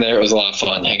first time there, it was a lot of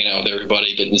fun hanging out with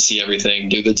everybody, getting to see everything,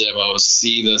 do the demos,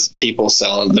 see the people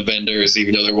selling, the vendors.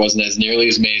 Even though there wasn't as nearly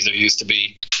as many as there used to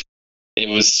be, it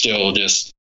was still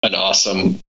just an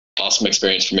awesome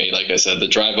experience for me. Like I said, the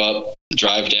drive up, the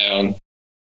drive down,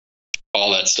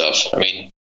 all that stuff. I mean,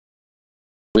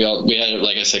 we had,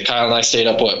 like I said, Kyle and I stayed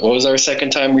up. What was our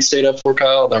second time we stayed up for,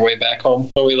 Kyle? On our way back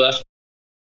home when we left?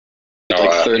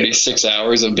 36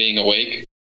 hours of being awake.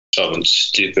 Something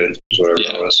stupid, whatever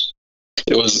it was.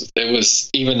 It was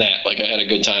even that. Like, I had a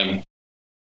good time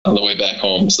on the way back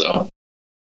home. So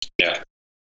yeah.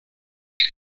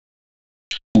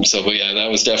 So, but yeah,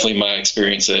 that was definitely my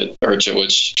experience at IRCHA,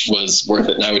 which was worth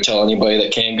it. And I would tell anybody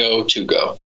that can go to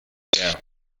go. Yeah.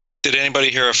 Did anybody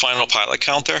hear a final pilot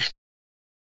count there?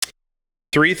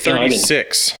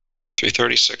 336.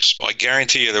 336. Well, I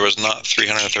guarantee you there was not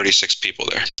 336 people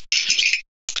there,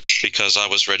 because I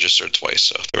was registered twice,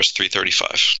 so there was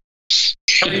 335.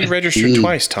 How are you registered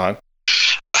twice, Todd?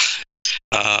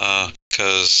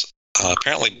 Because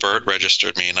apparently Bert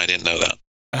registered me, and I didn't know that.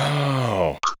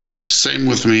 Oh. Same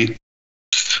with me.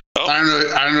 Oh, I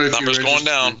don't know if numbers going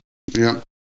down. Yeah.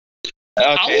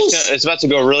 Okay, it's about to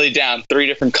go really down. 3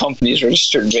 different companies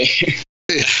registered me.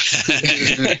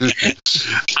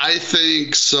 I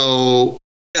think so,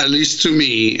 at least to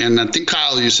me, and I think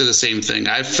Kyle, you said the same thing.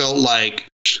 I felt like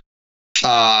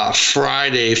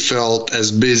Friday felt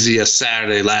as busy as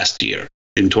Saturday last year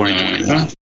in 2021.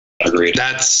 Agreed.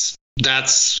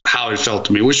 That's how it felt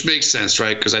to me, which makes sense,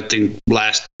 right? Because I think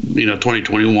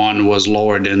 2021 was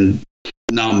lower than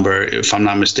number, if I'm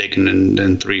not mistaken,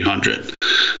 than 300.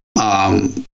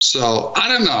 So I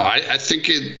don't know. I think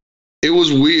it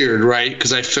was weird, right?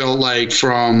 Because I felt like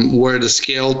from where the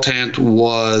scale tent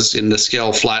was in the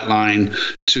scale flatline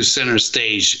to center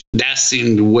stage, that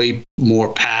seemed way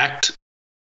more packed.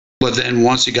 But then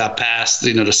once you got past,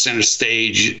 the center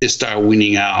stage, it started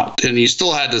weaning out. And you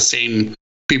still had the same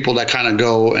people that kind of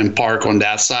go and park on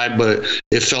that side, but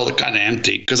it felt kind of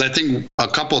empty. Because I think a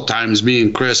couple of times me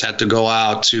and Chris had to go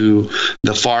out to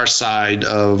the far side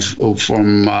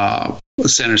from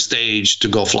center stage to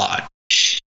go fly.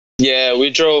 Yeah, we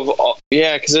drove.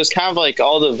 Because it was kind of like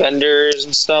all the vendors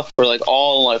and stuff were like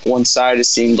all on like one side, it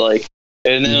seemed like.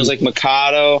 And then it was like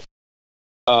Mikado,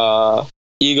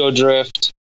 Ego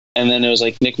Drift, and then it was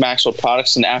like Nick Maxwell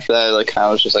Products. And after that, like kind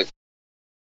of was just like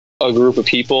a group of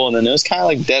people. And then it was kind of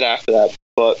like dead after that.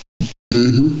 But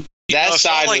that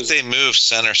side felt like they moved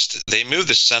center. They moved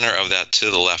the center of that to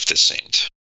the left, it seemed.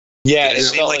 Yeah, it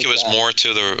seemed like it was more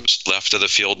to the left of the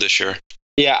field this year.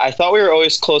 Yeah, I thought we were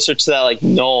always closer to that like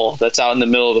knoll that's out in the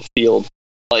middle of the field,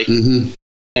 like, and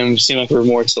it seemed like we were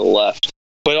more to the left.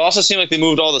 But it also seemed like they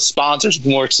moved all the sponsors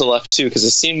more to the left too, because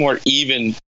it seemed more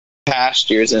even past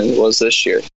years than it was this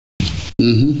year.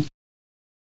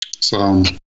 So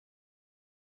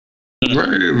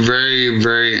very, very,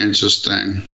 very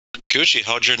interesting. Gucci,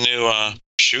 how'd your new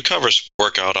shoe covers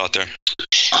work out there?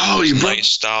 Oh, you nice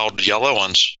styled yellow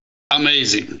ones.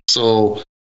 Amazing. So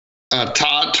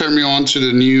Todd turned me on to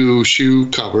the new shoe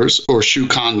covers, or shoe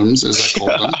condoms, as I call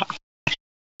them.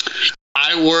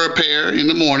 I wore a pair in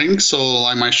the morning, so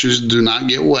like my shoes do not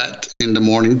get wet in the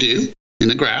morning dew in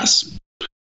the grass.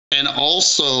 And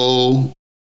also,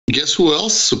 guess who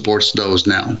else supports those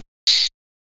now?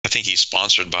 I think he's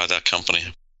sponsored by that company.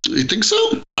 You think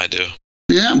so? I do.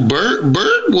 Yeah, Bert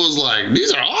was like,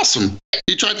 these are awesome.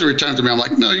 He tried to return to me. I'm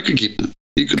like, no, you can keep them.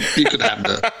 You could have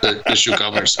the shoe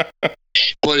covers.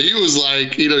 But he was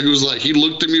like, he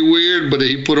looked at me weird, but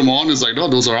he put them on. He's like, no,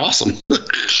 those are awesome.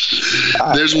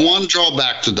 There's one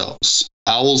drawback to those.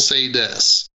 I will say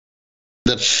this.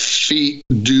 The feet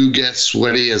do get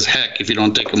sweaty as heck if you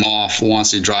don't take them off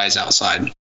once it dries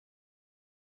outside.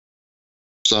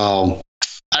 So,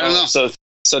 I don't know.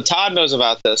 So Todd knows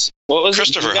about this. What was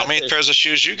Christopher, how many pairs of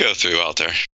shoes you go through out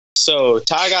there? So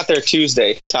Todd got there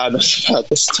Tuesday. Todd knows about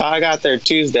this. Todd got there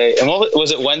Tuesday. And what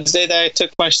was it, Wednesday that I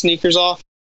took my sneakers off?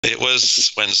 It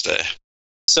was Wednesday.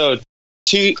 So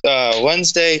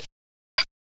Wednesday,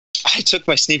 I took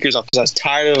my sneakers off because I was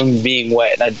tired of them being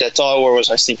wet. And that's all I wore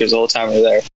was my sneakers the whole time we were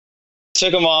there.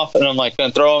 Took them off, and I'm like, going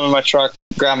to throw them in my truck,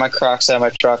 grab my Crocs out of my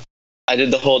truck. I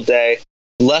did the whole day.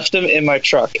 Left them in my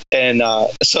truck. And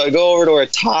so I go over to where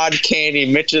Todd, Candy,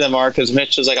 Mitch and them are, because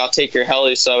Mitch was like, I'll take your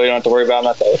heli so we don't have to worry about them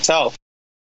at the hotel.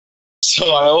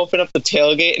 So I open up the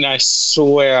tailgate, and I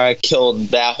swear I killed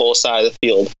that whole side of the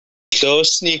field.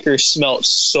 Those sneakers smelled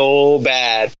so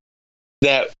bad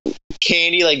that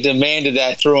Candy like demanded that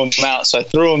I throw him out, so I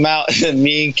threw him out, and then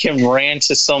me and Kim ran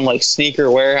to some like sneaker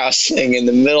warehouse thing in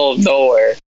the middle of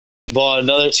nowhere, bought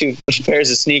another 2 pairs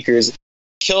of sneakers,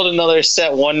 killed another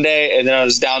set one day, and then I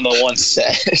was down to 1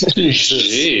 set.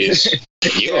 Jeez,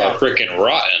 you are freaking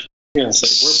rotten. Yeah,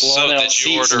 so we're blowing out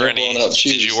seats and they're blowing out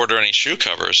shoes. Did you order any shoe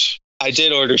covers? I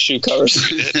did order shoe covers.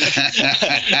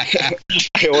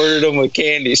 I ordered them with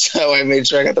candy, so I made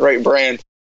sure I got the right brand.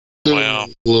 Wow.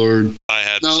 Oh, Lord. I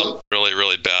had something really,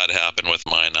 really bad happen with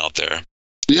mine out there.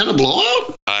 You had a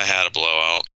blowout? I had a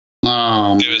blowout.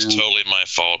 Oh, It was totally my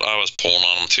fault. I was pulling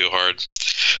on them too hard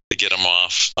to get them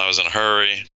off. I was in a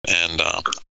hurry, and I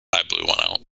blew one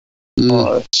out.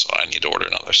 So I need to order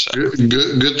another set.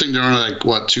 Good thing they're only like,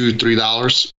 what, $2,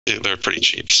 $3? They're pretty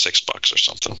cheap, $6 or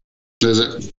something. Is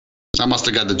it? I must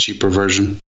have got the cheaper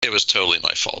version. It was totally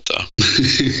my fault, though.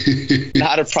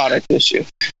 Not a product issue.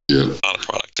 Yeah. Not a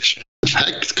product issue.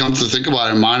 Heck, come to think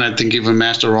about it, mine, I think even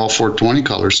master all 420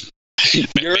 colors. Maybe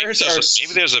there's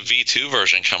a V2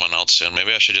 version coming out soon.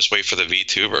 Maybe I should just wait for the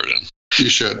V2 version. You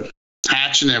should.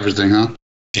 Hatch and everything, huh?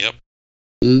 Yep.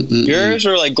 Yours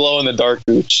are like glow in the dark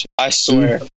boots. I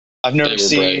swear. I've never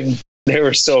seen. Bright. They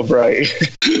were so bright.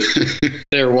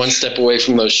 They were one step away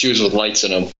from those shoes with lights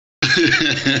in them.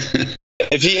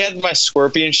 If he had my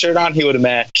Scorpion shirt on, he would have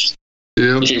matched.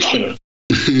 Yep.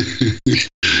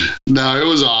 No, it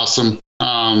was awesome.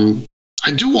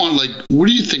 I do want, like, what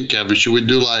do you think, Kevin? Should we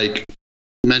do, like,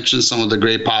 mention some of the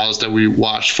great pilots that we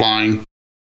watched flying? I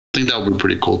think that would be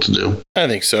pretty cool to do. I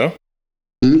think so.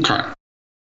 Okay.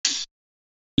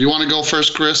 You want to go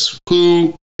first, Chris?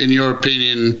 Who, in your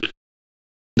opinion,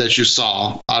 that you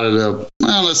saw out of the,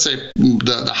 well, let's say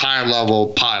the higher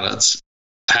level pilots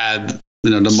had,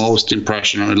 the most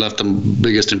impression or left the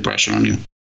biggest impression on you?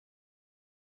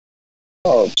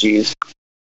 Oh, geez.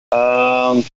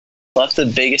 Left the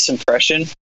biggest impression?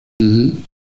 Mm-hmm.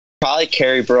 Probably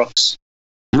Kerry Brooks.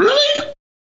 Really?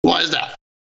 Why is that?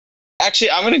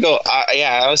 Actually, I'm going to go,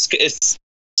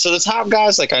 so the top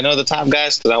guys, like, I know the top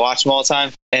guys because I watch them all the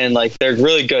time, and, like, they're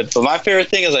really good. But my favorite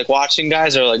thing is, like, watching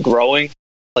guys that are, like, growing.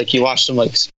 Like, you watch them,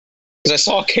 like, because I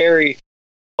saw Kerry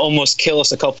almost kill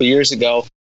us a couple years ago.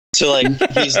 To, like,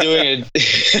 he's doing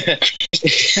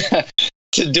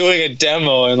a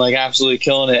demo and, like, absolutely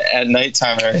killing it at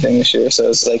nighttime and everything this year. So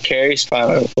it's like Kerry's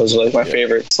pilot was like my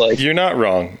favorite. It's like, you're not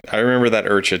wrong. I remember that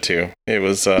IRCHA too. It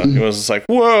was like,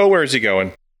 whoa, where's he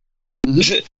going?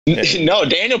 No,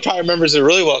 Daniel probably remembers it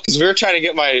really well because we were trying to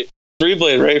get my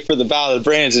 3-blade ready for the Battle of the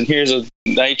Brands, and here's a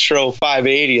Nitro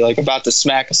 580 like about to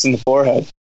smack us in the forehead.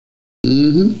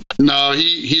 Mm-hmm. No,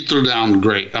 he threw down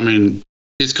great. I mean,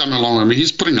 he's coming along. I mean,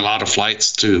 he's putting a lot of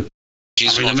flights too.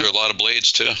 He's going through a lot of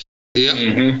blades too. Yeah.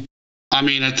 Mm-hmm. I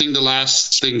mean, I think the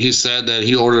last thing he said that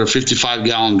he ordered a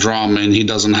 55-gallon drum and he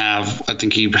doesn't have, I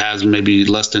think he has maybe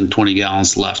less than 20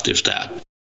 gallons left, if that.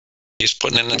 He's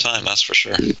putting in the time, that's for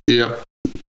sure. Yep.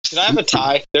 Can I have a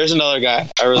tie? There's another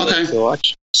guy I really like to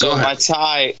watch. So my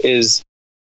tie is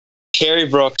Kerry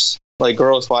Brooks, like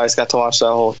girls-wise, got to watch that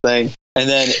whole thing. And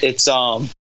then it's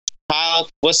Kyle,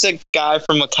 what's the guy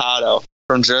from Mikado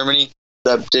from Germany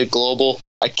that did Global?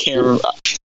 I can't remember.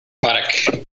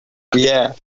 Marek.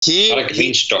 Yeah. I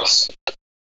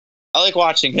like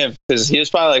watching him because he was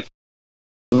probably like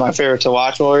my favorite to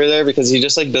watch while we were there because he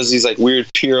just like does these like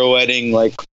weird pirouetting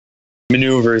like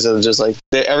maneuvers that are just like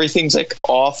everything's like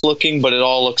off looking, but it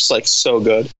all looks like so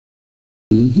good.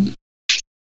 Mm-hmm.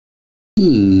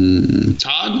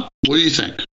 Todd, what do you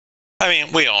think? I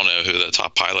mean, we all know who the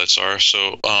top pilots are,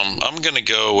 so I'm going to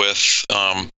go with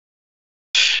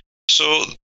so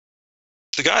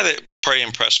the guy that probably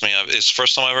impressed me is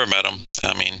first time I ever met him.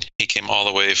 I mean, he came all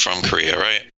the way from Korea,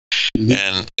 right? Mm-hmm.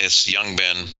 And it's young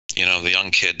Ben, the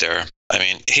young kid there. I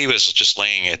mean, he was just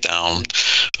laying it down.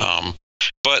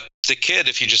 But the kid,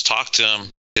 if you just talk to him,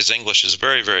 his English is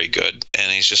very, very good,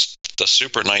 and he's just a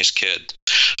super nice kid.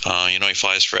 He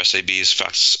flies for SAB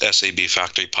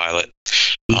factory pilot.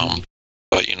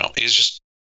 But he's just,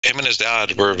 him and his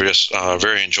dad were just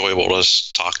very enjoyable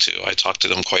to talk to. I talked to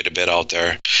them quite a bit out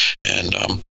there, and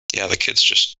the kid's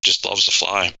just loves to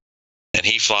fly, and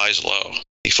he flies low.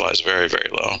 He flies very, very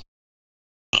low.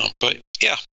 But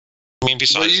yeah, I mean,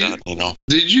 besides that,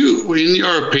 Did you, in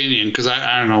your opinion, because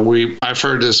I don't know, I've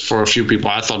heard this for a few people,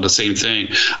 I thought the same thing.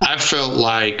 I felt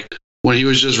like when he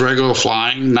was just regular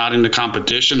flying, not in the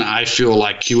competition, I feel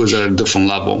like he was at a different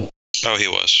level. Oh, he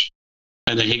was.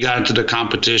 And then he got into the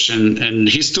competition, and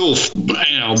he still,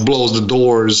 blows the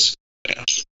doors,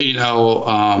 off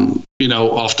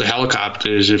the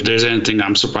helicopters. If there's anything,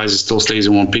 I'm surprised it still stays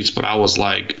in one piece. But I was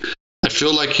like, I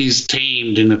feel like he's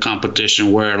tamed in the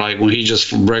competition where like when he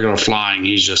just regular flying,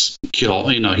 he's just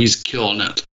he's killing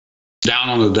it down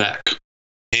on the deck.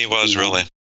 He was really.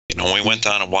 When we went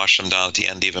down and watched him down at the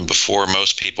end, even before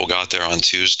most people got there on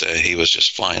Tuesday, he was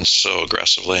just flying so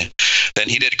aggressively. Then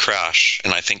he did crash,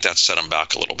 and I think that set him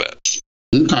back a little bit.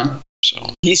 Okay.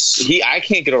 So I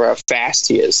can't get over how fast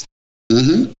he is.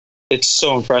 Mm-hmm. It's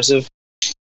so impressive.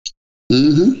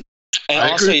 Mm-hmm.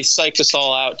 And also, he psyched us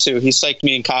all out too. He psyched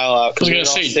me and Kyle out because we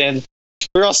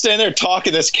were all standing there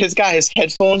talking. This kid's got his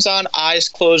headphones on, eyes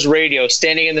closed, radio,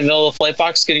 standing in the middle of the flight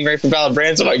box, getting ready for Valid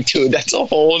Brands. I'm like, dude, that's a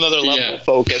whole nother level of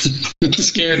focus. It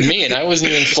scared me, and I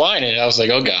wasn't even flying it. I was like,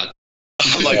 oh god.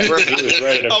 I'm like, we're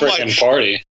ready to freaking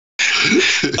party.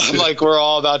 I'm like, we're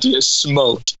all about to get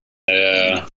smoked.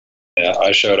 Yeah. Yeah,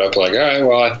 I showed up like, all right,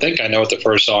 well, I think I know what the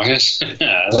first song is.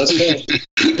 Let's go.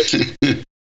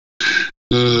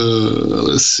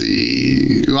 Let's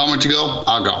see. You want me to go?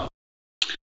 I'll go.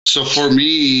 So for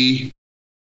me,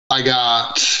 I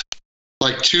got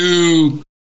like two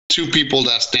people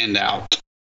that stand out.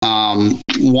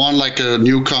 One like a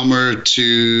newcomer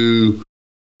to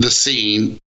the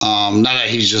scene. Not that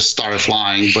he's just started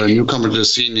flying, but a newcomer to the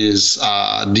scene is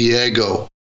Diego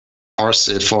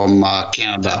Arcid from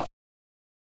Canada.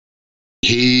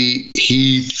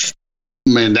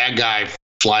 Man, that guy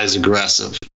flies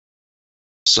aggressive.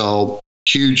 So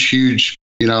huge,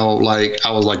 like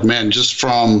I was like, man, just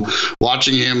from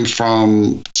watching him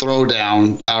from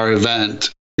Throwdown, our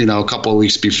event, a couple of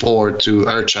weeks before to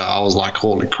IRCHA, I was like,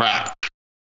 holy crap.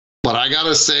 But I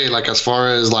gotta say, like, as far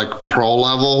as like pro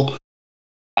level,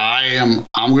 I'm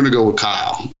gonna go with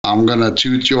Kyle. I'm gonna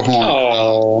toot your horn.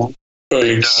 Oh,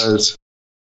 because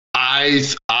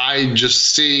I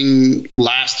just seeing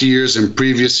last year's and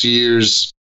previous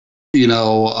years,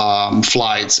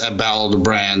 flights at Battle of the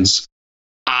Brands.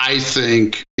 I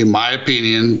think, in my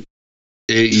opinion,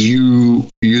 you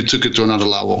took it to another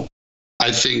level.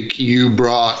 I think you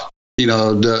brought,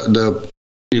 the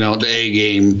A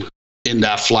game in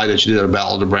that flight that you did at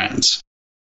Battle of the Brands.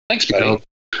 Thanks, buddy.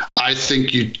 I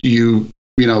think you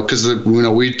because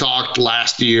we talked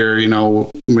last year,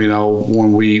 when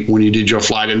you did your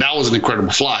flight, and that was an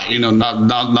incredible flight.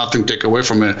 Nothing take away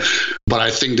from it, but I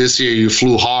think this year you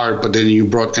flew hard, but then you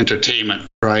brought entertainment,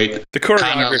 right? The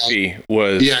choreography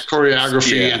was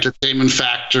entertainment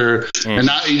factor, and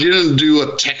you didn't do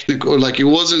a technical, like it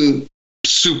wasn't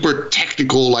super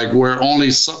technical, like where only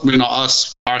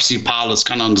us RC pilots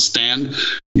can understand.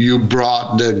 You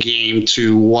brought the game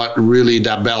to what really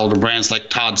that Battle of the Brands, like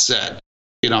Todd said.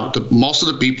 Most of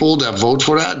the people that vote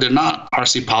for that, they're not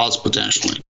RC pilots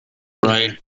potentially,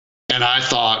 right? And I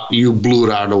thought you blew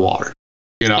it out of the water.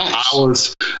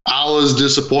 Nice. I was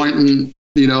disappointed,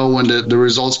 when the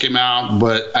results came out,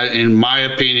 but in my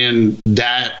opinion,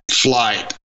 that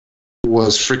flight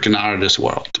was freaking out of this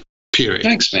world. Period.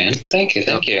 Thanks, man. Thank you.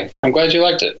 I'm glad you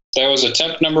liked it. That was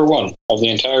attempt number 1 of the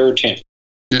entire routine.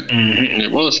 Yeah. Mm-hmm.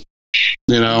 It was.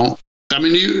 I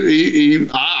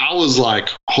mean, I was like,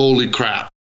 holy crap.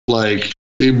 Like,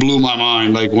 it blew my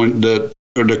mind, like when the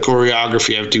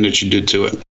choreography, everything that you did to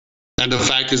it. And the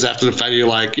fact is, after the fact, you're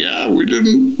like, yeah, we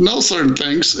didn't know certain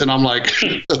things. And I'm like,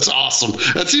 that's awesome.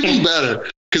 That's even better.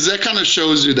 Because that kind of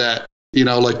shows you that,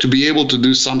 like to be able to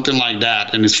do something like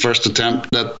that in his first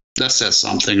attempt, that says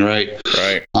something, right?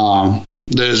 Right.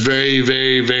 There's very,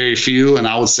 very, very few. And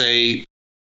I would say,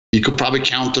 you could probably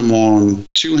count them on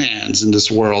 2 hands in this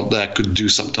world that could do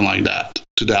something like that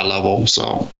to that level.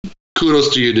 So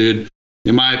kudos to you, dude.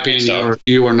 In my opinion,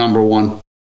 you are number 1.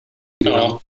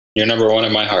 You're number 1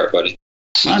 in my heart, buddy.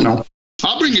 I know.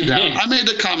 I'll bring you down. I made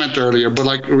the comment earlier, but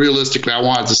like realistically, I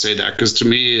wanted to say that because to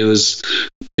me it was,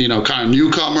 kind of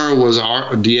newcomer was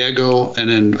Diego, and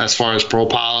then as far as pro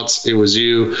pilots, it was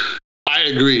you. I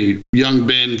agree. Young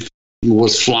Ben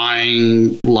was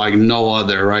flying like no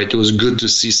other, right? It was good to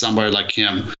see somebody like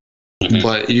him. Mm-hmm.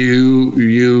 But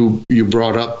you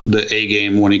brought up the A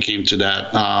game when it came to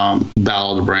that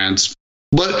Battle of the Brands.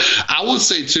 But I would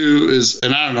say too is,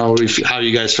 and I don't know how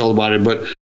you guys felt about it,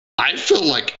 but I feel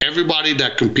like everybody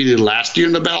that competed last year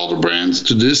in the Battle of the Brands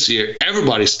to this year,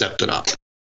 everybody stepped it up.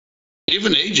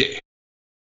 Even AJ.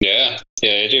 Yeah,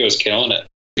 AJ was killing it.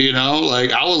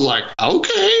 Like I was like,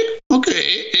 okay,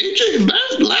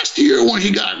 AJ last year when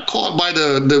he got caught by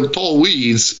the tall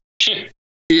weeds, he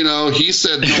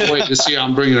said, no way, this year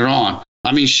I'm bringing it on.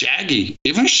 I mean,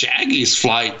 Shaggy's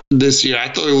flight this year, I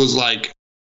thought it was like,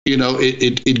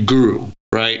 it grew,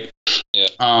 right? Yeah.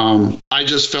 I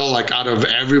just felt like out of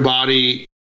everybody,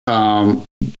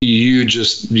 you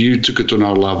took it to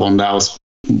another level, and that was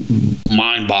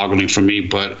mind-boggling for me.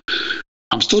 But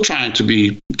I'm still trying to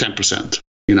be 10%.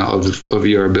 of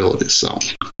your abilities. So,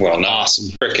 well, not awesome.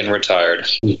 Freaking retired.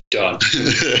 Done.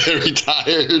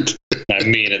 Retired. I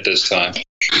mean it this time.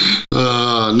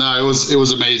 No, it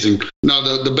was amazing.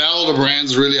 No, the Battle of the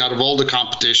Brands really, out of all the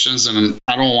competitions, and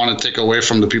I don't want to take away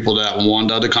from the people that won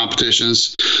the other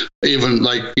competitions. Even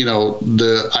I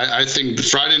think the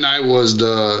Friday night was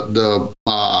the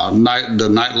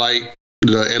nightlight,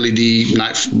 the LED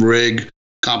night rig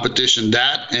competition.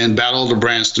 That and Battle of the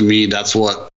Brands, to me, that's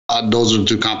what those are the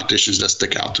two competitions that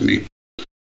stick out to me.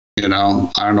 I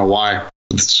don't know why.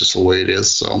 It's just the way it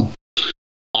is. So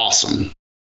awesome.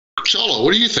 Cholo,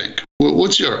 what do you think?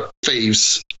 What's your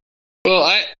faves? Well,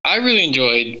 I really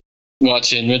enjoyed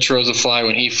watching Mitch Rosa fly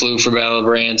when he flew for Battle of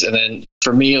Brands, and then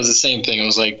for me it was the same thing. It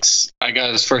was like I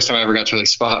got this first time I ever got to like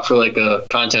spot for like a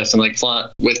contest and like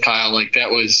fly with Kyle. Like that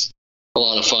was a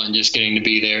lot of fun, just getting to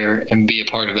be there and be a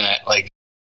part of that. Like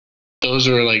those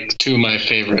were like two of my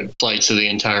favorite flights of the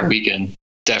entire weekend.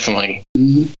 Definitely,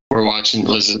 we're watching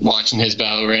his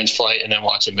Battle of Brands flight and then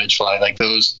watching Mitch fly. Like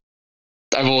those,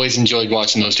 I've always enjoyed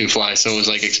watching those two fly. So it was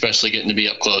like, especially getting to be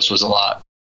up close was a lot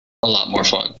more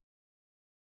fun.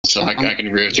 So I can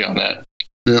agree with you on that.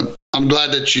 Yeah, I'm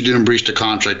glad that you didn't breach the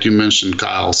contract. You mentioned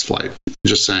Kyle's flight.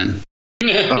 Just saying.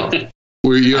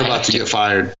 You're about to get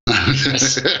fired.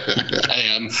 I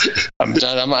am. I'm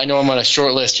done. I know I'm on a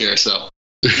short list here, so.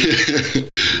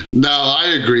 No,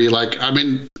 I agree. Like, I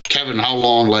mean, Kevin, how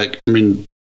long? Like, I mean,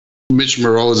 Mitch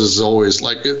Moroz is always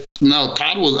like. No,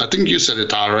 Todd was. I think you said it,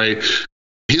 Todd. Right?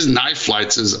 His night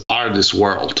flights are this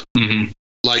world. Mm-hmm.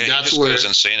 Like Yeah, that's he where. goes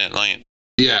insane at night.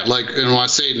 Yeah, like, and when I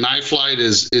say night flight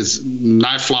is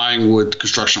night flying with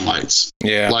construction lights.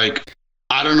 Yeah. Like,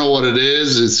 I don't know what it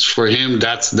is. It's for him.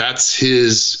 That's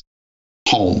his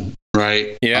home,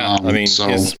 right? Yeah. I mean, so,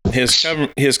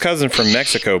 his cousin from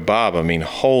Mexico, Bob. I mean,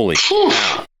 holy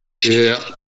cow. Yeah.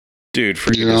 Dude,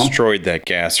 freaking destroyed that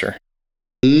gasser.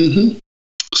 Mm-hmm.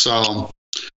 So,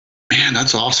 man,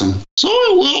 that's awesome. So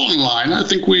we're well in line. I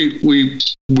think we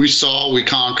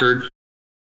conquered.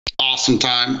 Awesome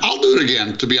time. I'll do it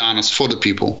again, to be honest, for the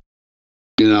people.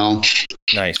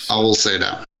 Nice. I will say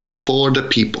that. For the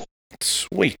people.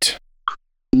 Sweet.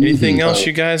 Anything else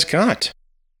you guys got?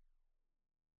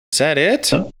 Is that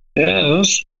it? Yeah.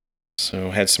 So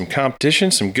had some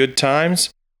competition, some good times,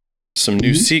 some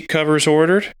new seat covers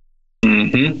ordered.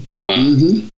 Mm-hmm.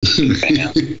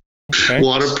 Okay.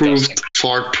 Waterproof,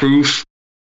 fart proof.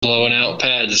 Blowing out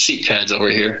seat pads over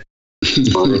here.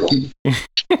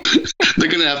 They're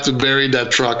gonna have to bury that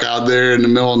truck out there in the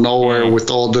middle of nowhere with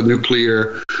all the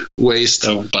nuclear waste.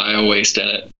 So bio waste in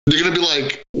it. They're gonna be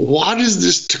like, what is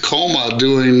this Tacoma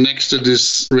doing next to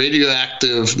this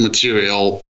radioactive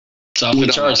material? It's off the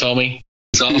charts, homie.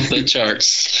 It's off the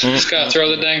charts. Just gotta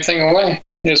throw the dang thing away.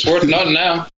 It's worth nothing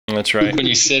now. That's right. When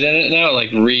you sit in it now,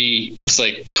 it's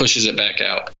like pushes it back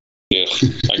out. Yeah.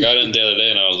 I got in the other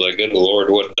day and I was like, good Lord,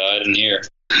 what died in here?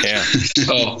 Yeah.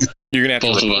 Oh, You're gonna have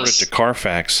both to of report it us. to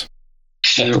Carfax.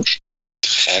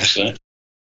 Actually.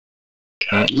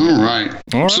 All right.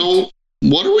 So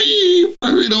what do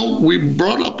we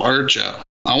brought up IRCHA.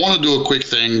 I want to do a quick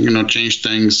thing, change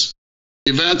things.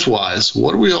 Event wise,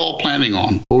 what are we all planning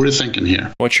on? What are we thinking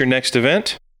here? What's your next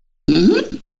event?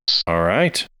 Mm-hmm. All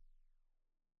right.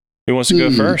 Who wants to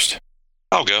go first?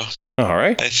 I'll go. All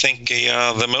right. I think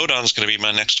the Modon's going to be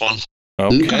my next one.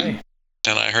 Okay.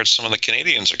 And I heard some of the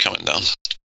Canadians are coming down.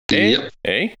 Yep.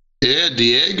 Hey. Yeah,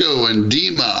 Diego and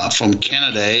Dima from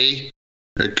Canada,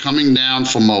 they're coming down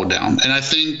from Modown. And I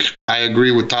think I agree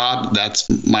with Todd. That's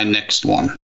my next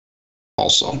one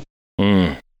also.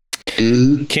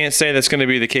 Can't say that's going to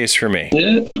be the case for me.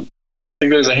 Yeah. I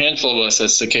think there's a handful of us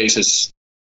that's the case.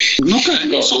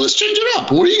 Okay, so let's change it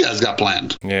up. What do you guys got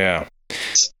planned? Yeah.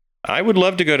 I would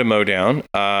love to go to Modown.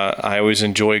 I always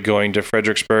enjoy going to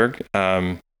Fredericksburg.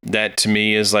 That to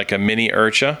me is like a mini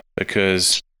IRCHA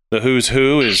because the who's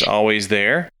who is always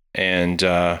there and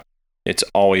it's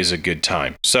always a good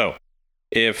time. So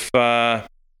if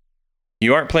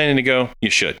you aren't planning to go, you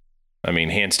should. I mean,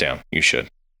 hands down, you should.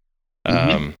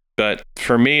 But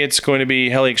for me, it's going to be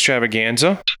Heli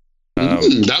Extravaganza.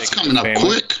 That's coming up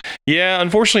quick. Yeah,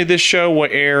 unfortunately, this show will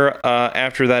air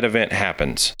after that event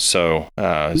happens. So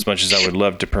as much as I would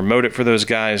love to promote it for those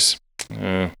guys,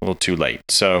 a little too late.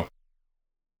 So,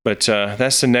 but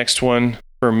that's the next one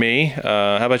for me.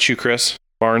 How about you, Chris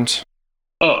Barnes?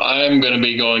 Oh, I'm going to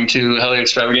be going to Heli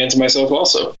Extravaganza myself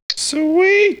also.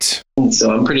 Sweet.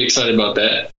 So I'm pretty excited about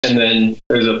that. And then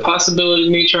there's a possibility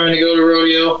of me trying to go to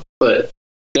rodeo, but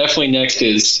definitely next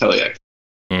is Heliac.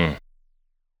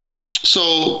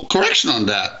 So, correction on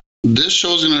that. This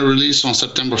show's going to release on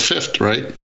September 5th,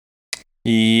 right?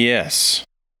 Yes.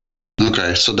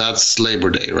 Okay, so that's Labor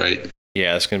Day, right?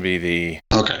 Yeah, it's going to be the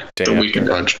Okay, day The week after. of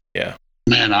Gotcha. Yeah.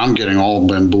 Man, I'm getting all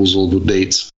bamboozled with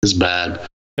dates. It's bad.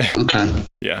 Okay.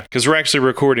 Yeah, because we're actually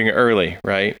recording early,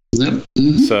 right? Yep.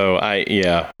 Mhm. So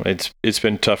it's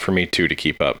been tough for me too to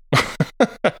keep up.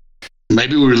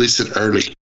 Maybe we release it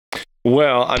early.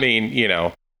 Well, I mean,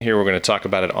 here we're going to talk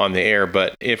about it on the air,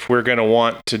 but if we're going to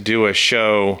want to do a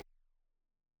show,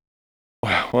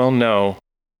 well, no.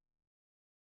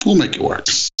 We'll make it work.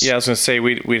 Yeah, I was going to say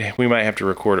we might have to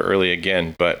record early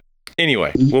again, but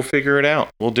anyway, we'll figure it out.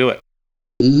 We'll do it.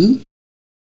 Mm-hmm.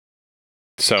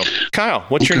 So, Kyle,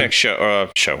 what's your next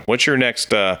show? What's your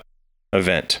next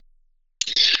event?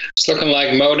 It's looking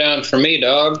like Mowdown for me,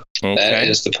 dog. Okay. That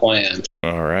is the plan.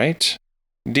 All right.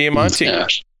 Diamante. Yeah.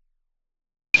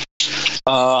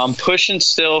 I'm pushing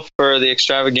still for the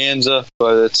extravaganza,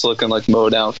 but it's looking like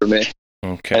Mowdown for me.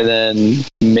 Okay. And then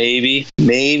maybe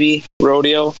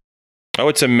rodeo. Oh,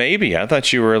 it's a maybe. I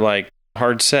thought you were like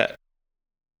hard set.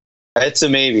 It's a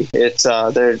maybe. It's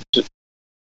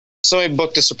somebody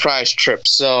booked a surprise trip,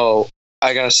 so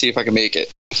I gotta see if I can make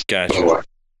it. Gotcha.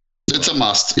 It's a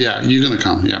must. Yeah, you're gonna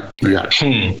come. Yeah, we got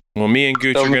it. Well, me and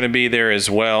Gooch are going to be there as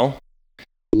well.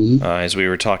 Mhm. As we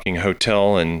were talking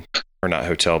hotel or not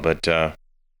hotel, but Airfare,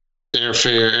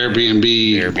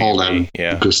 Airbnb, all that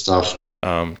yeah. good stuff.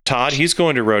 Todd, he's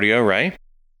going to rodeo, right?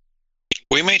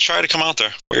 We may try to come out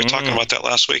there. We were talking about that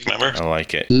last week, remember? I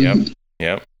like it. Mhm.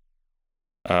 Yep.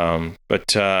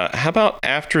 But how about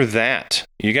after that?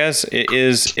 You guys,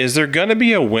 is there going to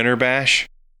be a winter bash?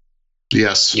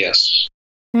 Yes. Yes.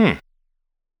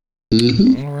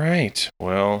 Mm-hmm. All right.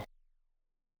 Well,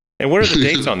 and what are the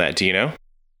dates on that? Do you know?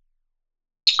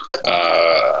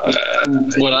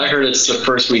 What I heard, it's the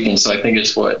first weekend, so I think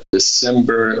it's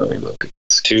December. Let me look.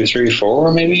 2, 3,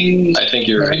 4, maybe. I think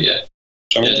you're right. Yeah,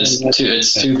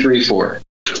 it's 2, 3, 4.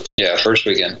 Yeah, first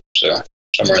weekend. So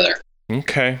somewhere there.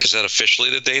 Okay. Is that officially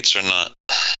the dates or not?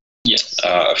 Yes.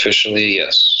 Officially,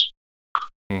 yes.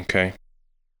 Okay.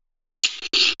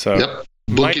 So Yep.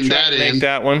 might Booking try that to make in.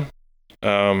 that one.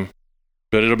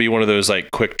 But it'll be one of those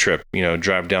like quick trip,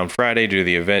 drive down Friday, do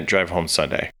the event, drive home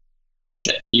Sunday.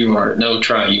 You are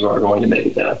You are going to make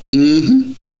it down.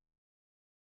 Mm-hmm.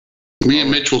 Me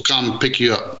and Mitch will come pick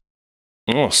you up.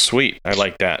 Oh, sweet. I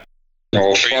like that.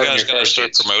 No, Are you guys going to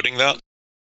start promoting that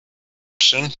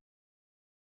soon?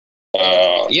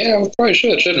 Yeah, we probably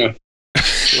shouldn't we?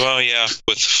 Well, yeah,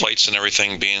 with flights and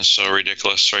everything being so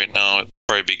ridiculous right now, it'd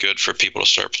probably be good for people to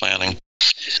start planning.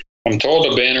 I'm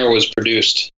told a banner was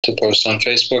produced to post on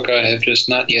Facebook. I have just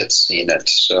not yet seen it,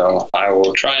 so I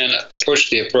will try and push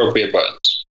the appropriate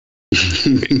buttons.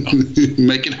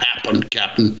 Make it happen,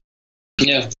 Captain.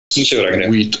 Yeah, let's see what I can do.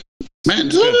 Sweet. Man,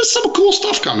 there's some cool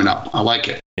stuff coming up. I like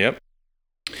it. Yep.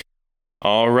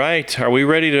 All right. Are we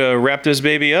ready to wrap this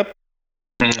baby up?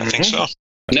 I think so.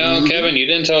 No, Kevin, you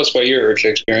didn't tell us about your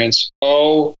IRCHA experience.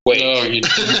 Oh, wait. No, you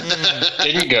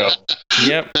didn't go.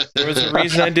 Yep. There was a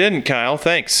reason I didn't, Kyle.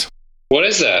 Thanks. What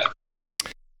is that?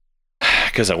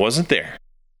 Because I wasn't there.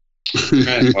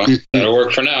 Right, well, that'll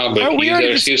work for now, but use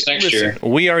that excuse next year.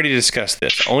 We already discussed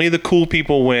this. Only the cool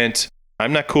people went.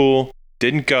 I'm not cool.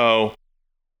 Didn't go.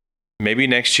 Maybe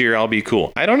next year I'll be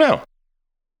cool. I don't know.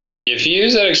 If you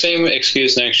use that same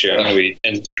excuse next year, I'm going to be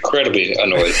incredibly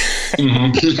annoyed.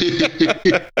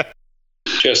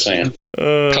 Just saying.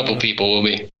 A couple people will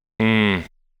be. All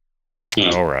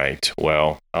right.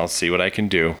 Well, I'll see what I can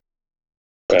do.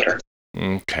 Better.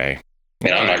 Okay.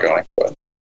 Yeah, I'm not going, but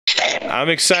I'm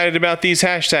excited about these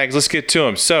hashtags. Let's get to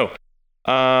them. So,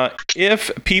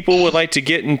 if people would like to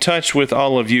get in touch with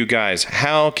all of you guys,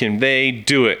 how can they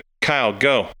do it? Kyle,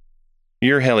 go.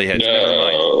 You're Heliheads. Never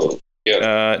mind.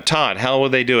 Yep. Todd, how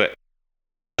would they do it?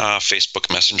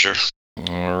 Facebook Messenger.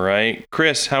 All right.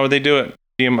 Chris, how would they do it?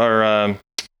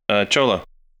 Cholo.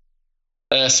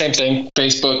 Same thing.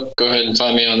 Facebook. Go ahead and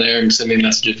find me on there and send me a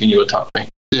message if you need to talk to me.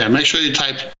 Yeah, make sure you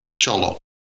type Cholo.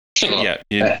 Yeah,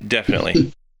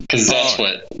 definitely. Because that's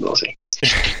what we'll see.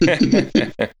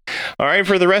 All right,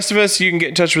 for the rest of us, you can get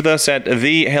in touch with us at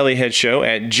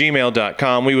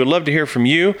theheliheadshow@gmail.com. We would love to hear from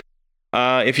you.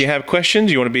 If you have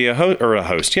questions, you want to be a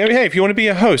host. Yeah, hey, if you want to be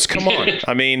a host, come on.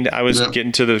 I mean, I was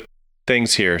getting to the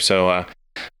things here. So,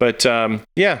 what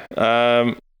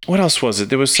else was it?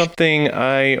 There was something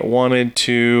I wanted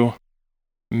to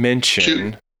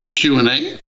mention.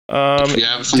 Q&A? If you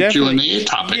have some Q&A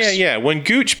topics. Yeah. When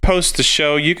Gooch posts the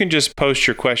show, you can just post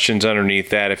your questions underneath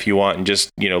that if you want and just,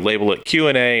 label it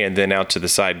Q&A and then out to the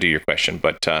side do your question.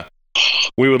 But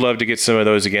we would love to get some of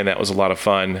those again. That was a lot of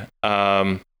fun.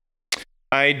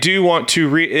 I do want to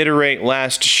reiterate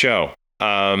last show.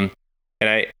 And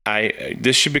I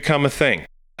this should become a thing.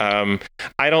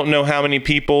 I don't know how many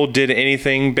people did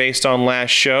anything based on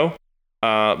last show,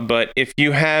 but if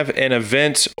you have an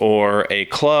event or a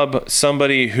club,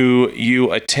 somebody who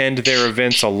you attend their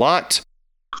events a lot,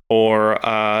 or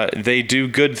they do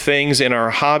good things in our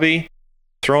hobby,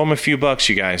 throw them a few bucks,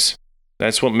 you guys.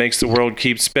 That's what makes the world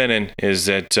keep spinning, is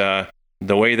that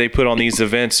the way they put on these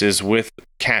events is with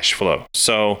cash flow.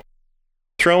 So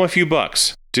throw them a few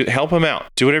bucks. Help them out.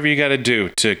 Do whatever you got to do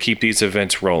to keep these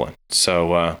events rolling.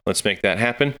 So let's make that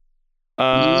happen.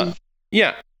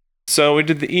 Yeah. So we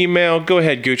did the email. Go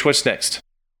ahead, Gooch. What's next?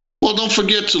 Well, don't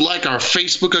forget to like our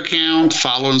Facebook account,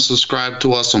 follow and subscribe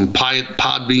to us on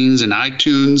Podbeans and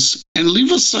iTunes, and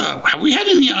leave us. Have we had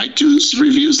any iTunes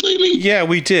reviews lately? Yeah,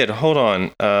 we did. Hold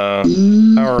on.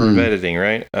 Hour of editing,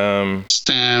 right?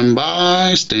 Stand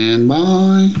by.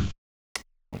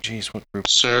 Oh, geez, what group?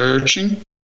 Searching.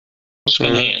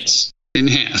 Enhance.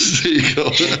 Enhance. There you go.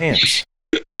 Enhance.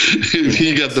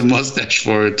 He got the mustache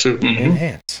for it too.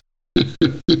 Enhance.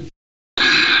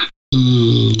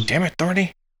 Damn it,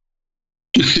 Thorny.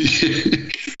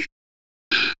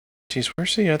 Geez,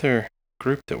 where's the other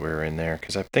group that we're in there?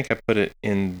 Because I think I put it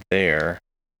in there.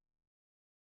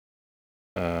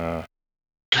 Got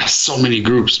so many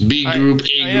groups. B group, A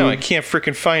group. I know, I can't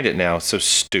freaking find it now. It's so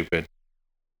stupid.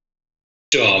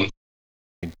 Dumb.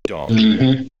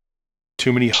 Mm-hmm.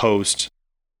 Too many hosts.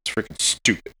 It's freaking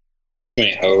stupid. Too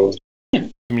many hoes.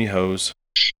 Too many hoes.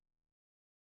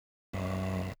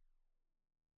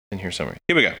 In here somewhere.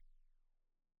 Here we go.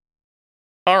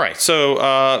 All right,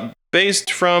 so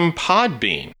based from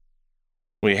Podbean,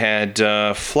 we had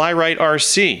Flyrite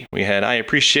RC. We had I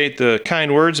appreciate the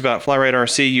kind words about Flyrite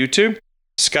RC YouTube.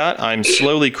 Scott, I'm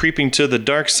slowly creeping to the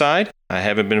dark side. I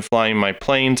haven't been flying my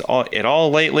planes at all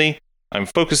lately. I'm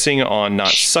focusing on not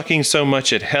sucking so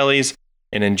much at helis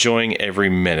and enjoying every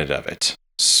minute of it.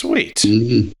 Sweet.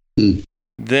 Mm-hmm.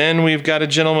 Then we've got a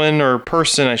gentleman, or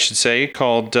person, I should say,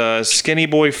 called Skinny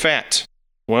Boy Fat.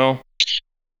 Well,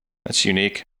 that's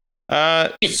unique.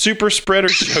 Super Spreader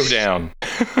Showdown.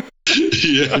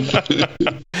 Yeah.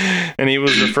 And he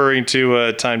was referring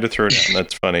to Time to Throw Down.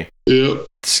 That's funny. Yep.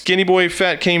 Skinny Boy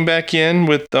Fat came back in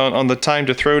with on the Time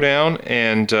to Throw Down,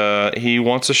 and he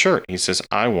wants a shirt. He says,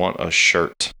 I want a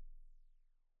shirt.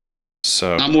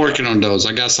 So I'm working on those.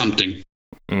 I got something.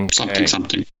 okay.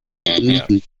 Something. Yeah,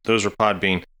 those are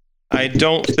Podbean. I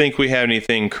don't think we have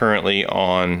anything currently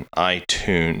on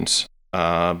iTunes.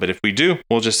 But if we do,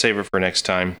 we'll just save it for next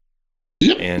time.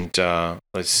 Yep. And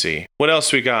let's see. What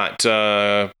else we got?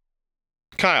 Kyle,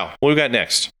 what we got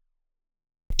next?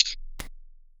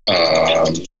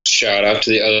 Shout out to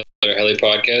the other heli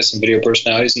podcasts and video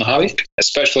personalities in the hobby,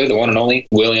 especially the one and only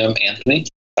William Anthony.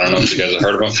 I don't know if you guys have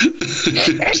heard of him.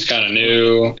 He's kind of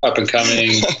new, up and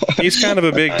coming. He's kind of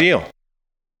a big deal.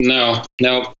 No.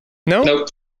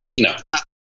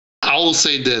 I will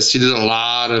say this. He did a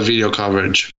lot of video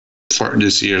coverage for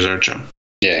this year's IRCHA.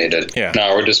 Yeah, he did. Yeah.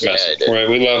 No, we're just messing.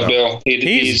 We love Bill.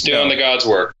 He's doing the God's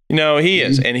work. No, he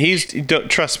is. And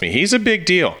trust me, he's a big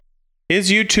deal. His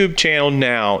YouTube channel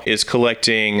now is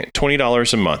collecting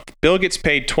 $20 a month. Bill gets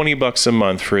paid $20 a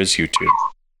month for his YouTube.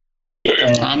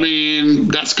 I mean,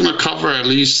 that's going to cover at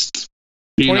least,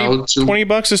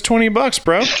 $20 is $20,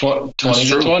 bro. 20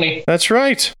 to 20. That's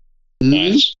right.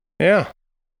 Nice. Yeah.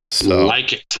 So.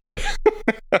 Like it.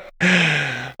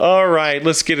 All right,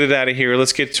 let's get it out of here.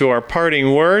 Let's get to our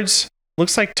parting words.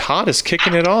 Looks like Todd is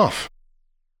kicking it off.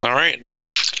 All right.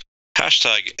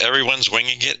 Hashtag everyone's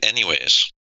winging it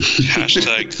anyways.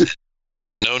 Hashtag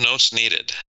no notes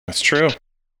needed. That's true.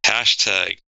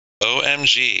 Hashtag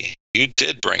OMG, you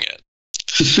did bring it.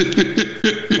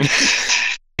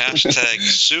 Hashtag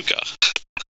Suka.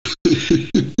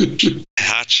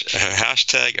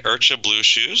 Hashtag IRCHA Blue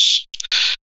Shoes.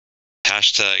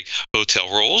 Hashtag Hotel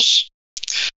Rules.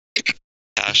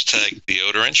 Hashtag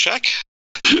Deodorant Check.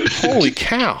 Holy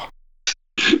cow.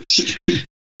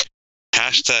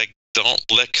 Hashtag Don't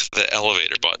lick the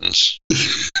elevator buttons.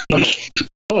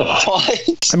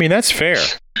 What? I mean, that's fair.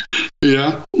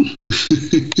 Yeah.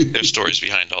 There's stories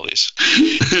behind all these.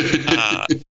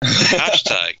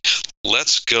 Hashtag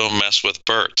Let's go mess with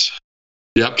Bert.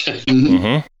 Yep.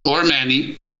 Mm-hmm. Or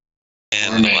Manny.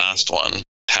 And the last one.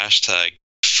 Hashtag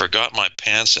Forgot my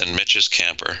pants in Mitch's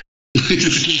camper.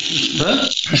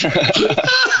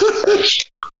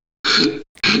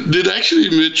 Did actually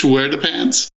Mitch wear the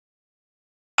pants?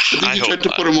 I think he tried to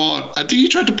put them on. I think he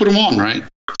tried to put them on, right?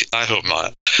 I hope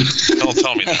not. Don't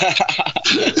tell me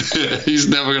that. He's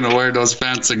never going to wear those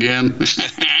pants again.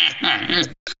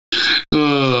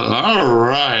 All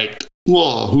right.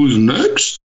 Well, who's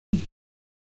next?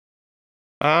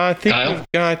 I think Kyle? we've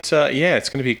got, it's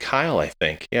going to be Kyle, I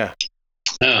think. Yeah.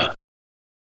 Oh,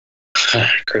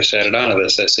 Chris added on to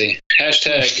this, I see.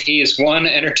 Hashtag he is one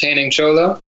entertaining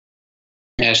cholo.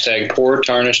 Hashtag poor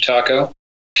tarnished taco.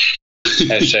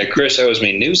 Hashtag Chris owes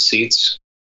me new seats.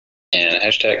 And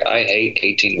hashtag I hate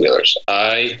 18-wheelers.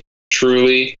 I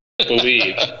truly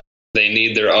believe they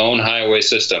need their own highway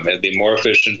system. It'd be more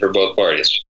efficient for both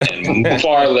parties. And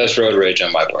far less road rage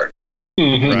on my part.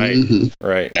 Right. All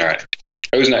right.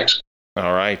 Who's next?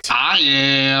 All right. I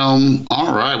am.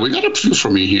 All right. We got a few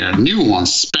from me here. New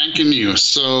ones, spanking new.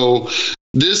 So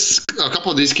a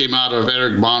couple of these came out of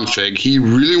Eric Bonfig. He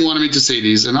really wanted me to say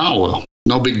these, and I will.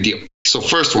 No big deal. So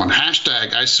first one,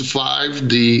 hashtag I survived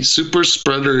the super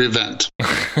spreader event.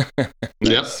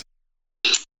 Yep.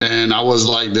 And I was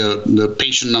like the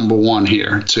patient number one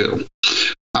here too.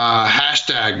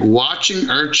 Hashtag watching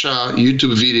IRCHA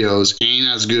YouTube videos ain't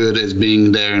as good as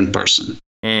being there in person.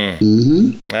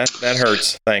 That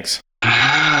hurts. Thanks.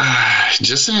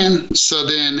 Just saying. So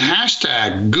then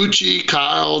hashtag Gucci,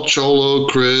 Kyle, Cholo,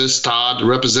 Chris, Todd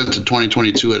represented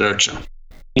 2022 at IRCHA.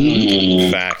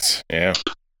 Facts. Yeah.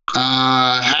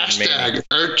 Hashtag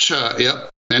IRCHA. Yep.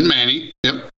 And Manny.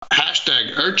 Yep.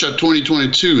 Hashtag IRCHA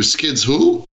 2022. Skids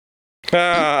who?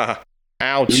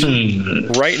 Ouch.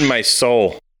 Right in my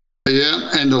soul. Yeah.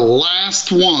 And the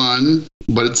last one,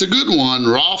 but it's a good one.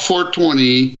 Raw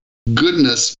 420.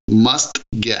 Goodness must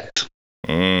get.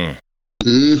 That's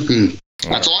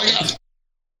all I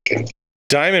got.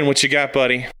 Diamond, what you got,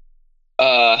 buddy?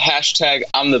 Hashtag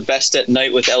I'm the best at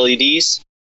night with LEDs.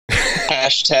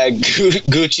 Hashtag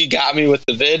Gucci got me with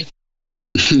the vid.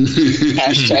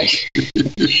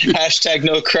 Hashtag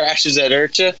no crashes at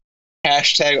IRCHA.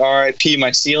 Hashtag RIP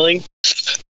my ceiling.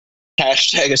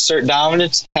 Hashtag assert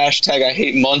dominance. Hashtag I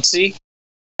hate Muncie.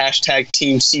 Hashtag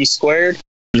team C squared.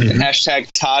 And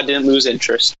hashtag Todd didn't lose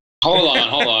interest. Hold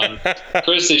on.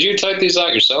 Chris, did you type these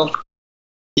out yourself?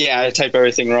 Yeah, I type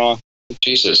everything wrong.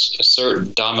 Jesus,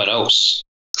 assert dominos.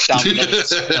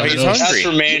 Dominance. Oh, he's hungry. That's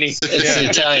for Manny. It's the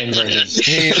Italian version.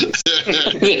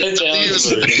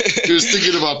 He was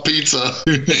thinking about pizza.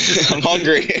 I'm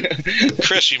hungry.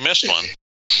 Chris, you missed one.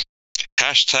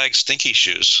 Hashtag stinky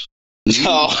shoes.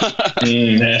 Oh.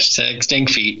 Hashtag stink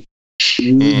feet.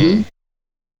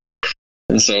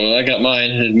 And so I got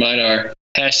mine, and mine are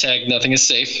hashtag nothing is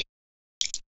safe.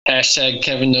 Hashtag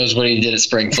Kevin knows what he did at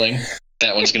Spring Fling.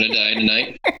 That one's going to die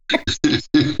tonight.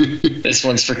 This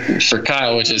one's for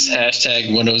Kyle, which is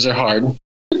hashtag windows are hard.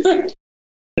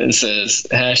 It says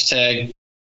hashtag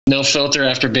no filter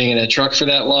after being in a truck for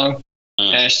that long.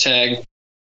 Hashtag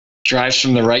drives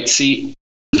from the right seat.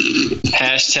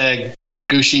 Hashtag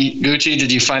Gucci,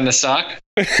 did you find the sock?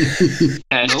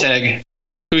 Hashtag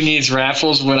who needs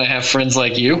raffles when I have friends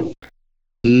like you?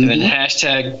 And then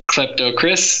hashtag Klepto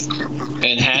Chris.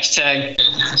 And hashtag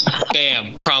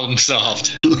bam, problem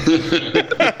solved.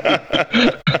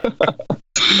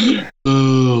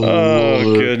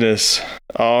 Oh, goodness.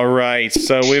 All right.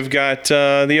 So we've got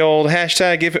the old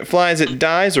hashtag if it flies, it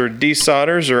dies, or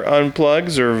desolders, or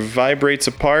unplugs, or vibrates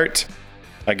apart.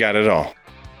 I got it all.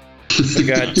 We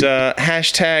got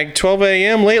hashtag 12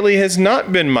 a.m. lately has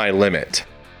not been my limit.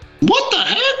 What the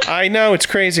heck? I know, it's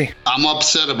crazy. I'm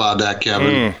upset about that,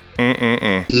 Kevin.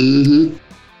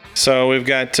 So we've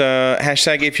got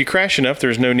hashtag if you crash enough,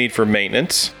 there's no need for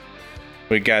maintenance.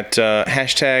 We got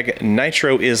hashtag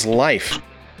nitro is life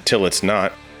till it's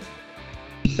not.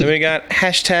 Then we got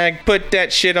hashtag put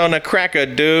that shit on a cracker,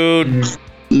 dude.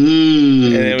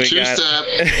 And then we got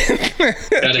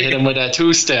Gotta hit him with that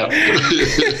two-step.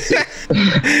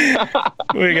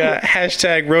 we got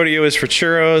hashtag rodeo is for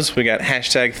churros. We got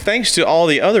hashtag thanks to all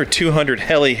the other 200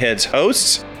 Heli Heads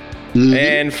hosts.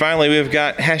 And finally, we've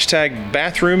got hashtag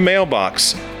bathroom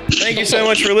mailbox. Thank you so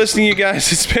much for listening, you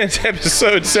guys. It's been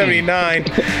episode 79.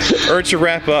 IRCHA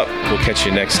Wrap Up. We'll catch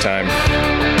you next time.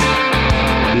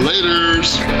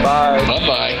 Laters. Bye.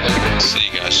 Bye-bye. See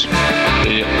you guys.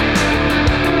 See ya.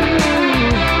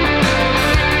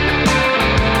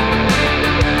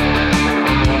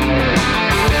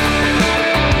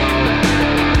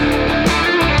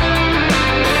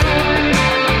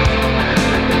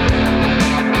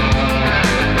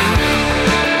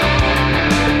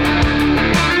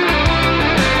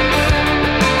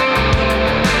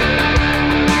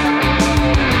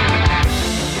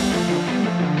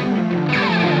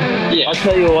 I'll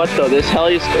tell you what though, this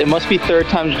heli, it must be third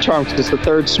time's a charm because it's the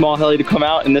third small heli to come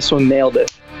out, and this one nailed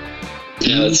it.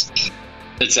 Yeah, it's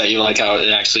that you like how it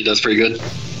actually does pretty good.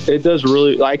 It does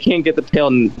really. I can't get the tail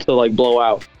to like blow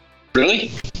out.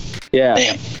 Really? Yeah.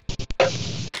 Damn. I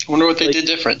wonder what they did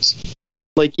different.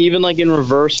 Like even like in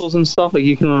reversals and stuff, like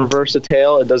you can reverse the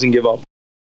tail, it doesn't give up.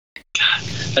 God,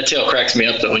 that tail cracks me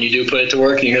up though when you do put it to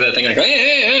work and you hear that thing like, hey,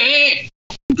 hey, hey, hey.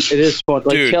 It is fun.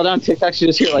 Like, Dude. tail down TikToks, you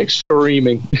just hear, like,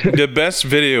 screaming. The best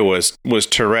video was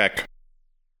Tarek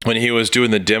when he was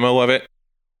doing the demo of it,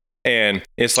 and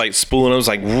it's like spooling. It was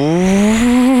like,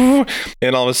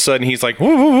 and all of a sudden he's like,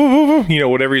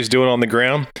 whatever he's doing on the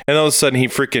ground, and all of a sudden he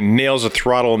freaking nails a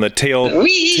throttle, and the tail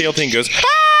thing goes.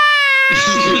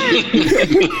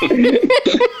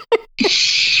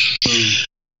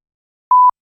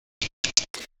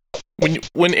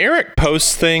 When Eric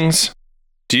posts things,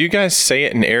 do you guys say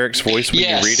it in Eric's voice when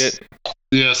you read it?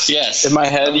 Yes. In my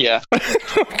head, yeah.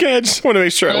 Okay, I just want to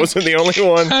make sure I wasn't the only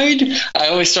one. I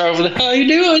always start with, how you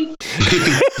doing?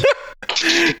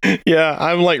 Yeah,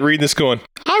 I'm like reading this going,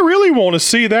 I really want to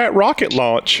see that rocket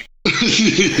launch.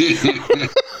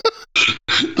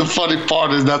 The funny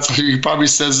part is he probably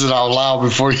says it out loud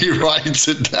before he writes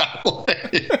it that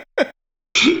way.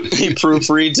 He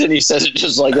proofreads it and he says it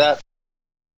just like that.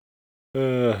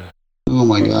 Oh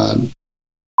my God.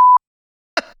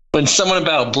 When someone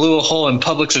about blew a hole in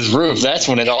Publix's roof, that's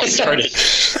when it all started.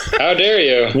 How dare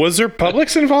you? Was there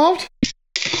Publix involved?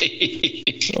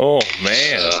 Oh,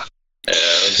 man.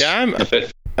 Yeah,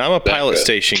 I'm a pilot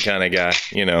station kind of guy,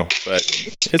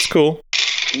 but it's cool.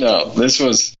 No, this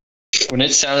was when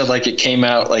it sounded like it came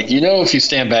out, like, if you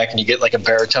stand back and you get like a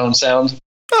baritone sound.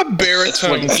 A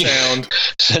baritone sound.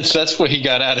 That's what he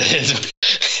got out of his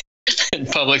in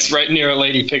Publix, right near a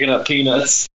lady picking up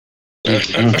peanuts.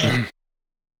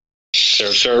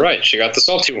 Serves her right. She got the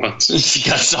salty ones. She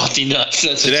got salty nuts.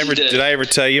 That's what she did. Did I ever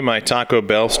tell you my Taco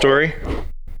Bell story?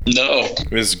 No.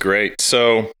 This is great.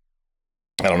 So,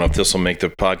 I don't know if this will make the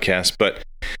podcast, but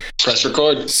Press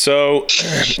record. so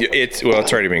it's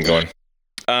already been going.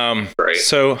 Great.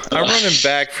 So I'm running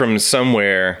back from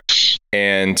somewhere,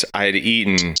 and I had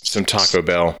eaten some Taco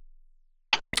Bell,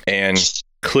 and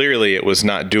clearly it was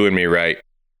not doing me right.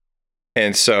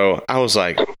 And so I was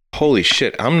like, holy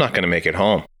shit, I'm not going to make it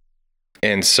home.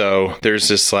 And so there's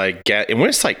this and when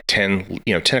it's like 10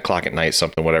 o'clock at night,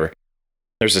 something, whatever,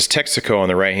 there's this Texaco on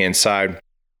the right-hand side.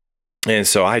 And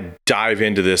so I dive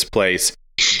into this place,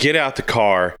 get out the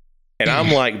car, and I'm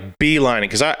like beelining,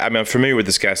 because I'm familiar with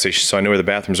this gas station, so I know where the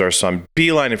bathrooms are. So I'm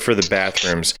beelining for the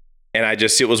bathrooms. And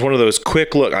it was one of those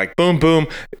quick look, like boom, boom,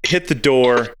 hit the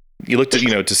door. You looked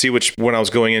at, to see which one I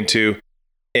was going into,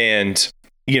 and,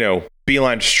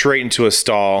 beeline straight into a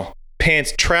stall,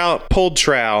 pulled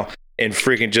trowel, and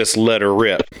freaking just let her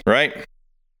rip, right?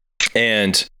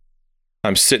 And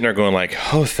I'm sitting there going like,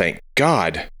 oh, thank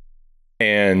God.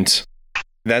 And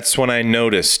that's when I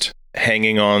noticed,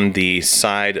 hanging on the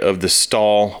side of the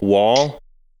stall wall,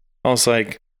 I was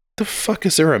like, the fuck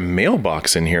is there a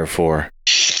mailbox in here for?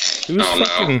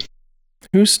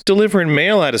 Who's delivering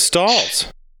mail out of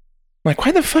stalls? I'm like,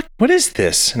 why the fuck? What is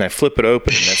this? And I flip it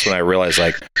open, and that's when I realized,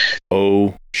 like,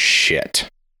 oh shit,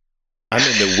 I'm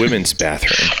in the women's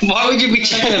bathroom. Why would you be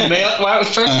checking the mail?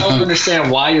 First, I don't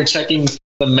understand why you're checking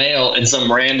the mail in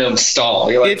some random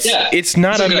stall. You're like, it's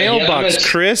not a mailbox,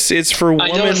 Chris. It's for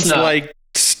women's like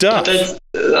stuff. I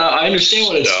understand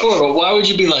what it's for, but why would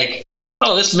you be like,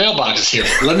 oh, this mailbox is here.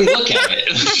 Let me look at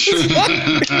it.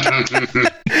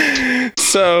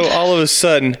 So all of a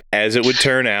sudden, as it would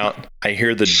turn out, I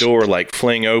hear the door like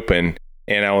fling open,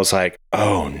 and I was like,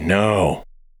 oh no.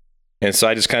 And so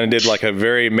I just kind of did like a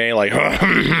very May, like,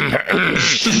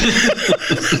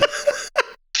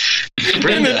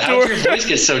 Brenda, how did your voice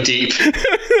get so deep?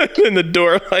 And the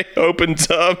door like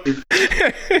opens up, and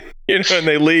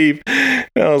they leave. And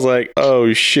I was like,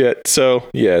 oh shit. So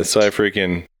yeah, so I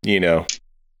freaking, No,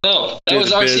 that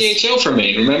was RCHO for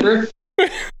me, remember?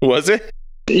 Was it?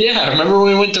 Yeah, remember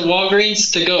when we went to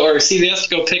Walgreens to go, or CVS to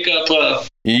go pick up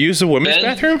You used the women's Ben?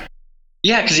 bathroom?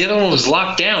 Yeah, because the other one was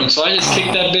locked down, so I just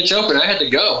kicked that bitch open. I had to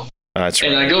go. That's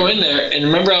right. And I go in there, and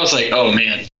remember I was like, oh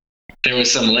man, there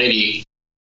was some lady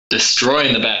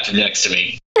destroying the bathroom next to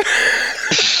me.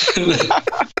 I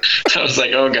was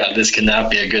like, oh god, this cannot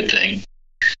be a good thing.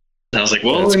 And I was like,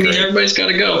 well, everybody's got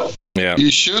to go. Yeah.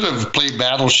 You should have played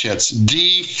Battle Shits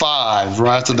D5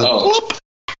 right after the whoop.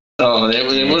 Oh,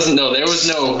 it wasn't. No, there was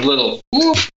no little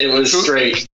whoop. It was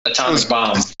straight atomic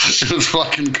bomb. It was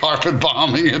fucking carpet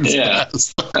bombing. Yeah,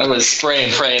 I was spray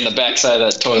and pray in the backside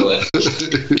of that toilet.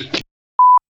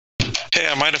 Hey,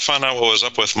 I might have found out what was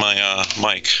up with my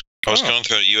mic. I was going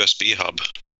through a USB hub.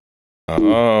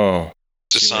 Oh.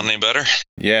 Does it sound any better?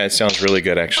 Yeah, it sounds really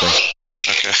good, actually.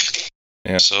 Okay.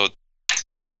 Yeah. So,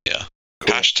 yeah.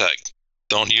 Cool. Hashtag,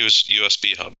 don't use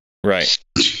USB hub. Right.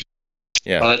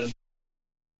 Yeah. But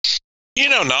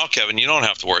now, Kevin, you don't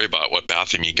have to worry about what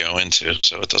bathroom you go into,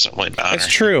 so it doesn't really matter. That's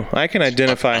true. I can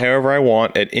identify however I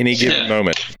want at any given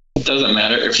moment. It doesn't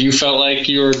matter. If you felt like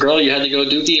you were a girl, you had to go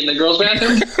dookie in the girls'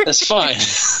 bathroom, that's fine.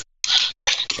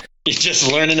 You're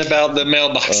just learning about the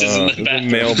mailboxes in the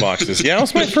bathroom. Mailboxes. Yeah, that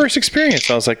was my first experience.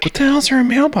 I was like, what the hell is there a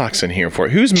mailbox in here for?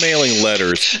 Who's mailing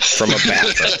letters from a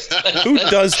bathroom? Who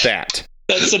does that?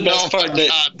 That's the best part.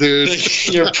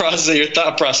 Dude. Your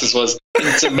thought process was,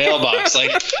 it's a mailbox.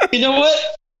 Like, you know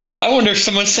what? I wonder if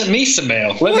someone sent me some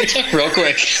mail. Let me check real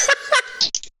quick.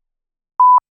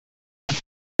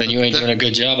 Then you ain't doing a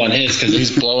good job on his because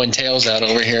he's blowing tails out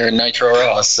over here in Nitro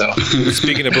Raw. So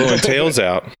speaking of blowing tails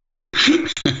out.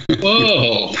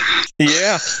 Whoa.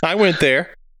 Yeah, I went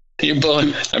there. You're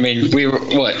blowing. I mean, we were,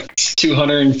 what,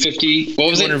 250? What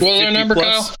was it? What was our number,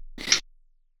 plus?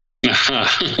 Kyle?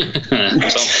 Something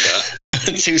like that.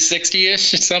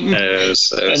 260-ish or something? It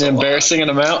was an embarrassing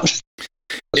amount.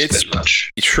 It's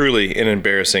truly an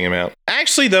embarrassing amount.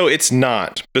 Actually, though, it's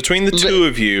not. Between the two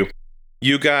of you,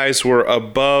 you guys were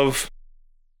above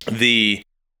the...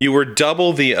 You were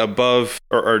double the above,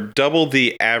 or double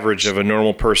the average of a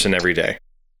normal person every day.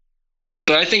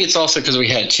 But I think it's also because we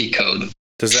had cheat code.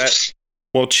 Does that?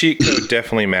 Well, cheat code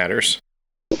definitely matters.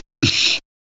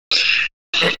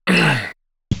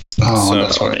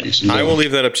 That's what I will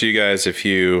leave that up to you guys if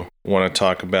you want to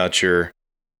talk about your,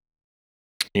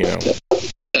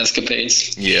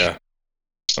 escapades. Yeah.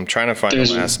 I'm trying to find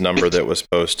the last number that was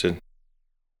posted.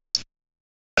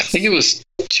 I think it was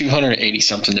 280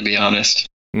 something, to be honest.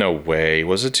 No way.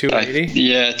 Was it 280?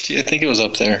 Yeah, I think it was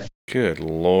up there. Good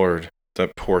Lord.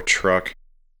 That poor truck.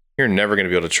 You're never going to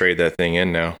be able to trade that thing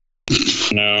in now.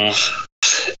 No.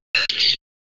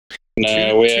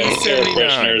 No, we have air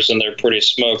fresheners and they're pretty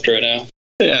smoked right now.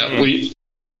 Yeah,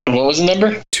 what was the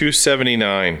number?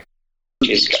 279.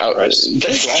 Jesus Christ.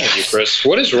 What's wrong with you, Chris?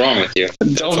 What is wrong with you?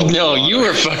 You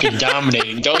were fucking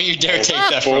dominating. Don't you dare take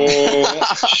that from me.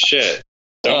 Oh, shit.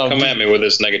 Don't come at me with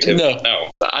this negativity.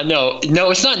 No. I know. No,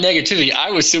 it's not negativity.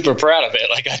 I was super proud of it.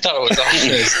 Like, I thought it was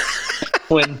awesome.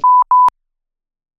 When